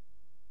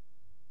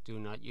 Do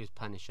not use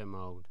Punisher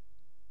mode.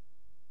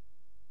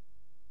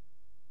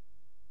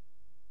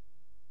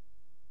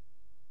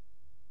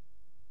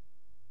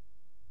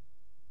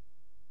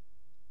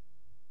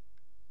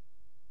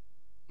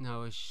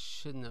 No, I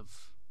shouldn't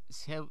have.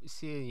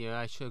 See here,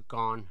 I should have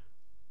gone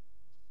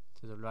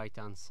to the right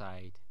hand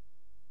side.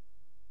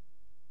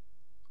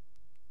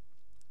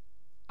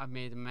 I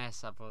made a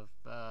mess up of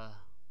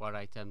what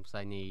items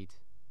I need.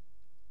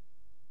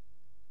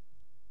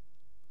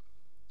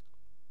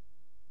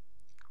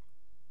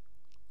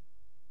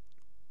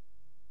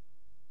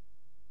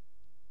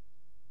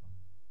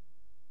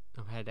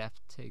 Now head up,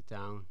 take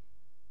down,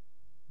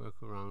 work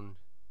around.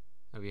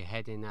 Now you're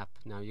heading up.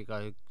 Now you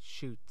gotta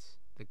shoot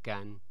the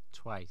gun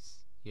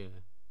twice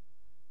here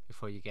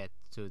before you get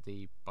to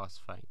the boss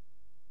fight.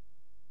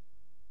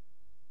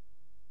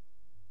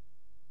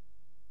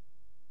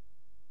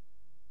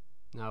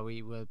 Now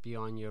we will be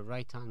on your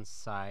right hand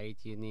side.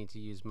 You need to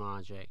use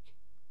magic.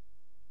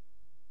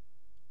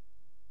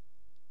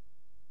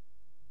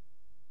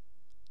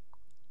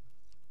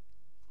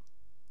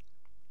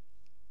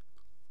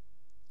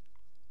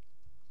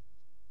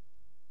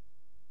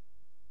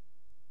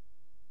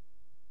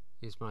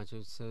 Use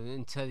magic so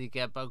until you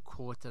get about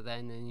quarter,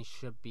 then you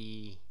should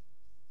be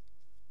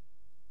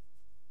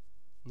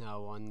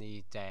now on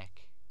the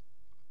deck,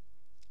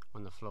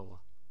 on the floor.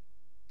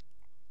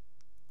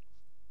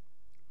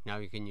 Now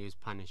you can use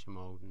Punisher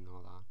mode and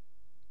all that.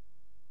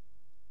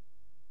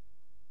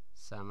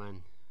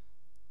 Summon.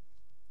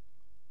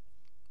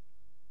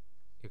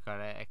 You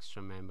got an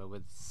extra member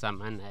with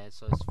summon there,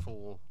 so it's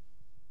 4.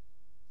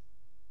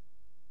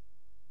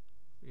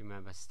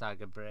 Remember,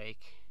 stagger break.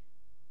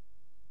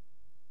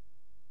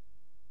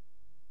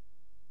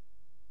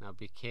 Now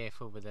be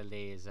careful with the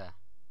laser.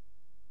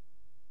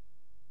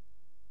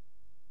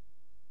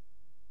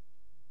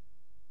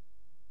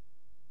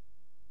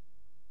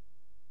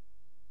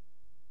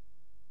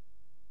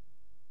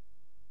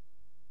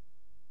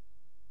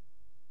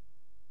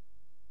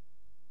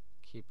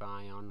 Keep an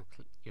eye on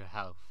your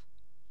health.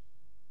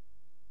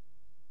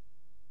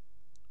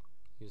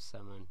 Use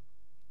summon.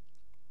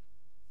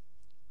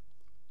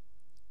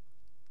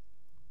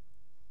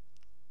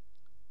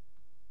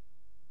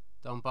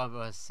 Don't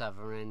bother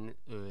severing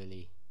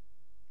early.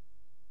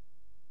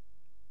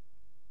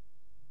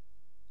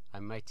 I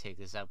might take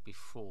this out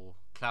before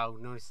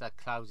Cloud. Notice that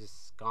Cloud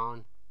is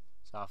gone,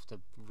 so I have to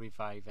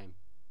revive him.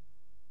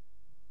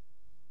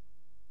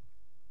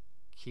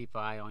 keep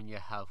eye on your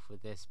health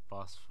with this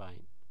boss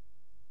fight.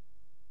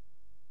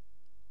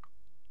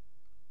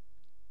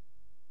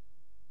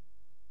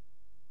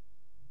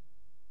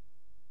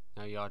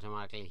 Now you're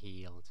automatically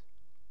healed.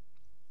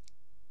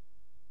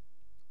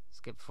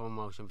 Skip full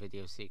motion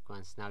video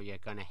sequence. Now you're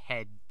gonna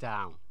head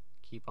down.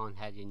 Keep on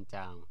heading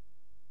down.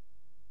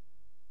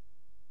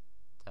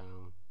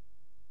 Down.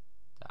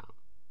 Down.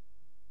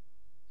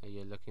 Now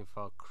you're looking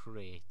for a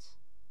crate.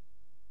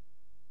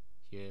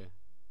 Here.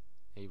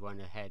 Now you want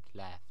to head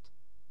left.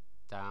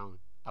 Down.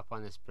 Up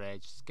on this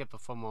bridge. Skip a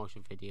full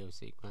motion video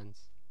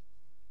sequence.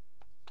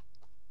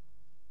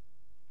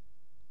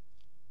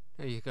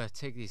 Now you gotta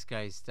take these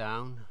guys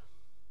down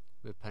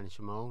with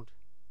Punisher mode.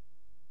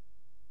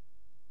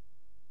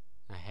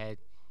 Ahead.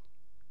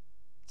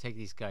 Take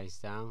these guys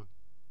down.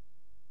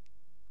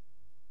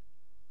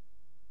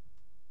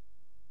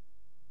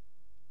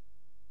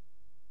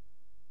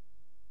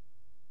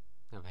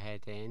 Now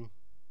head in.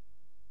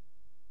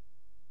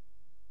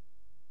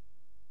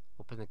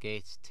 Open the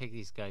gates. Take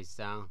these guys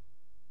down.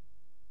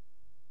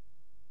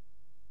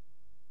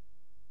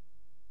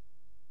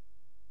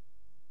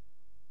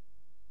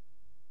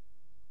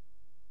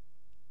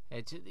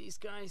 Head to these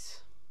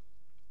guys.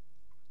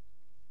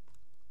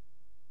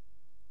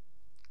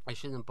 I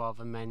shouldn't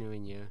bother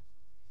menuing you.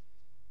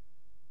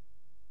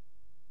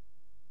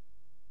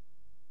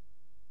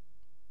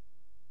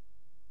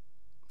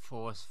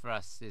 Force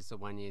thrust is the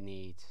one you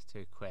need to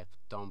equip.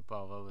 Don't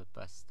bother with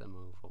Buster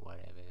Move or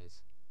whatever it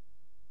is.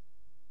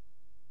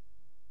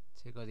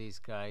 Take all these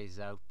guys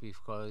out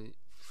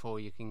before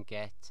you can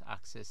get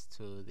access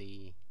to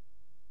the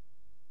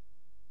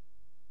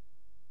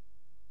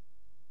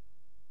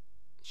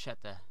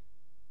shutter.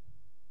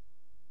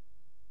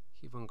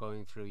 Keep on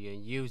going through you.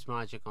 Use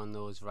magic on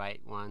those right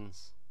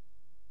ones.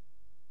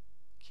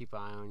 Keep an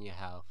eye on your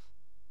health.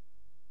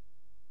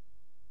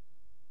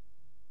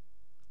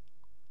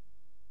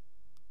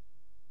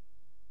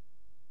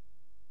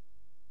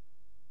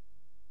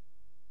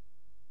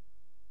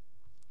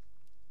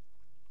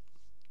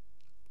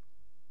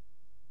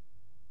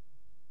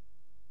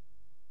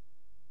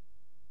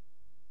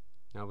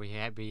 Now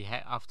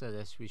after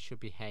this we should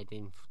be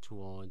heading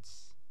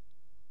towards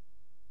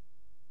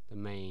the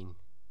main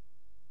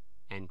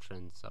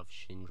entrance of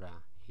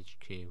Shinra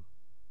HQ.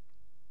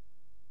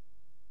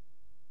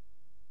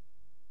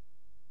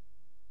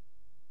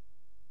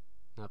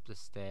 Up the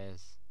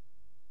stairs.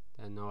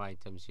 There are no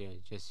items here.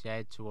 Just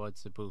head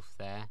towards the booth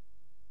there.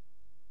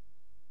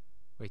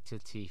 Wait till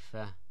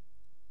Tifa.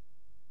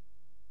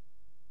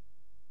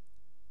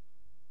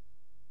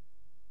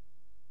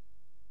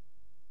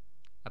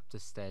 Up the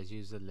stairs,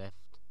 use the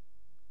lift.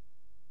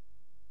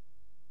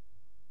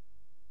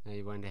 Now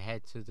you want to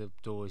head to the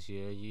doors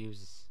here,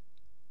 use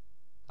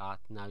that.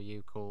 Now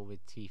you go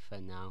with Tifa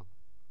now.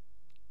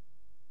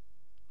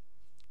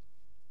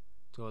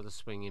 Do all the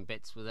swinging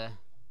bits with her.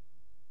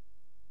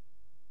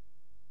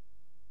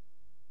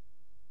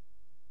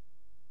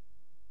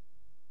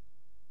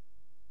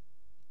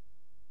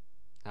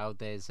 Now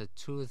there's a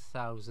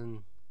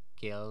 2000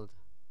 guild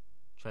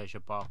treasure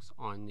box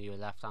on your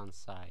left hand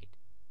side.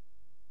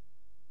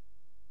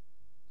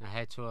 Now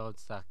head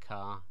towards that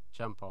car,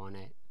 jump on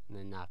it, and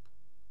then up.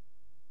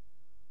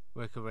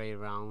 Work your way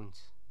around.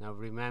 Now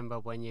remember,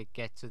 when you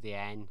get to the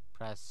end,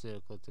 press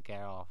circle to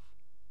get off.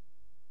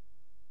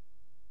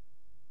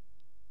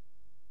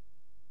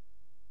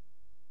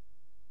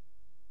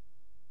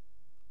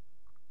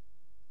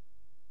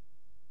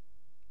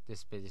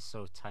 This bit is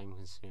so time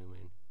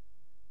consuming.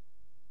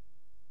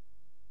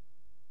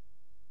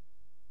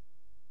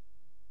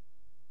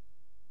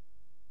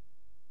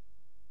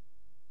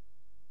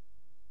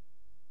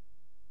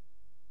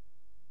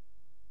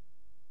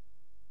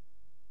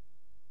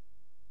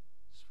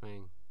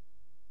 Swing.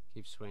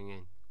 Keep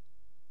swinging.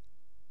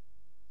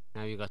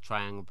 Now you got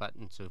triangle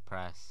button to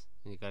press.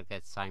 And you gotta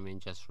get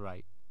Simon just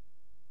right.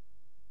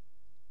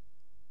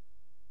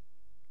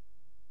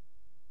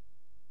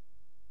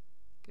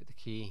 Get the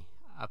key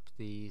up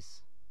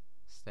these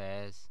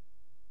stairs.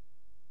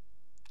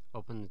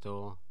 Open the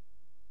door.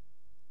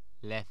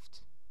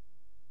 Left.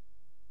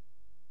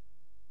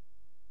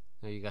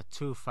 Now you got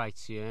two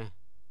fights here.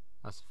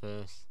 That's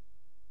first.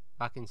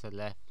 Back into the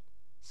left.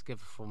 Skip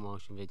a full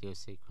motion video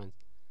sequence.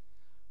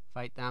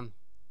 Fight them.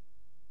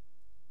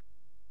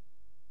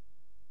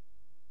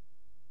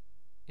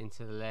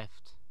 Into the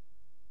left.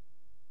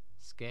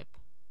 Skip.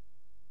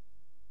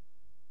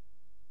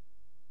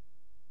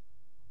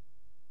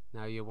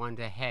 Now you want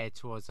to head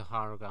towards the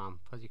hologram.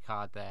 Put your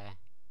card there.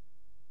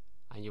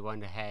 And you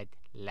want to head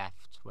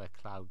left where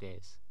Cloud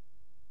is.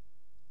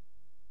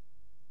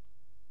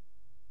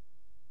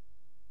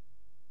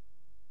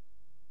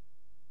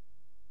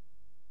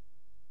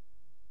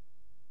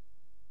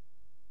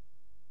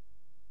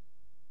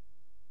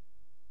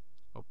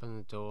 Open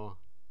the door.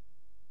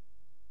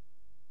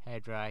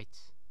 Head right.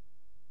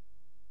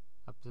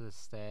 Up to the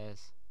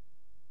stairs.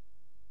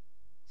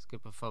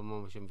 Skip a full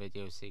motion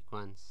video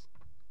sequence.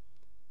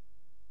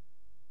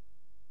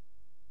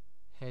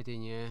 Head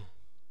in here.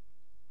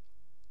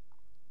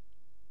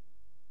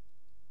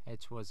 head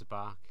towards the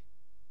back.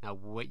 Now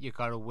you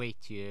gotta wait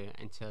here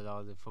until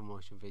all the full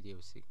motion video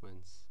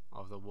sequence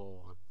of the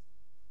wall.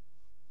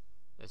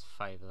 There's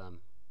 5 of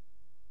them.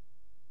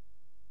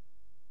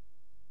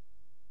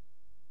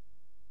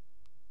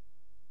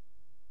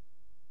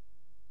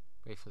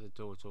 Wait for the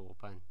door to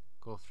open.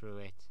 Go through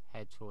it.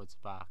 Head towards the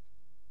back.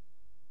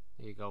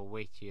 There you go.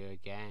 Wait here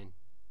again.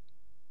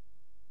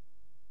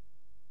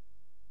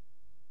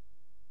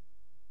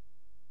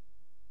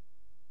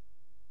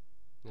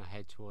 Now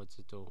head towards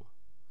the door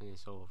when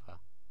it's over.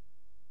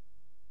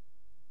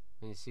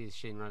 When you see the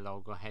Shinra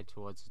logo, head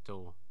towards the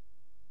door.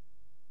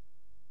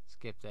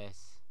 Skip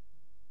this.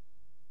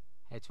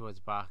 Head towards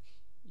the back.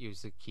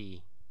 Use the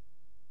key.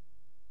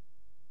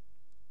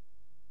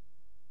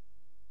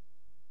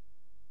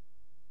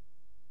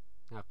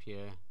 Up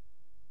here.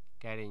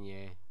 Get in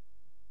here.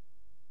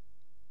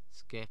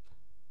 Skip.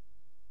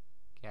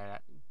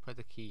 Put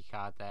the key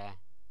card there.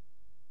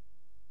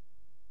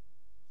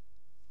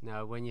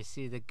 Now when you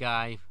see the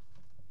guy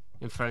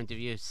in front of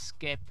you,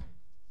 skip,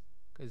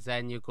 because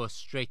then you go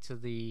straight to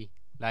the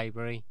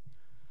library.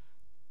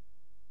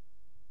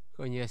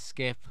 When you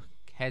skip,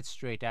 head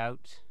straight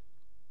out,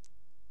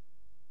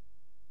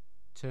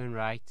 turn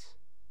right,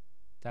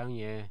 down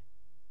here,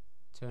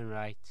 turn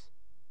right,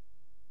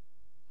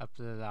 up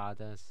to the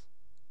ladders,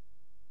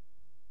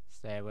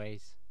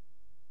 stairways,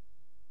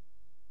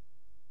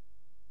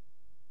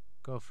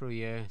 go through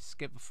here,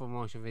 skip the full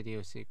motion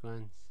video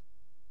sequence,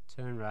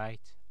 turn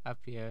right, up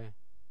here,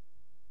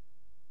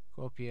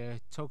 go up here,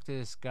 talk to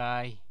this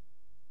guy.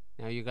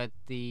 Now you got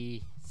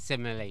the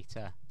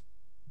simulator.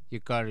 You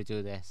gotta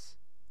do this.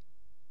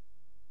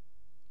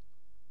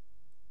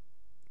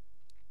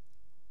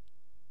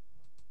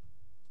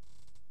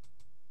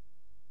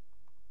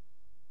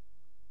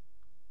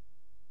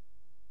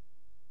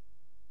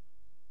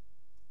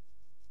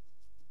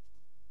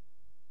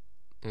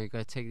 Now you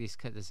gotta take these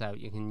cutters out.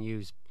 You can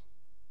use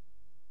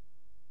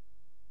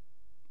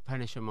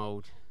Punisher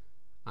mode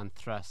and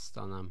thrust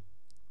on them.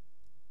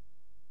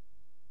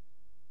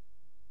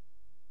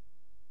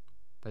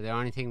 But the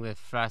only thing with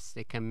thrust,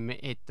 it can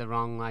hit the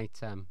wrong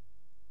item.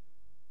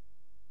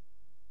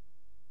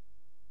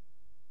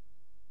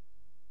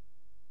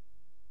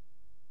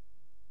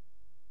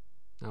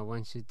 Now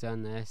once you've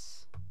done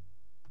this,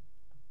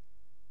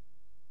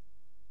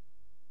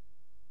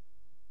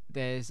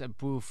 there's a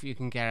booth you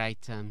can get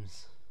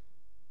items.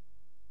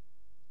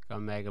 Got a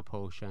mega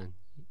potion.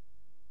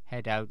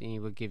 Head out and he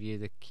will give you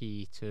the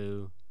key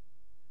to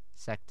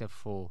sector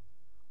 4.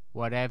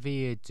 Whatever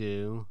you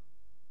do,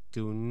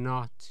 do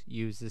not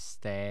use the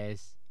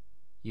stairs,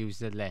 use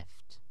the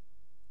lift.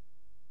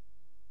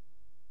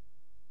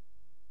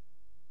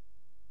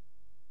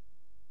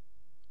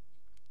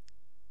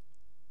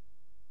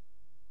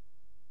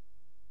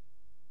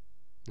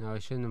 Now I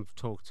shouldn't have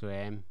talked to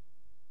him,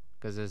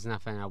 because there's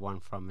nothing I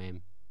want from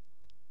him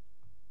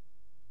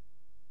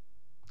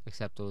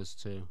except those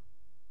 2.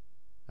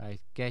 Right,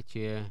 get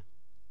your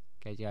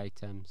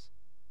items.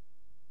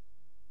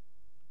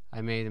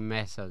 I made a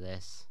mess of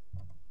this.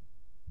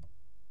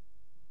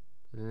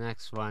 The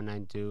next one I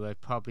do, I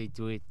probably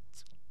do it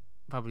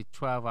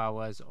 12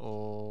 hours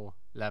or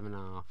 11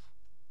 and a half.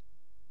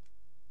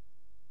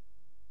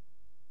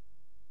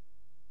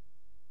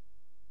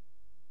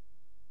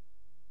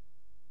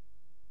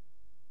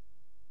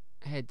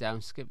 Head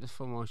down, skip the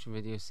full motion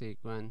video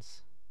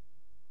sequence.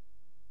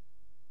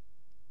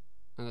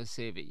 I'm gonna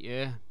save it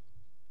here.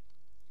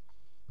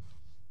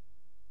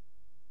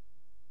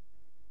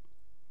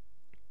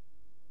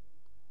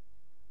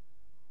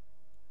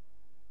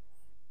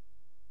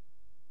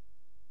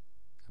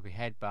 We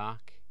head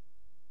back,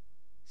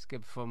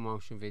 skip full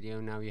motion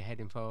video. Now you're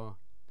heading for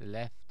the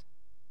left.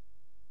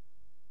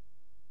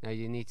 Now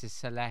you need to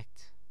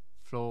select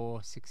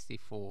floor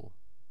 64.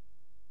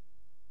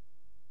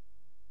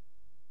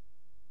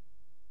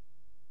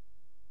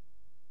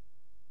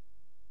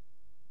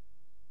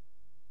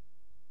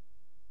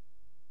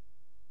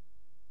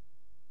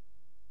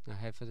 Now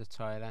head for the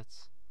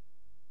toilets.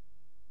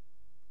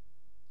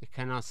 You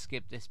cannot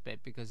skip this bit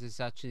because it's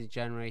actually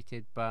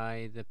generated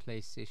by the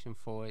PlayStation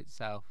 4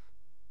 itself.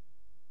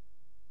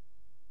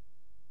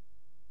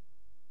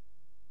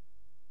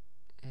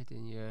 Head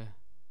in here.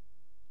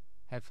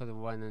 Head for the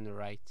one on the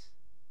right,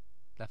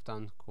 left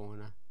hand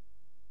corner.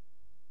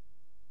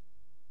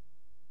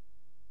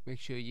 Make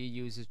sure you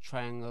use the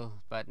triangle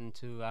button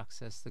to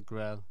access the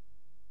grill.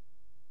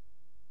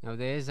 Now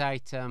there is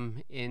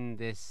item in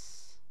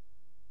this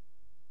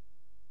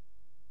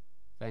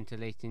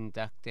ventilating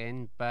duct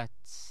in, but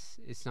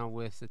it's not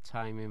worth the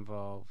time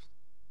involved.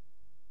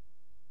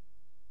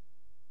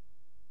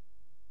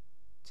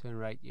 Turn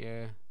right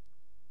here,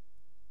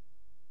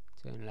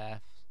 turn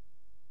left,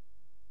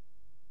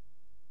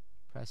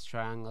 press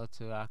triangle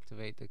to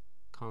activate the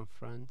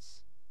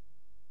conference,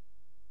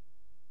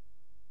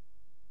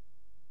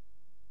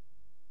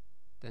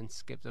 then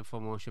skip the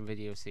full motion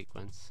video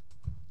sequence.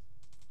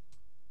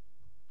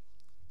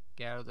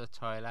 Get out of the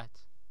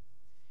toilet,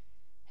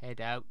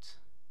 head out,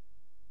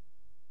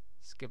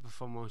 skip a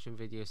full motion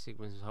video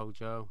sequence with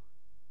Hojo,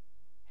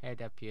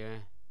 Head up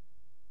here.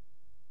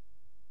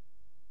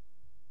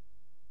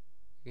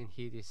 You can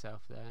heal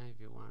yourself there if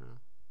you wanna.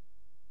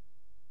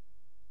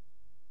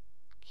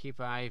 Keep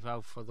an eye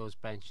out for those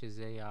benches,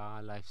 they are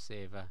a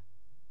lifesaver.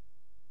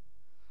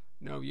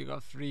 No, you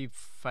got 3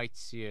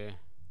 fights here.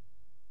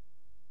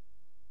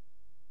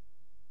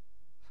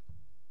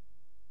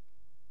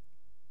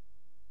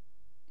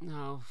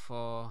 Now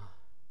for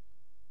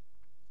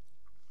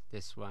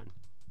this one.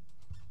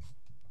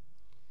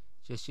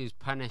 Just use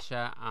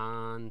Punisher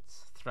and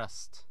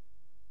Thrust.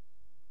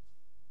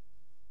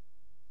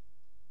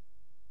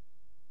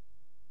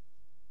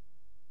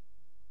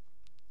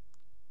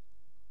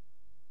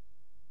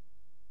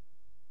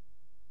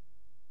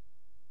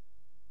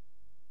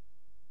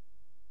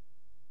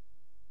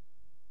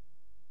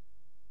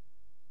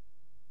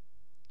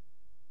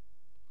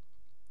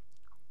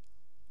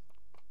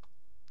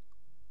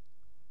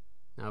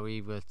 Now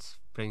we will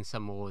bring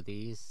some more of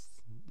these.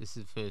 This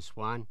is the first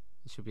one.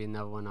 There should be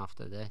another one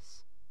after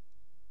this,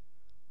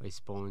 where he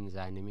spawns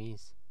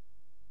enemies.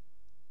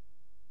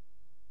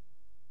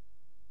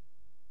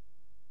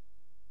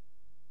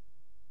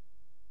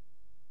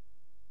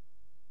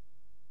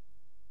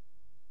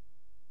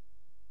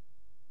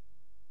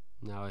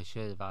 Now I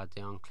should have had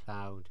it on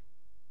cloud.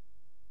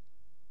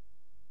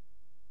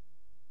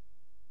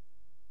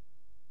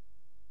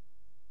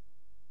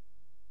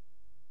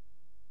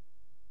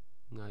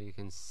 Now you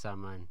can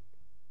summon.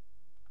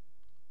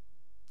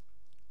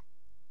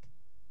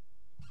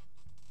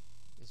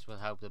 This will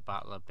help the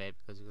battle a bit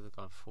because we've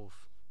got a 4th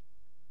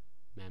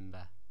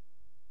member.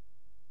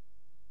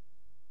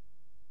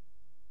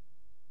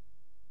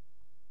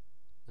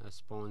 Now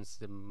spawns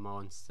the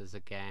monsters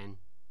again.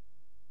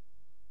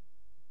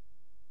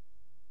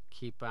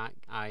 Keep an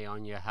eye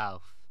on your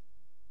health.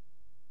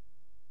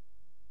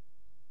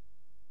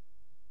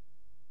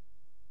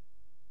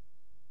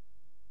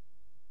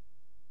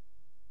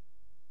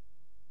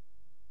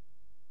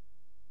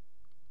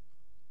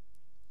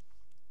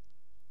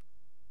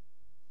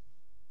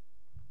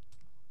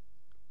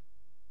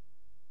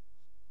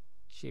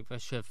 Shiva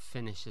should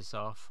finish this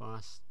off for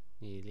us,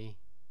 nearly.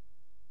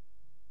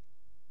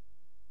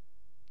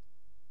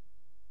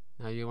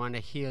 Now you want to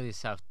heal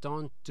yourself.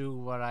 Don't do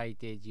what I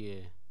did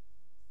here.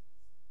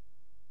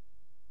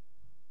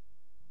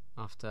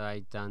 After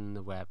I done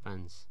the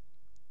weapons.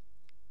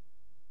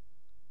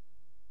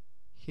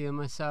 Heal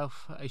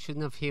myself. I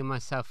shouldn't have healed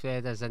myself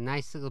there. There's a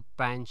nice little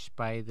bench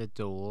by the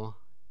door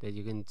that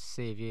you can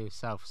save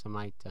yourself some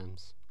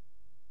items.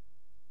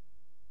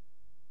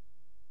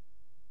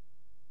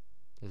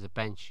 There's a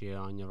bench here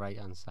on your right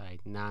hand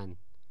side. None.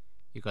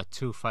 You got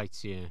 2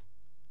 fights here.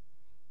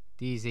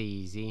 These are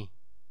easy.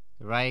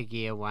 The riot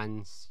gear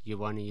ones, you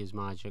want to use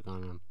magic on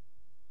them.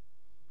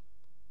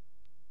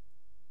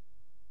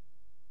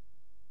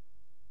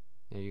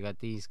 Now you got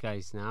these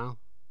guys now.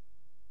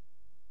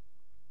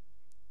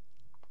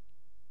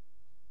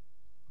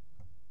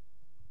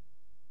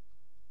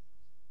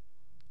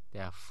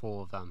 There are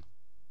 4 of them.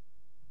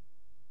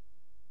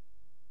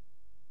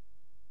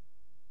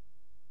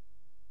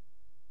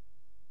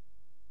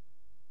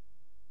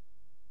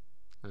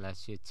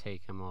 Unless you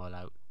take them all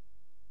out.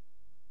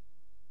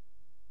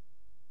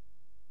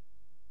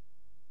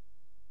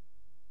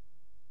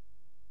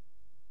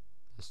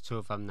 There's 2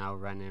 of them now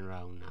running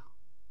around now.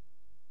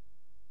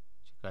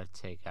 You gotta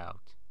take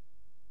out.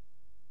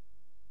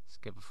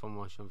 Skip a full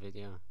motion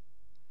video.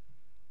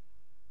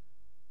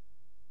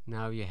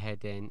 Now you're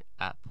heading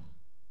up.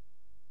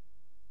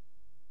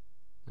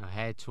 Now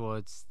head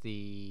towards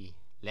the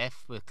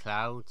left with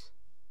Cloud.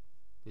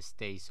 This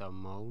stays on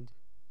mode.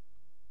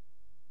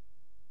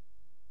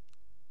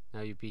 Now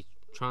you'll be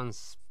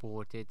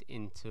transported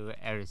into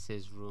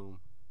Eris's room.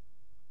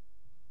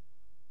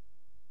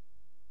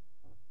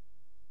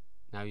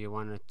 Now you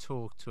want to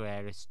talk to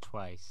Eris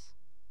twice.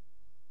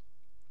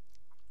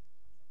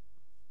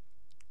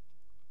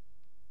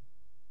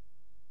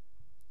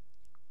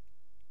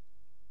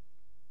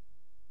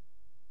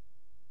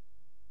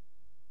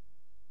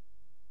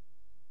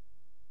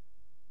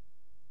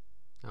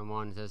 I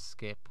want to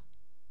skip.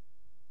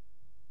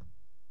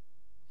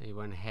 And you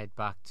want to head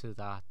back to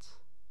that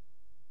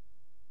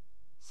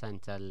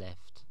center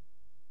left.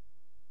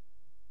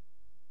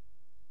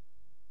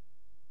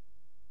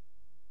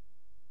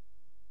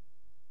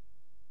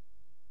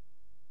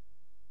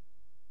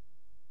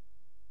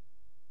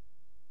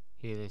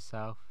 Heal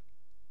yourself.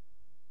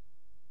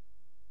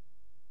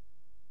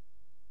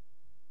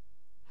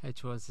 Head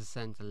towards the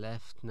center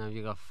left. Now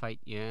you got fight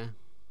here.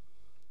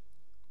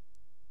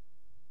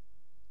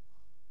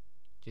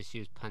 Just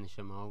use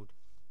Punisher mode.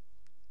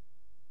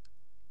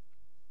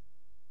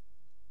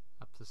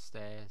 Up the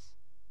stairs.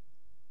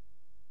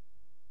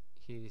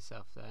 Heal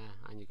yourself there,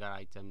 and you got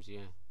items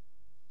here.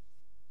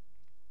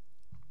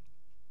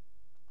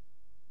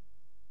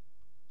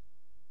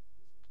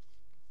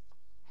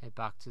 Head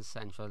back to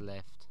central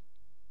left.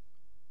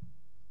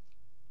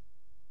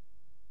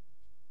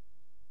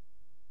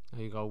 Now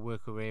you gotta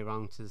work your way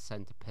around to the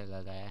center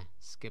pillar there.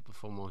 Skip a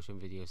full motion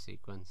video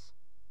sequence.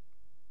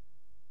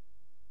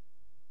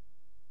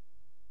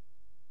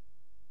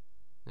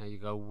 Now you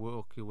go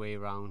work your way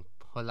around,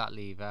 pull that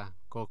lever,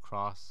 go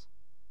across,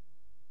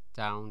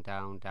 down,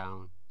 down,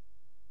 down,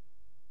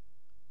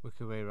 work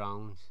your way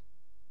around.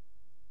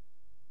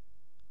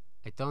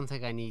 I don't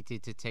think I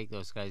needed to take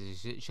those guys.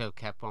 I should have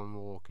kept on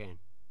walking.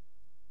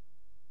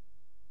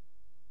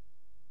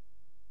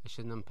 I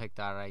shouldn't have picked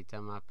that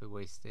item up. It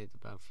wasted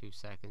about a few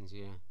seconds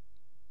here.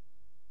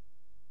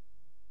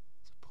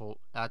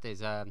 That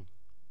is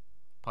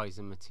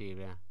poison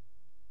material.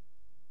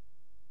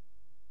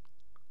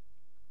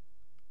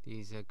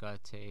 These I gotta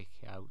take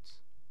out.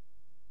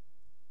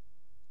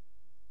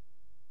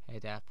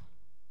 Head up.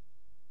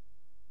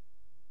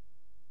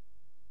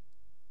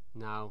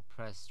 Now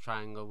press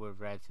triangle with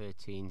red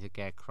 13 to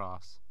get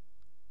across.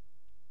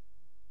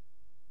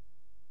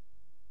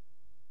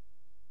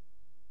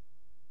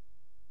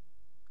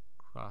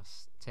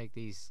 Cross. Take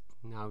these.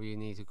 Now you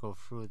need to go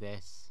through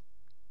this.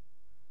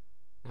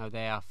 Now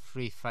there are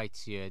 3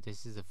 fights here.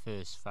 This is the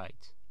first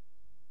fight.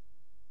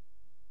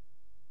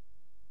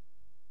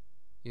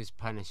 Use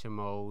Punisher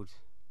mode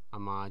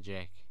and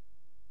magic.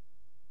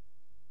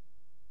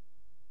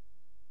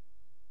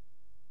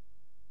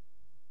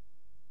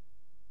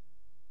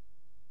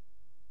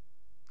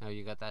 Now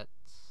you got that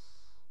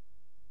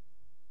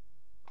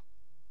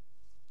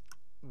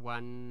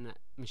one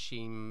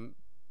machine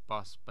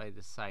boss by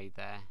the side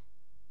there.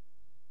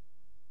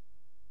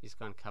 He's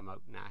gonna come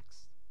out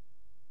next.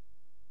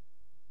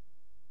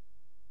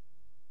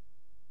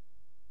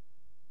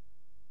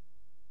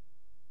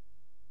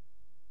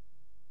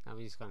 Now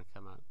he's gonna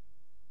come out.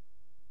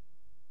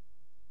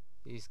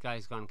 These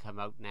guys gonna come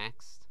out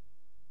next.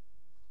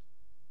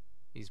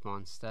 These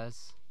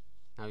monsters.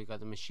 Now you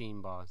got the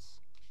machine boss.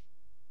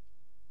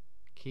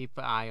 Keep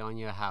an eye on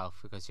your health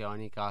because you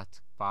only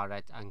got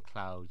Barret and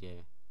Cloud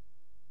here.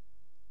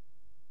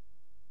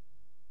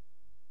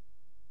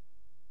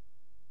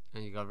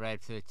 And you got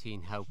red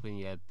 13 helping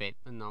you a bit,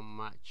 but not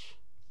much.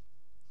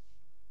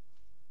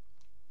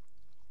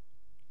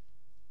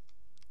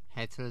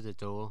 Head through the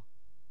door.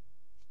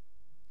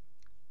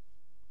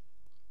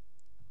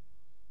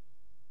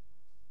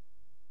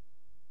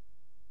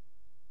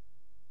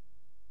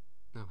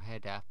 Now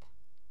head up.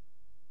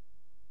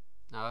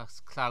 Now that's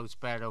Cloud's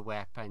better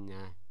weapon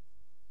there.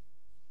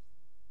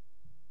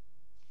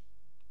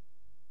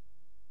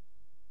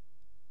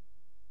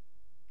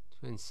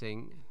 Twin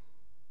Sync.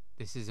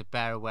 This is a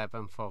better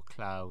weapon for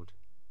Cloud,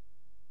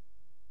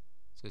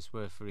 so it's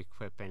worth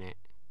equipping it.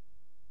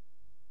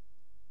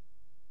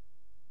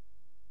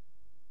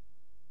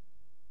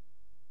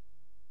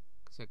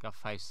 Because I got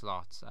 5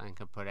 slots and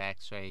can put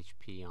extra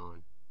HP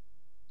on.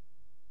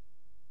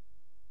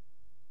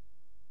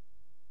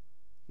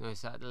 Now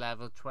it's at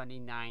level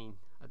 29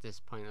 at this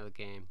point of the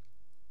game.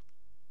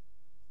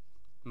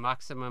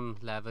 Maximum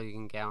level you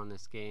can get on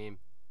this game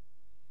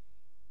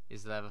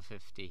is level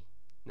 50.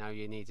 Now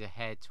you need to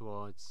head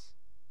towards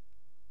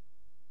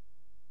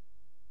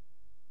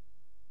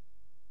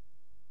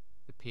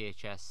the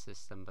PHS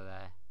system by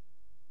there.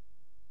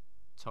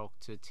 Talk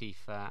to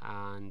Tifa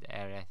and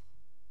Aerith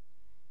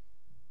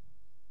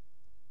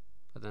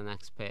for the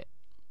next bit.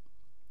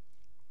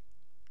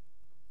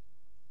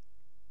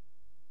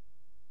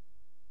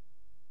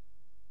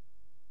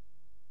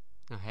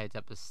 Now head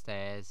up the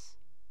stairs.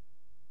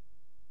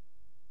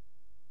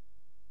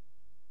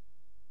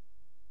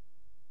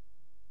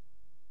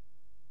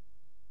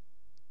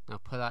 Now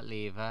pull that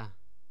lever,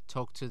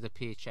 talk to the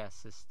PHS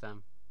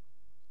system.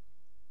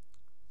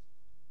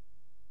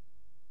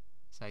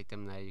 This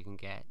item there you can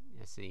get,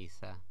 it's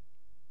ether.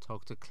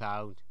 Talk to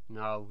Cloud.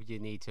 Now you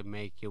need to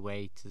make your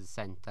way to the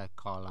center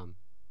column.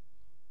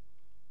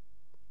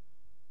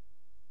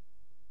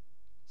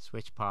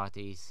 Switch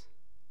parties.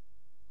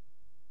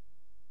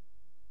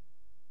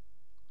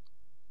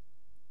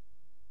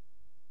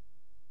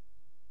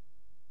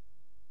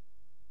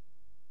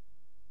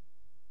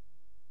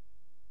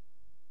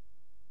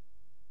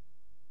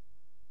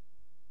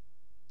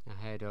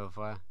 Head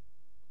over,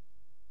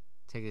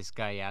 take this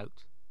guy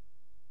out,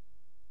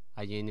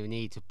 and you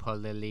need to pull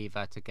the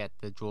lever to get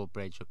the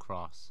drawbridge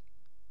across.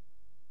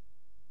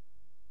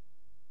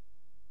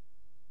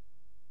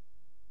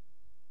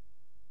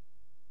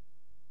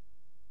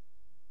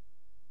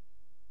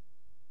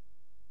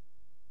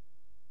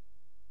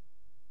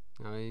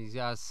 Now he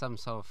has some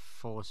sort of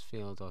force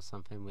field or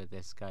something with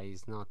this guy.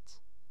 He's not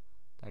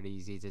that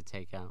easy to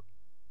take out.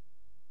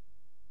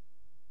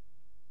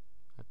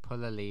 I pull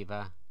the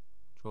lever,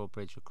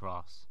 drawbridge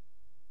across.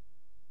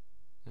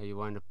 Now you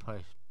want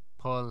to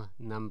pull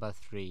number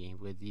 3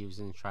 with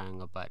using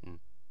triangle button.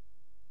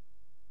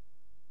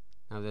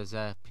 Now there's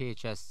a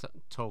PHS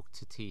talk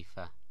to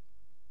Tifa.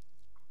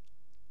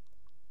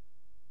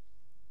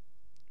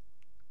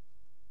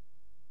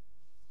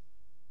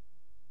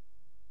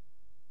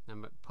 Now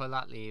pull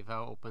that lever,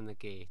 open the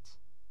gate.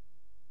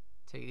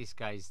 Take these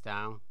guys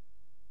down.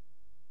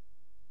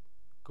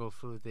 Go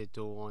through the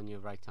door on your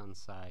right hand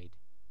side.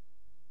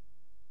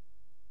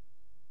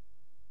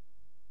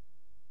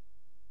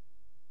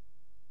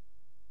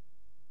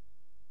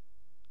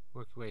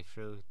 Work your way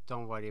through.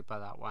 Don't worry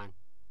about that one.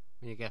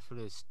 When you get through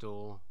this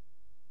door,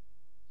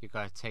 you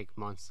gotta take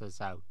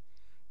monsters out.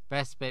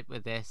 Best bit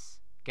with this,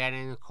 get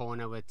in a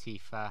corner with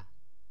Tifa,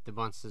 the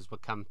monsters will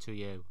come to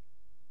you.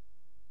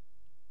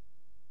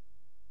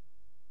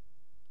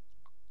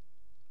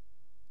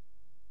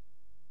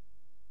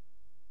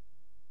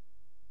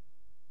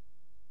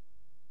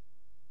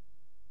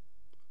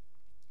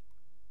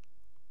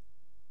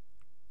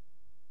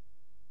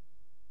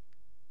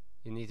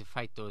 You need to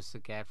fight those to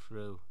get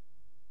through.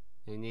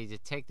 You need to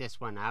take this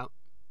one out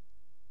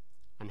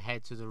and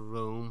head to the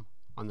room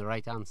on the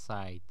right hand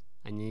side,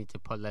 and you need to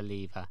pull the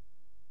lever.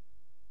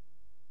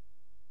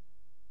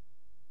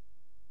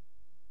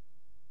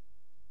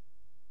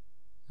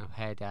 Now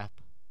head up,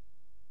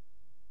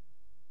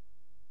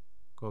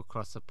 go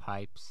across the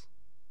pipes.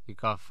 You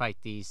gotta fight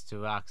these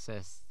to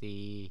access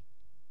the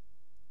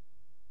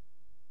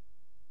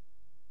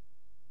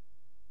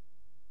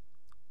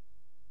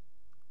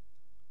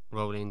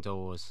rolling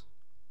doors.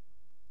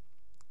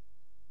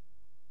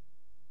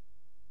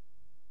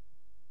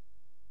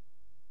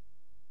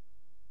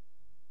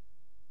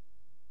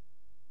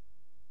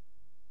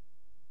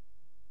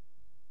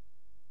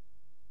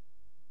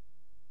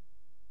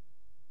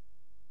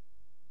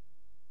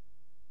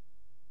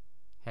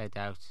 Head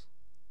out.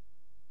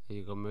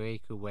 You gotta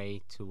make your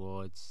way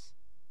towards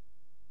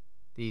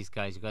these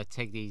guys. You gotta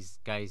take these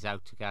guys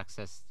out to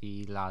access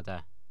the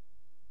ladder.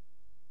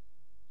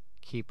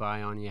 Keep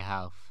eye on your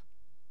health.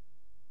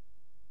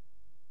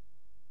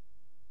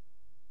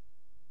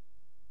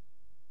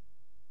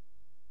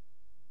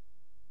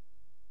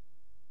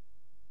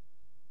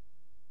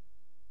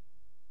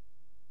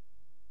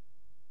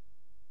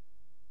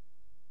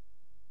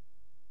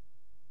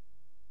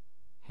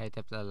 Head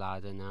up the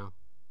ladder now.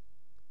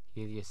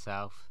 Heal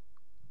yourself.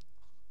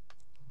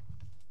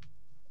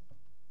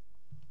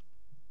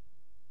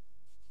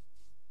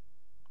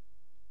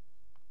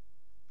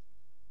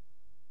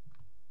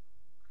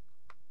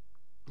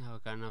 Now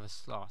we've got another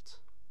slot.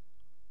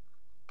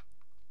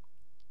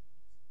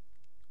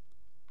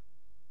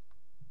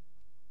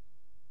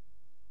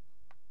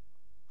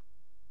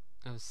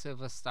 Now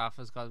Silver Staff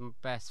has got the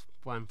best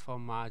one for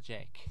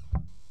magic.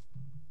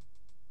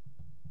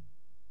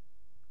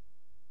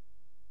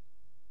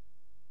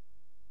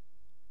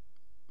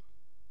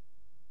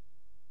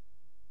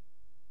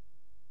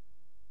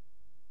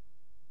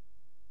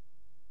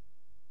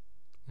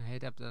 Now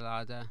head up the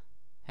ladder.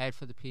 Head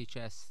for the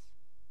PHS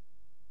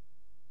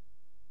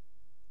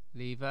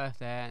lever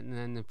there, and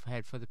then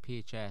head for the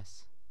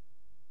PHS.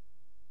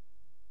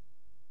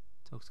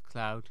 Talk to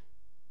Cloud.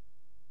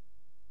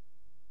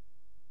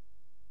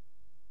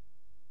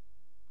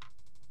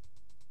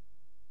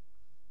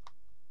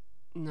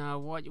 Now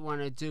what you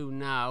want to do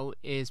now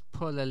is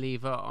pull a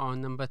lever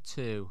on number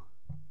 2.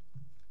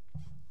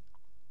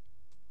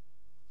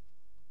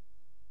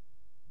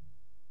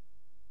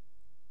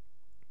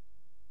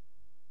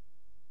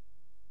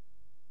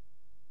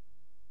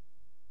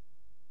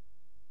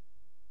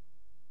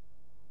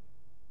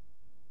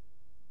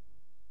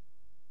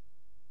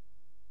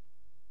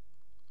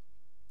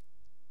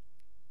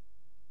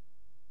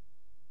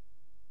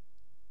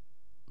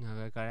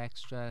 Now I got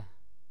extra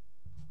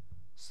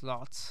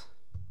slots.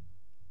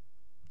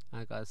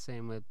 I got the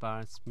same with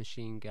Bart's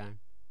machine gun.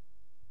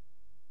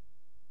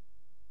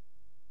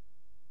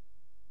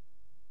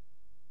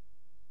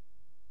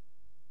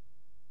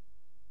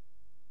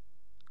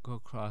 Go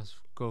across,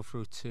 go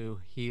through 2,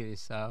 heal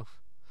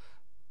yourself.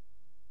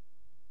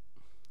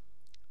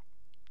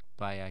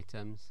 Buy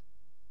items.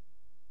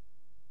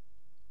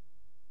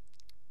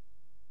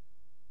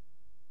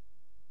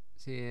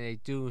 See, they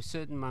do a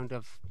certain amount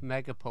of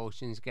mega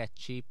potions get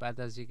cheap,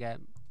 others you get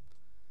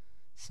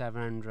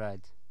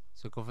 700.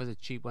 So go for the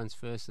cheap ones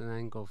first and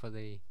then go for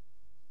the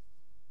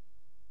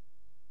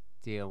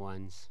dear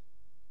ones.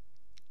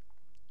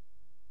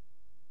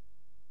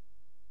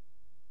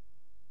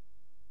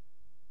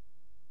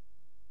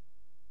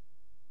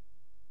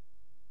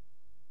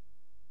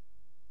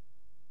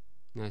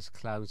 There's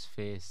Cloud's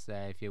face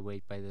there if you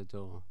wait by the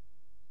door.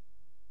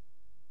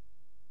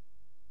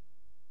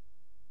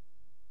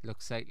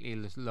 Looks like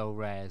he's low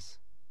res.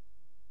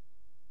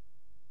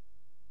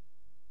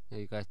 Now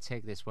you gotta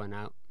take this one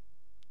out.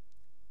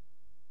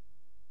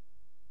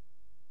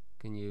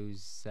 Can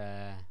use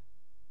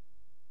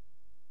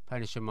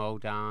Punisher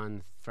mode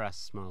and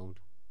thrust mode.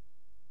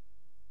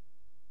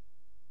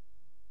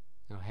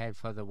 Now head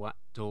for the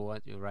door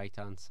at your right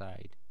hand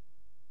side.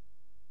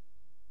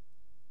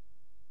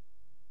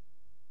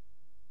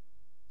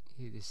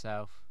 Heal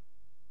yourself.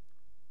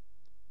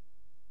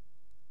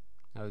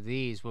 Now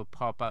these will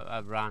pop out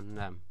at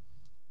random.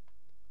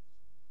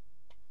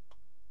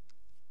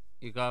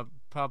 You gotta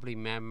probably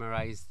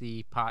memorize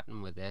the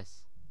pattern with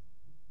this,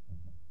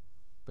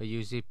 but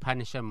usually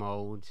Punisher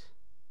mode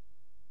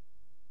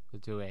will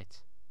do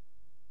it.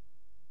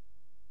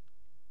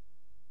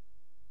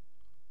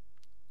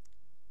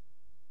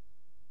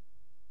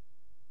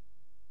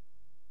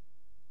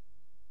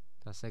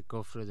 That's it,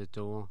 go through the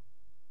door.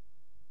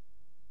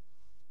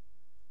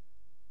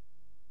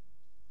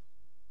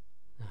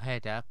 Now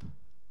head up.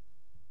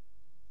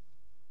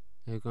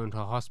 You're going to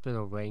a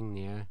hospital ring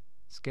near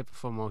skip a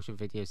full motion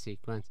video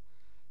sequence,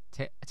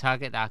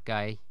 target that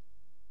guy.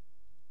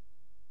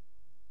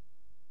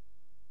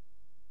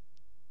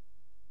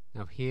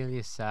 Now heal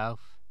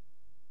yourself.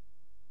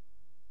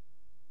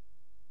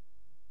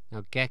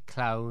 Now get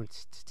Cloud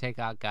to take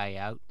that guy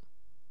out.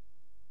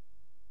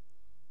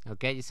 Now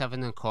get yourself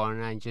in the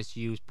corner and just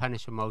use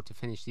Punisher mode to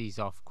finish these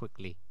off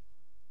quickly.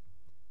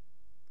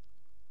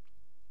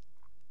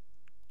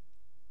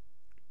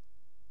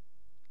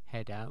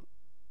 Head out.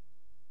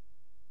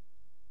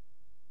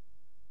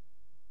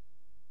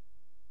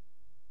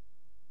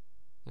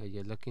 Now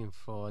you're looking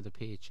for the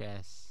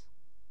PHS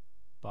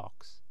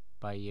box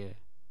by year.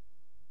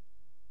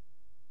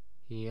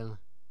 Heal.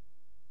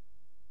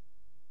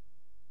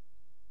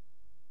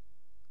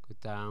 Go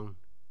down.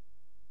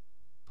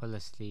 Pull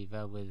a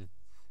lever with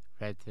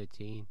red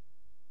 13.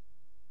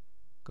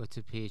 Go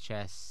to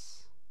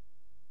PHS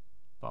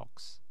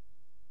box.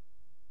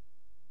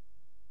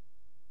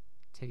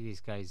 Take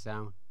these guys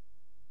down.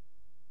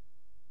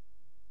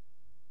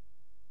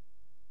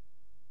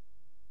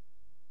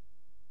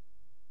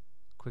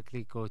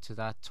 Quickly go to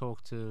that,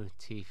 talk to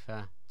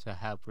Tifa to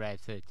help red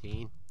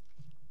 13.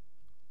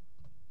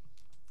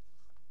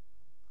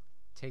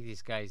 Take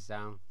these guys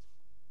down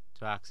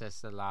to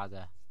access the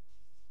ladder.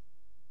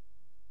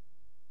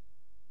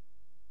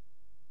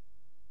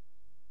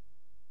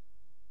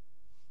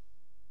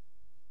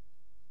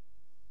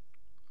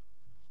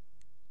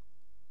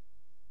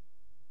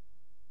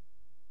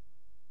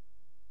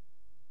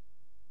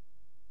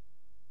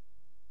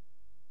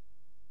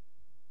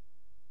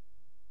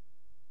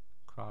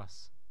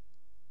 Cross.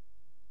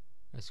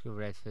 Let's go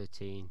red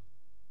 13.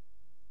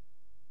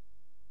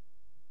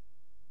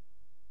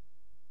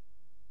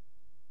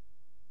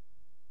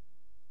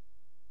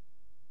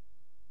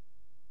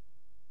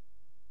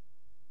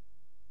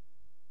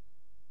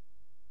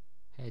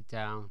 Head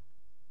down.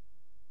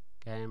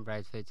 Get in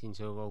red 13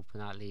 to open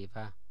that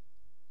lever.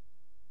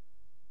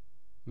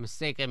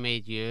 Mistake I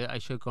made here. I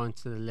should go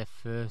into the lift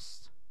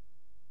first.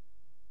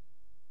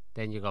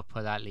 Then you got to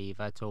pull that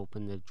lever to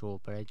open the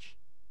drawbridge.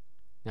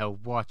 Now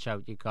watch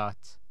out, you got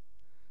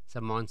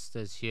some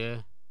monsters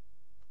here.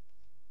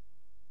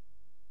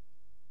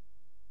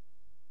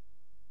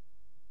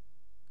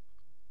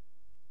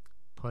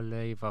 Pull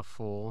lever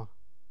 4.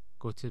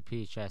 Go to the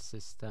PHS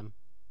system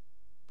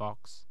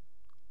box.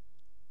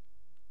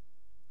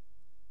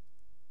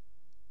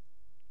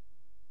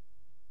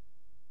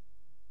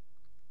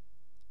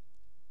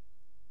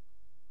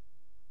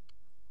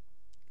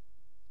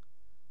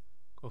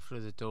 Go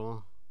through the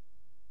door.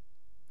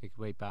 Make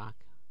your way back.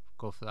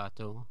 Go for that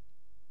door.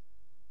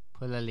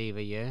 Pull a lever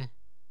here.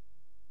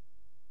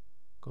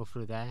 Go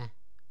through there.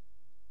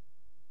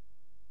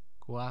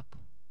 Go up.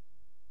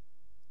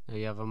 Now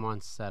you have a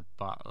monster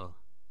battle.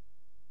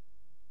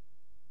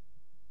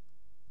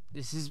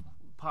 This is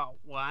part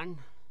 1.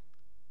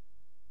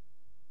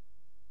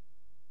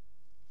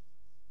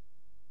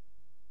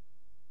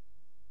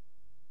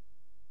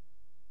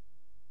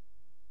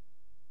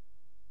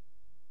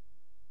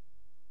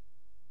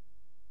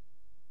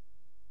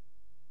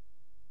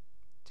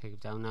 Take it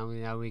down now.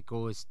 Now it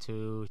goes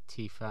to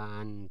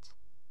Tifa and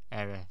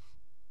Aerith.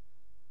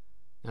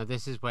 Now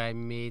this is where I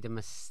made a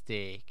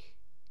mistake.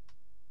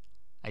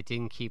 I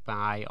didn't keep an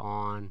eye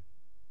on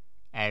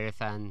Aerith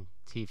and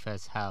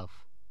Tifa's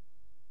health.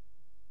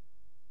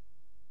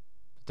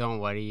 But don't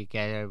worry, you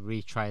get to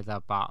retry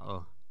that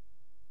battle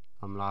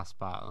from last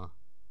battle.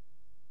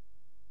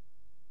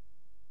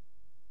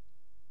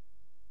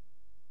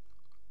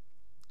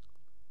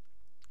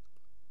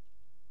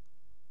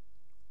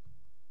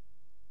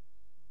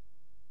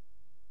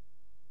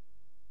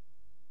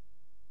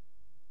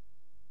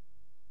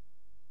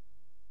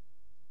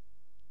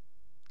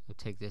 I'll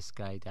take this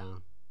guy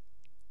down.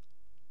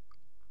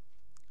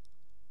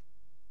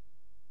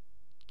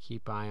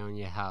 Keep eye on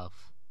your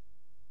health.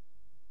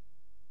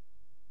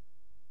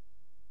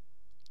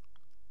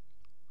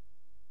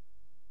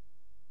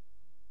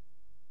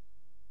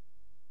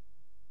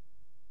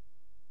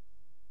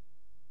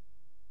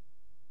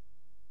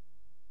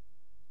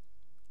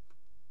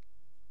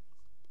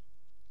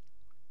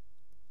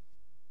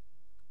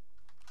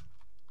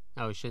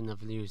 Oh, I shouldn't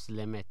have used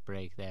limit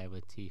break there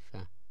with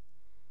Tifa.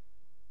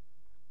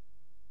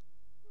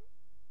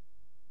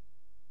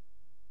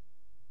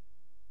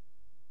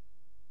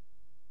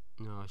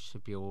 No, it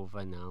should be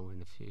over now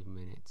in a few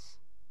minutes.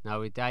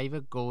 Now it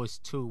either goes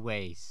 2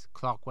 ways,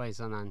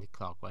 clockwise and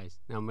anti-clockwise.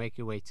 Now make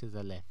your way to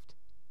the left.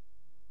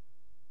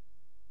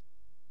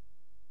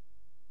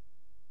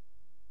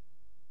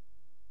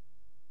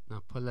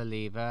 Now pull a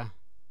lever.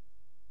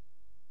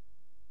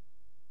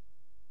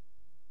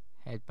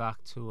 Head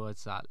back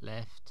towards that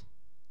left.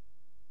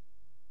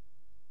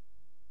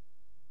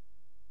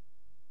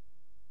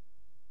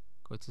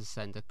 Go to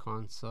center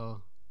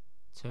console.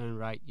 Turn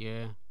right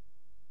here.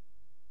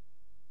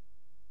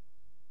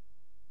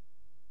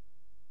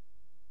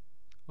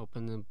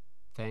 Open the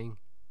thing.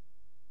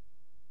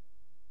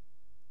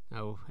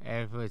 Now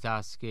Aerith would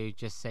ask you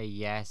just say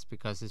yes,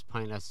 because it's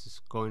pointless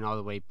just going all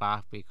the way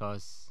back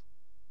because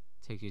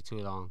it takes you too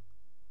long.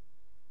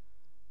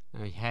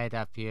 Now you head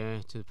up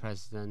here to the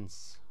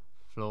president's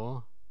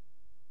floor,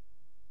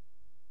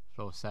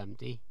 floor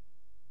 70.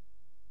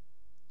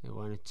 You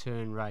want to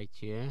turn right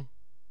here,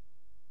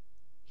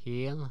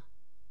 heal,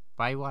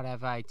 buy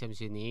whatever items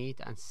you need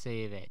and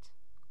save it.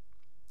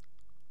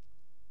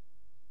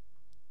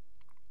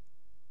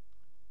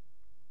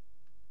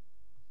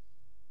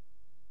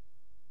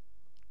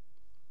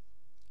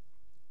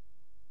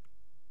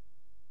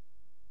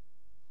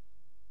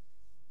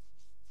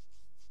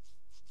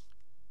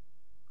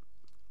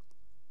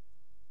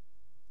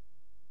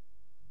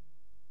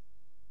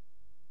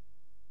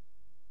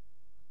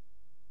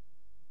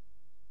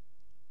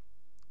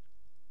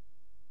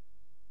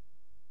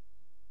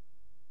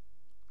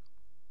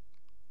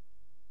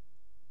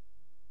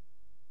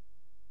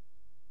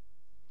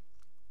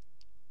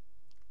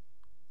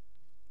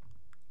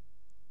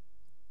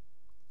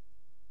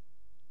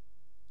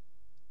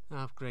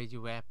 Upgrade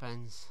your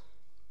weapons.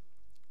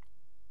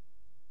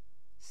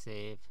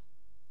 Save.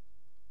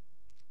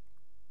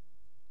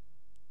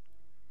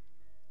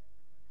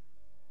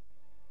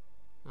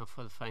 Now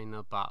for the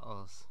final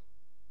battles.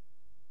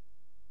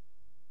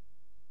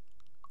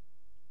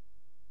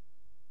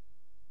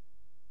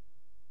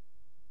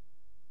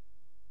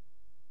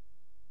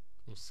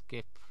 You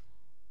skip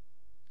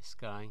this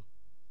guy.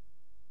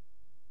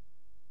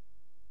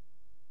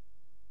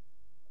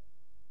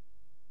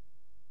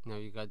 Now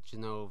you got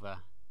Genova.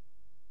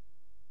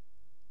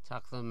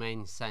 Tackle the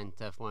main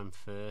center one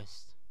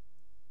first.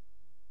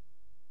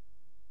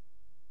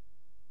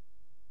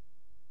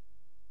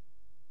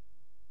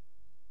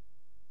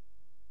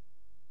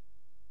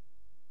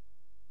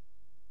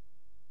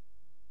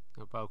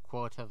 About a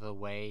quarter of the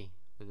way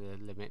with the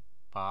limit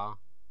bar.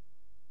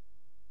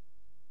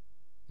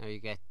 Now you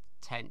get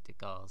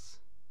tentacles.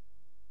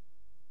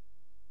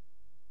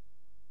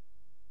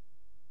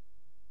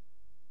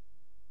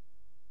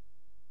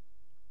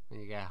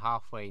 When you get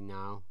halfway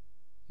now,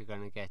 you're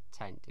gonna get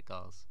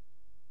tentacles.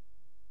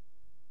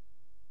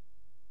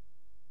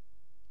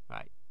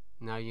 Right,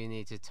 now you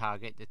need to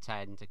target the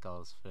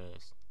tentacles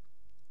first.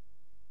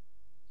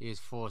 Use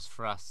force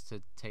thrust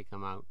to take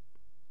them out.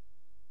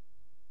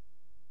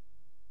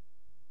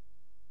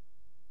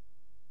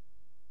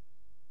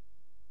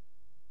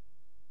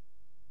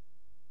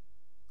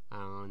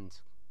 And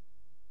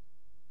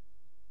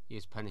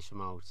use punish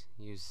mode.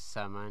 Use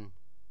summon.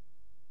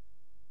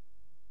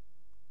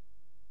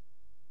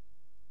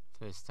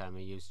 First time I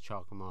used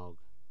Chokamog.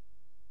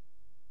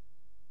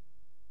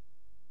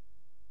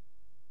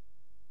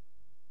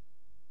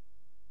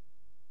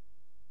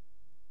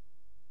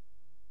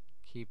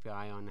 Keep your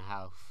eye on the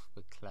health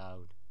with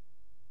Cloud.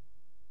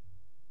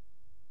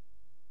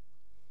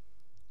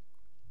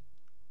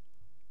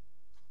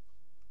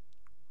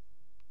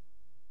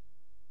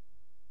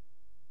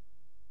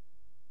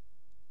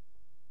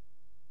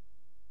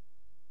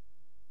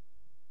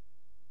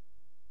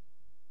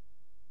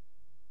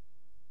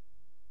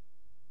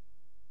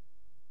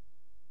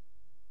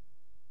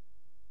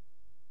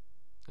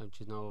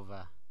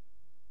 Genova.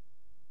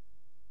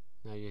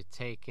 Now you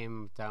take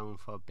him down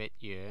for a bit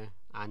here,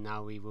 and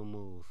now we will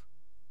move.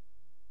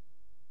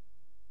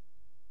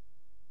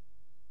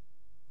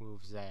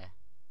 Moves there.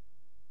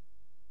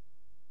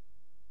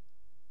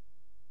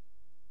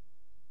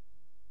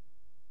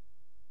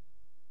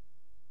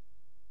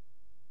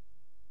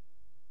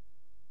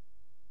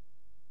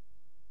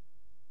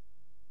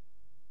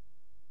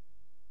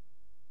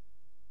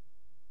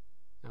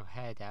 Now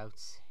head out,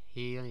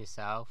 heal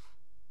yourself.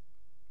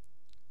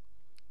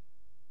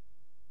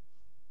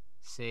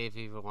 Save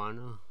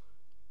Ivano.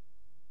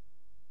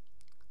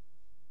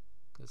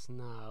 Because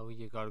now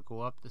you gotta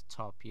go up the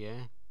top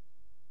here.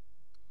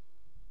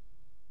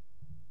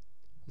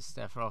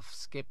 Instead of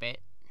skip it.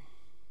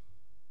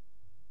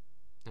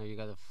 Now you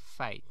gotta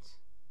fight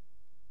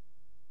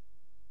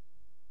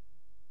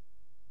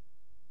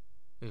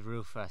with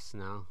Rufus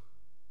now.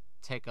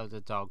 Take out the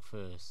dog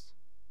first.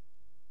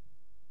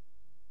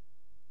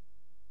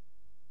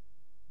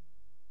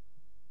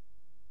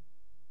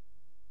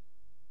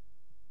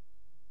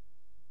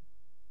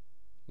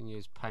 You can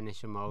use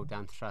Punisher mode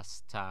and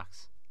thrust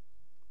attacks.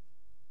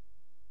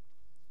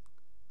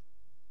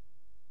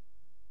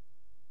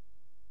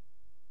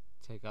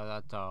 Take out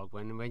that dog.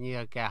 When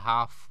you get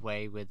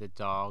halfway with the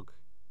dog,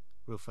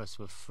 Rufus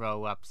will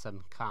throw up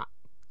some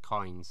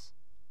coins.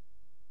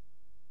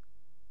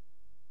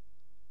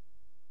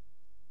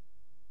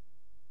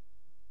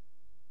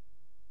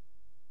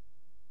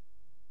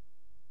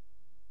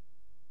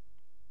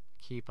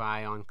 Keep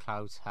eye on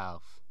Cloud's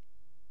health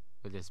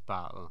with this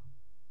battle.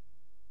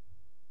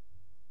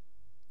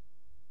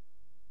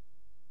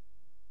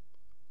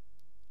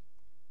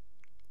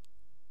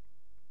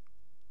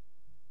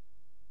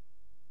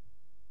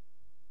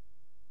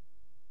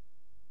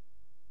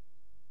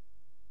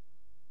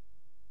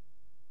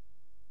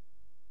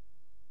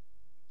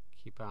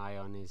 Keep an eye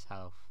on his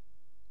health.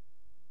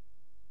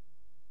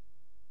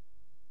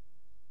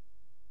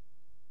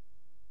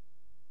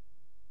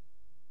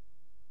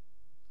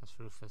 That's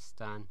Rufus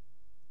done.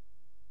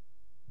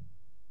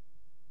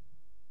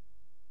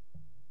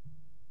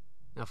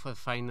 Now for the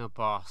final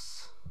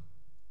boss.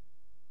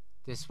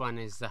 This one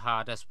is the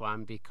hardest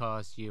one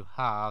because you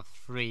have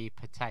 3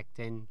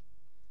 protecting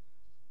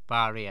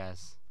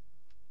barriers.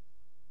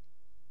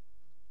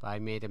 But I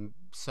made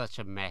such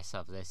a mess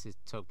of this, it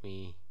took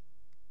me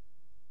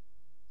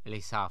at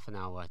least half an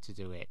hour to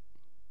do it.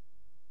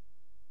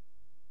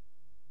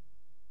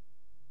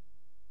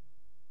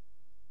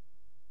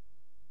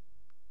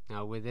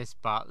 Now with this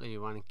battle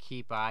you want to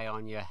keep eye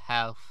on your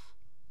health.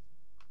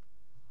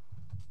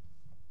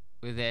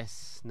 With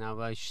this, now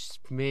a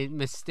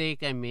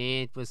mistake I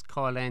made was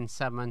calling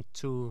someone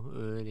too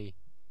early.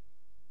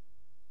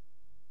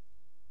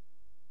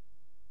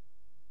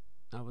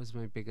 That was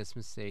my biggest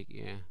mistake,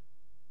 yeah.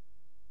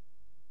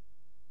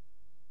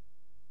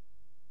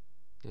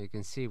 Now you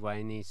can see why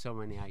I need so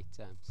many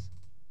items.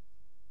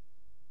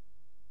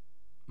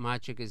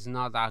 Magic is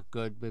not that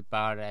good with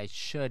Barra. I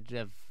should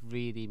have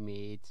really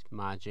made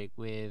magic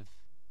with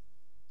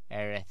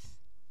Aerith.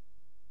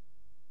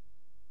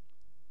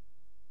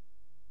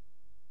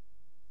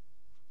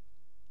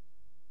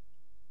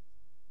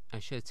 I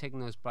should have taken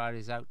those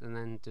barriers out and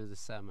then do the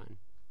summon.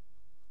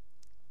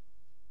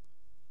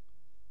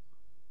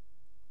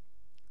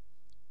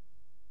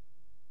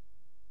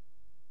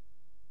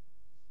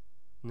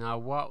 Now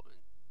what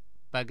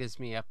buggers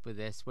me up with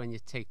this, when you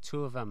take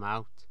 2 of them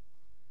out,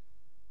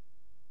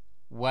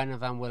 one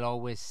of them will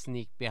always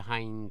sneak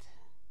behind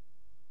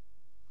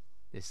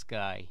this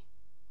guy.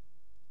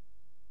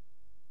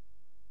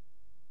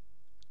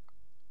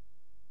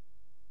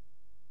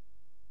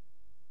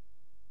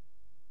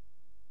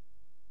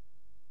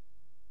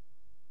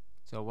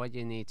 So what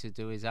you need to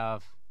do is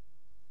have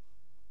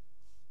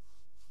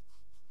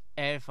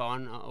Aerith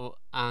on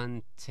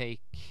and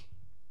take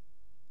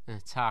an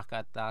attack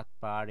at that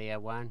barrier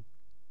one.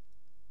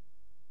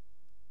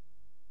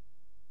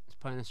 It's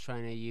pointless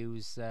trying to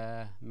use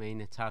main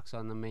attacks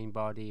on the main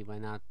body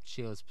when that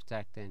shield's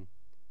protecting.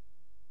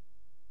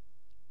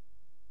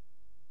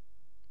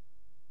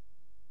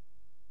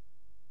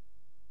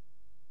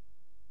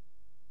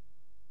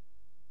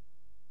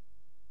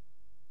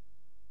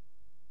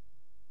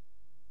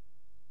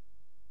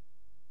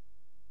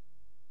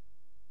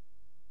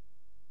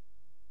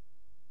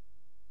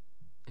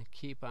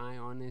 Keep eye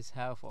on his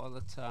health all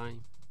the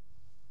time.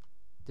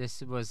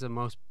 This was the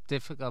most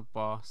difficult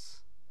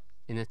boss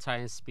in the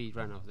entire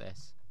speedrun of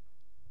this.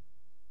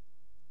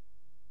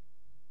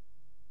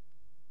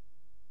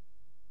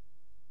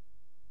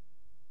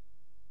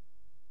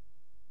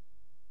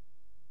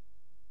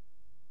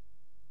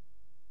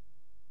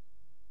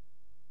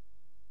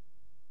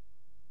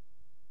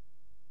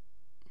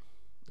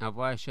 Now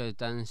what I should have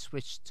done is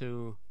switch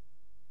to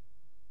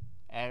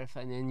Aerith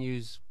and then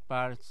use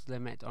Barrett's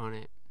limit on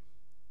it.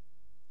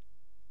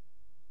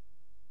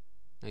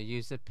 Now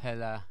use the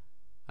pillar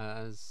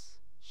as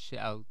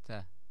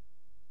shelter.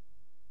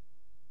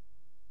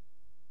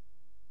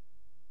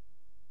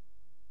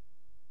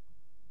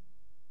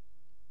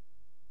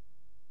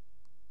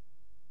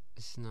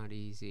 It's not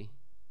easy.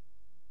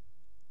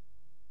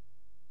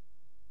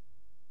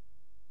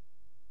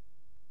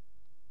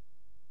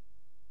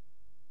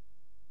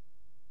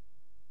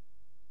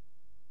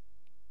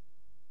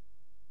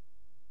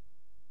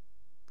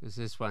 Because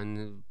this one,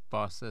 the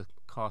boss that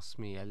cost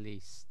me at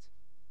least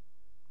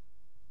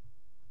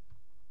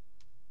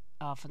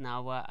half an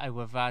hour. I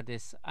would have had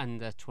this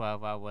under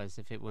 12 hours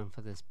if it weren't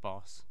for this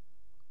boss.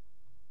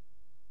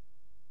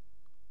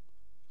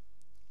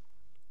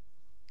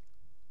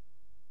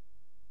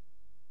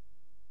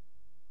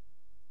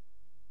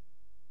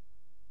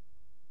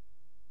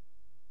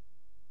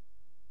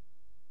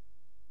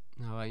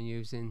 Now I'm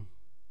using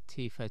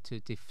Tifa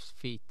to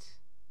defeat.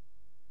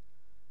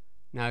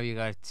 Now you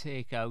gotta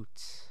take out.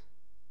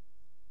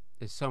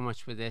 There's so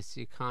much for this,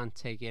 you can't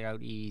take it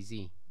out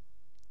easy.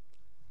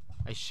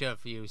 I should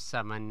have used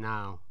summon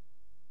now.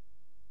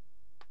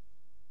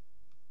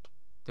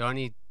 The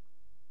only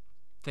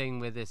thing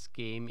with this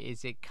game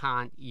is it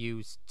can't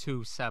use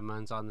 2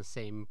 summons on the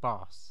same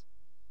boss,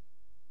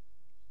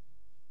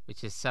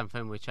 which is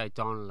something which I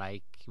don't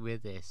like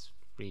with this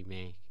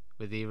remake.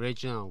 With the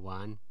original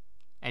one,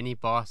 any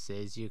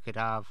bosses you could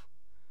have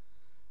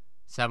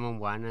summon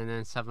one and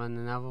then summon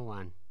another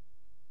one,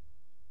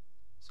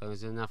 so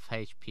there's enough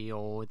HP,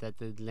 or that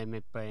the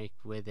limit break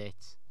with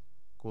it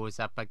goes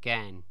up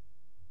again.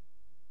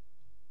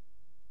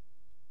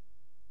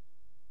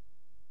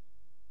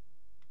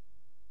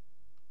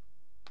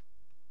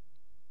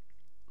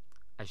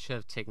 I should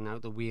have taken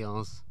out the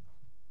wheels.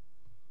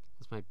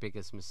 That's my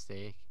biggest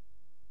mistake.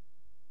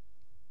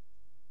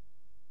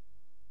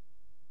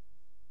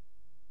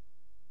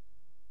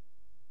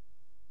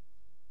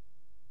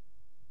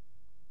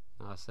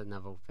 That's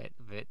another bit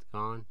of it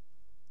gone.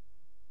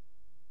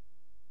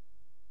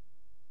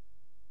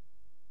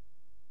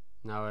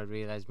 Now I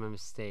realise my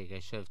mistake. I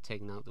should have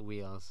taken out the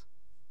wheels,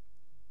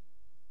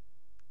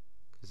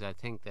 because I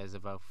think there's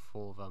about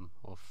 4 of them,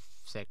 or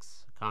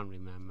 6, I can't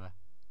remember.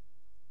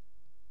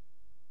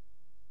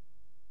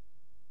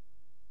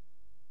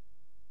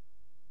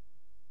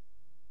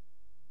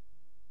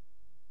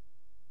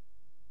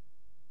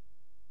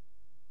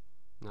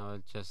 Now I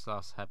just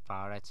lost her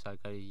Barret, so I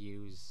gotta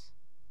use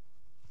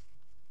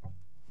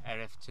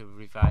Aerith to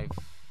revive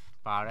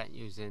Barret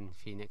using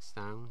Phoenix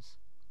Downs.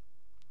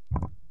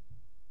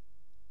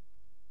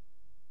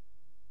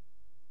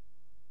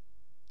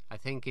 I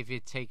think if you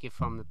take it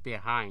from the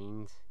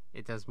behind,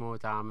 it does more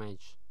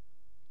damage.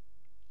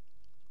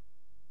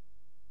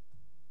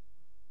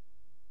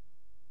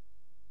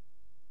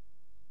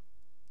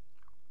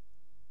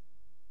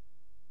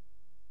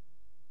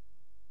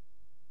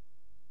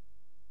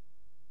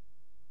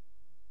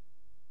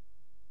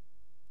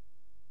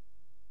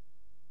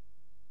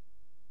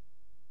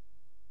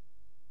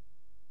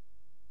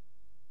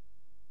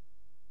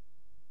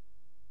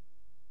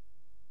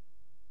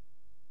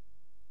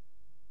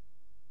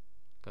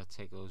 Gotta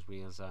take those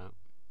wheels out.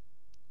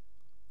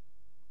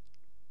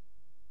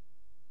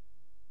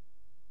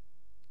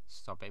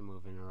 Stop it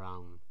moving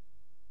around.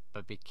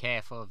 But be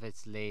careful of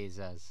its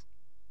lasers.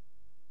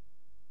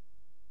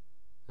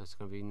 That's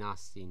gonna be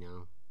nasty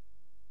now.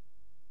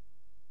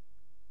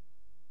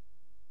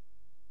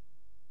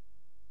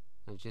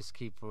 Now just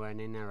keep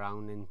running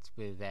around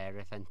with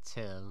Aerith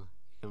until you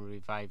can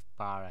revive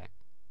Barret.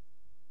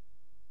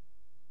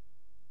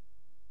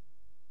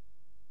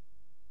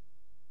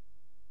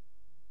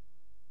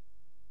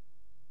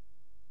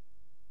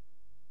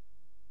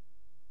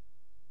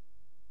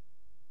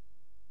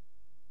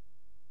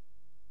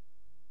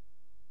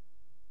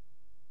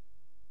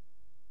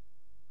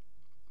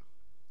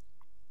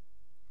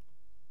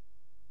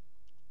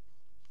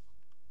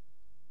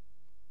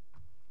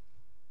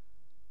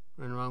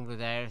 Run around with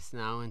Aerith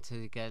now until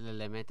you get the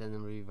limit and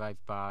then revive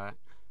Barret.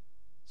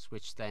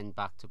 Switch then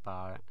back to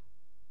Barret.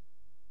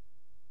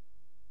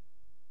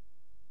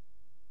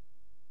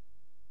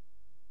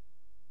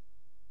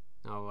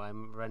 Now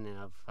I'm running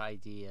out of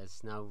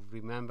ideas. Now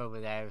remember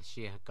with Aerith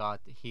she got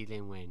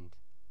Healing Wind.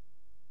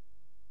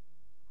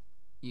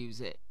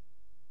 Use it.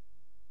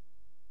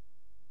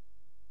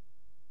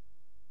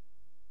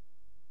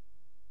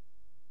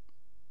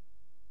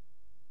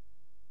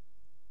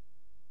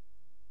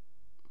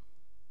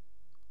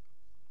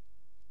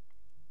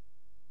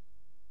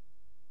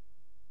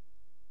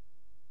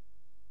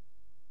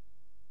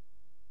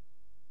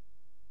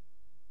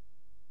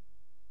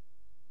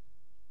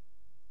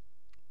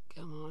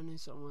 Come on,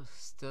 it's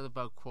almost still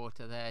about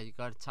quarter there. You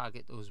gotta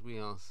target those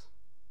wheels.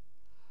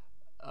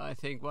 I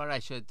think what I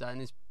should have done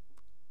is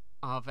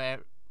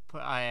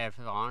put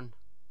Aerith on.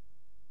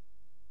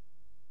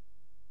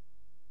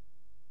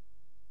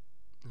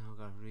 Now I've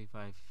got to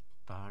revive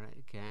Barret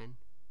again.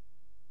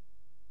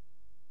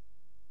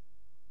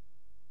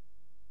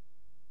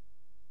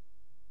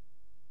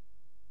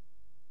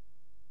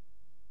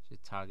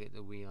 Should target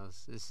the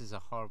wheels. This is a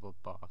horrible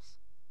boss.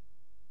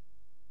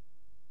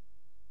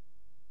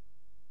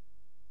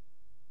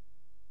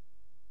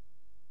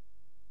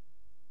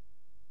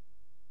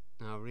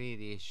 Now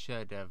really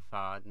should have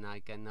had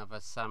like another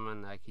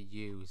summon I could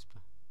use,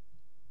 but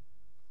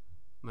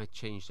might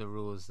change the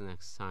rules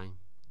next time.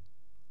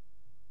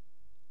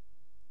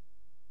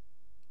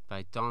 But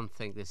I don't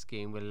think this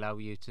game will allow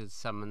you to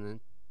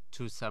summon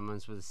two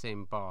summons with the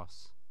same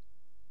boss.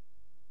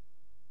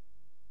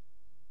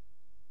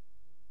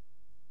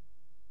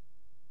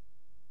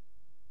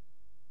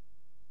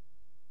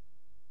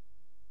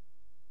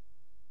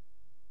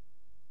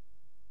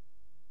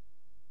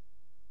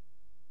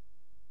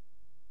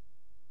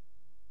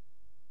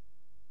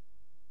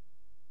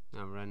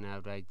 I run out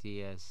of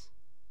ideas.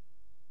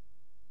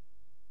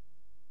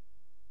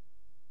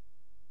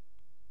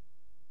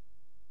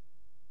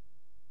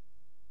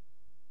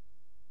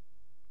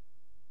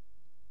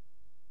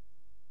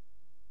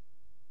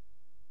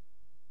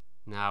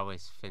 Now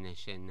it's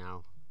finishing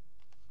now.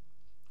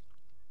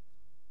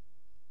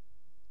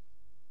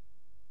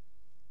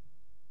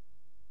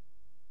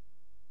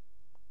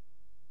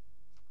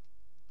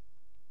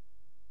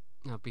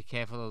 Now be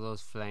careful of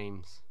those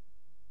flames.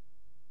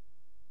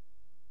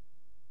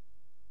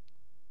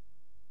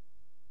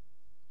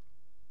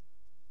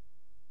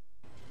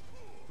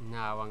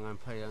 Now I'm going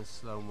to put it on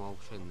slow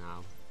motion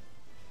now.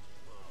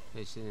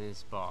 Finishing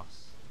this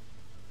boss.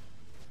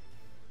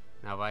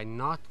 Now I'm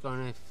not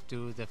going to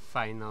do the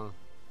final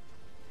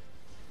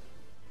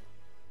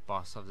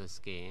boss of this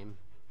game,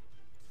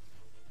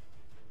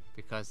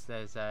 because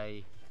there's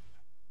a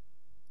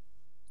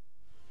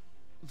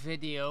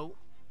video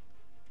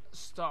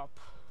stop,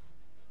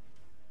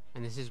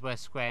 and this is where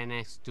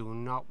Square-enix do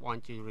not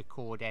want you to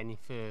record any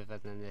further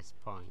than this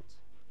point.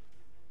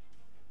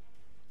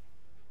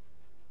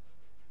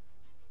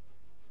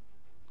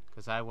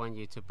 Because I want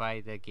you to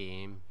buy the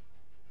game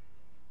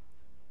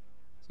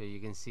so you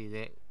can see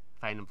the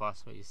final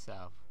boss for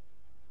yourself.